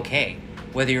gotta be okay.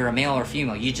 Whether you're a male or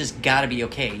female, you just gotta be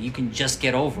okay. You can just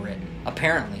get over it,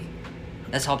 apparently.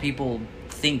 That's how people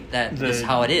think that is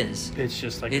how it is. It's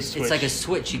just like it's like a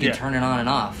switch. You can turn it on and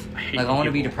off. Like, I want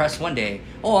to be depressed one day.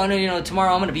 Oh, I know, you know,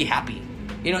 tomorrow I'm going to be happy.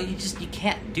 You know, you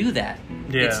can't do that.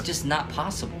 Yeah. It's just not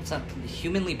possible. It's not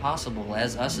humanly possible.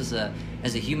 As us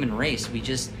as a human race,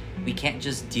 we can't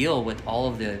just deal with all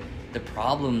of the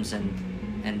problems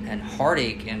and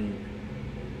heartache and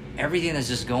everything that's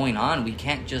just going on. We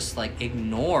can't just, like,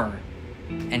 ignore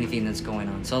anything that's going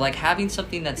on. So, like, having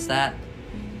something that's that,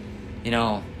 you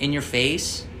know, in your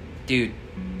face, dude,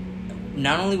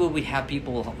 not only would we have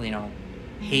people, you know,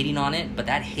 hating on it, but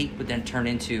that hate would then turn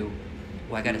into,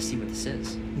 well, I gotta see what this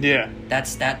is. Yeah.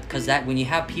 That's that, because that, when you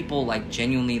have people, like,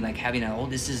 genuinely, like, having a, oh,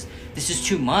 this is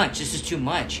too much,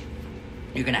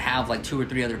 you're gonna have, like, 2 or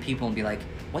 3 other people and be like,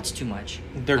 what's too much?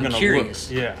 I'm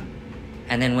curious. Yeah.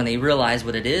 And then when they realize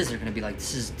what it is, they're gonna be like,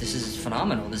 this is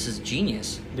phenomenal, this is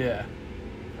genius. Yeah.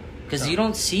 Because you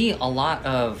don't see not a lot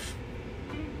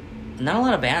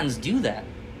of bands do that.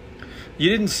 You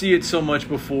didn't see it so much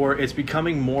before. It's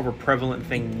becoming more of a prevalent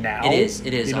thing now. It is.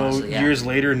 You know, honestly, years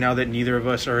later, now that neither of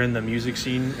us are in the music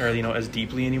scene, or, you know, as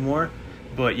deeply anymore.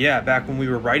 But yeah, back when we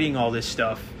were writing all this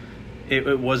stuff,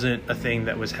 it wasn't a thing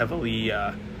that was heavily.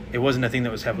 It wasn't a thing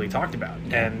that was heavily talked about.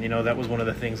 Yeah. And, you know, that was one of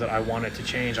the things that I wanted to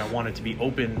change. I wanted to be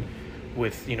open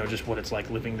with, you know, just what it's like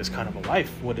living this kind of a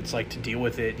life, what it's like to deal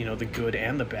with it, you know, the good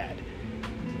and the bad.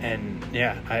 And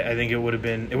yeah, I think it would have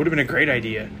been a great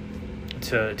idea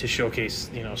to showcase,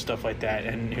 you know, stuff like that.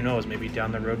 And who knows, maybe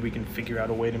down the road we can figure out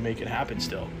a way to make it happen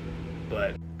still.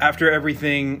 But after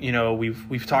everything, you know,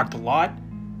 we've talked a lot.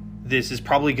 This is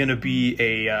probably going to be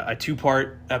a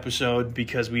 2-part episode,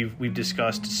 because we've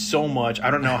discussed so much.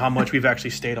 I don't know how much we've actually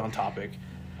stayed on topic.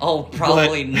 Oh,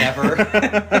 probably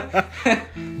never.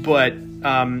 But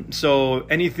so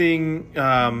anything,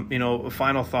 you know,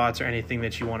 final thoughts or anything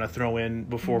that you want to throw in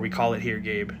before we call it here,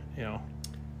 Gabe? You know.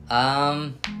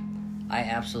 I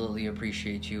absolutely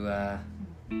appreciate you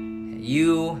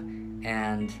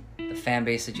and the fan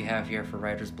base that you have here for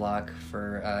Writer's Block,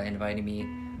 for inviting me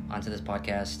onto this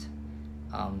podcast,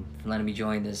 for letting me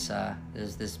join this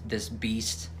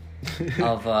beast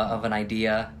of an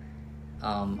idea.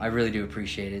 I really do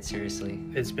appreciate it, seriously.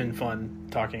 It's been fun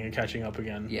talking and catching up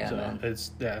again. Yeah, so man.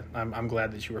 I'm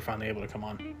glad that you were finally able to come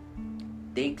on.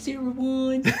 Thanks,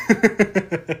 everyone.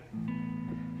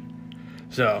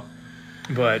 So,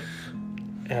 but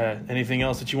anything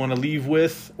else that you want to leave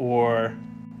with, or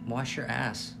wash your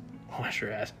ass? Wash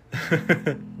your ass.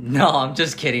 No, I'm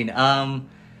just kidding. I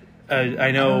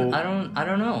know. I don't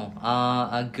know.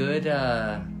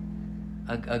 A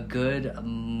a good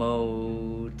mojo,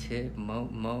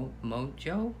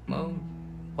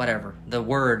 whatever the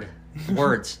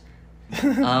words.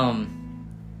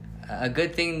 A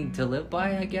good thing to live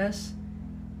by, I guess,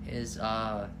 is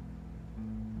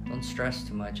don't stress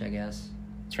too much, I guess.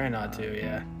 Try not to,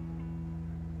 yeah.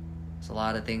 There's a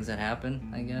lot of things that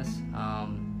happen, I guess.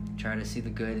 Try to see the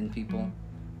good in people,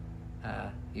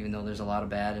 even though there's a lot of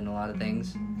bad in a lot of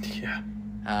things. Yeah.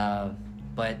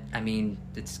 But, I mean,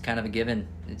 it's kind of a given.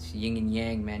 It's yin and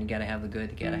yang, man. You gotta have the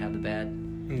good, you gotta have the bad.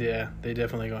 Yeah, they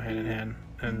definitely go hand in hand.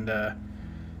 And,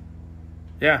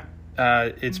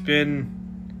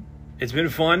 it's been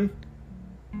fun.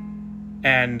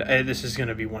 And this is going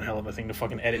to be one hell of a thing to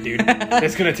fucking edit, dude.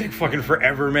 It's going to take fucking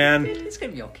forever, man. It's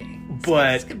going to be okay. It's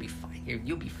going to be fine.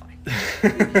 You'll be fine.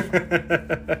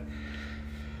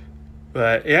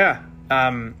 But, yeah.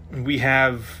 We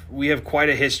have quite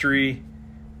a history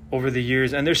over the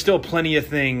years. And there's still plenty of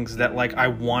things that, like, I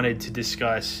wanted to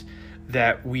discuss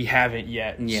that we haven't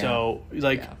yet. Yeah. So,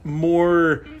 like,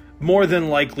 more than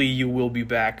likely you will be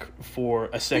back for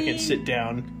a second sit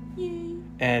down.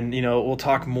 And, we'll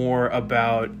talk more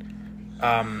about,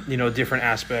 different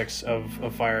aspects of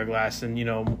Fireglass and,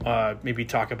 maybe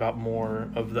talk about more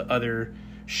of the other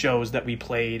shows that we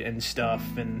played and stuff.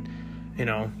 And,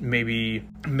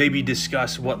 maybe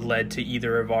discuss what led to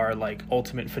either of our, like,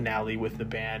 ultimate finale with the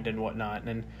band and whatnot.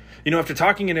 And, after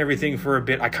talking and everything for a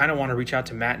bit, I kind of want to reach out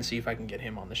to Matt and see if I can get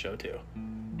him on the show, too.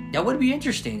 That would be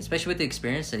interesting, especially with the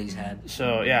experience that he's had.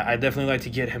 So, yeah, I'd definitely like to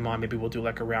get him on. Maybe we'll do,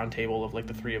 like, a round table of, like,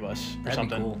 the three of us or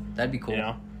something. That'd be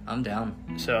cool. I'm down.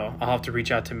 So, I'll have to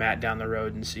reach out to Matt down the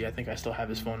road and see. I think I still have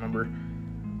his phone number.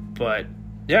 But,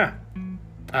 yeah.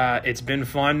 It's been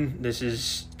fun. This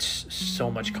is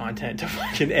so much content to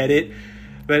fucking edit.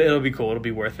 But it'll be cool. It'll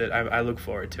be worth it. I look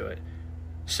forward to it.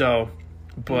 So,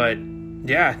 but,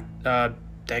 yeah.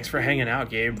 Thanks for hanging out,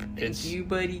 Gabe. Thank you,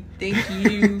 buddy. Thank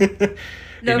you.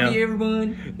 Love you,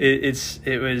 everyone.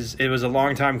 It was a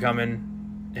long time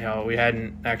coming. We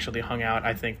hadn't actually hung out,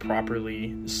 I think,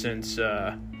 properly since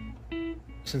not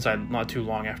too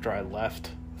long after I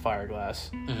left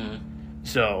Fireglass. Mm-hmm.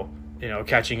 So,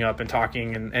 catching up and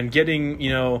talking and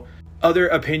getting, other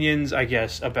opinions, I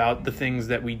guess, about the things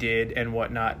that we did and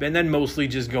whatnot. And then mostly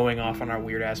just going off on our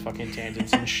weird ass fucking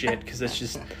tangents and shit, because that's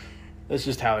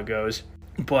just how it goes.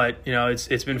 But,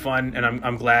 it's been fun, and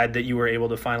I'm glad that you were able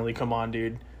to finally come on,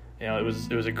 dude. It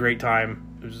was a great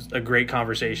time. It was a great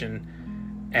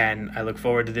conversation, and I look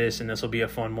forward to this, and this will be a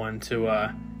fun one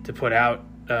to put out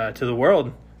to the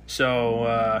world.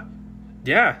 So,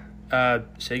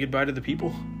 say goodbye to the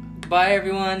people. Bye,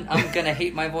 everyone. I'm going to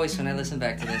hate my voice when I listen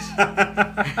back to this.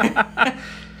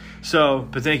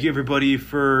 But thank you, everybody,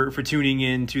 for tuning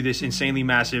in to this insanely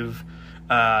massive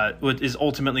what is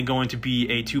ultimately going to be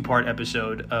a 2-part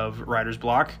episode of Writer's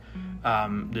Block.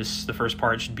 The first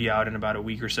part should be out in about a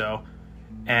week or so.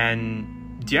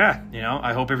 And yeah,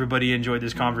 I hope everybody enjoyed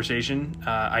this conversation.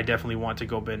 I definitely want to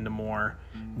go into more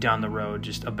down the road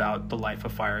just about the life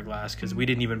of Fireglass, because we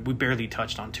barely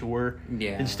touched on tour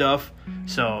and stuff.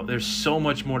 So there's so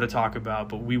much more to talk about,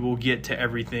 but we will get to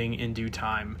everything in due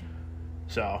time.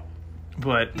 So,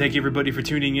 but thank you, everybody, for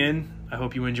tuning in. I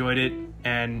hope you enjoyed it.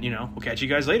 And, we'll catch you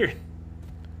guys later.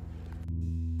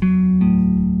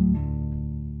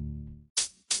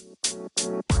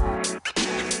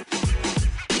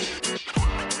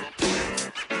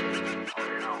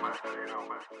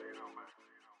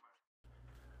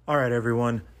 All right,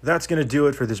 everyone. That's going to do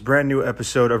it for this brand new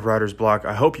episode of Writer's Block.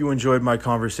 I hope you enjoyed my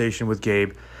conversation with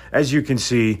Gabe. As you can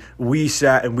see, we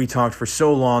sat and we talked for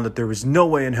so long that there was no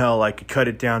way in hell I could cut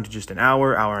it down to just an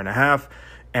hour and a half.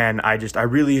 And I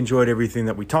really enjoyed everything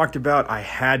that we talked about. I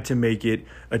had to make it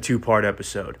a 2-part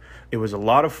episode. It was a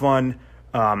lot of fun.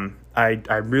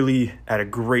 I really had a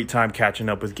great time catching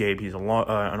up with Gabe. He's an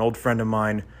old friend of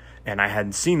mine, and I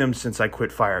hadn't seen him since I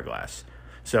quit Fireglass.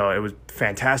 So it was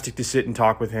fantastic to sit and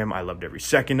talk with him. I loved every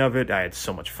second of it. I had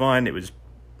so much fun. It was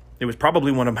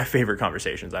probably one of my favorite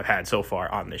conversations I've had so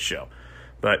far on this show.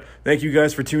 But thank you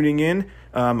guys for tuning in.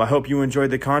 I hope you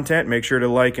enjoyed the content. Make sure to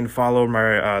like and follow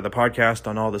the podcast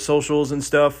on all the socials and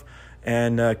stuff.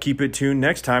 And keep it tuned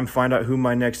next time. Find out who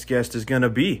my next guest is going to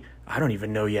be. I don't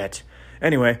even know yet.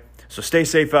 Anyway, so stay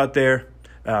safe out there.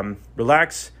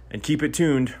 Relax and keep it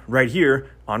tuned right here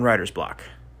on Writer's Block.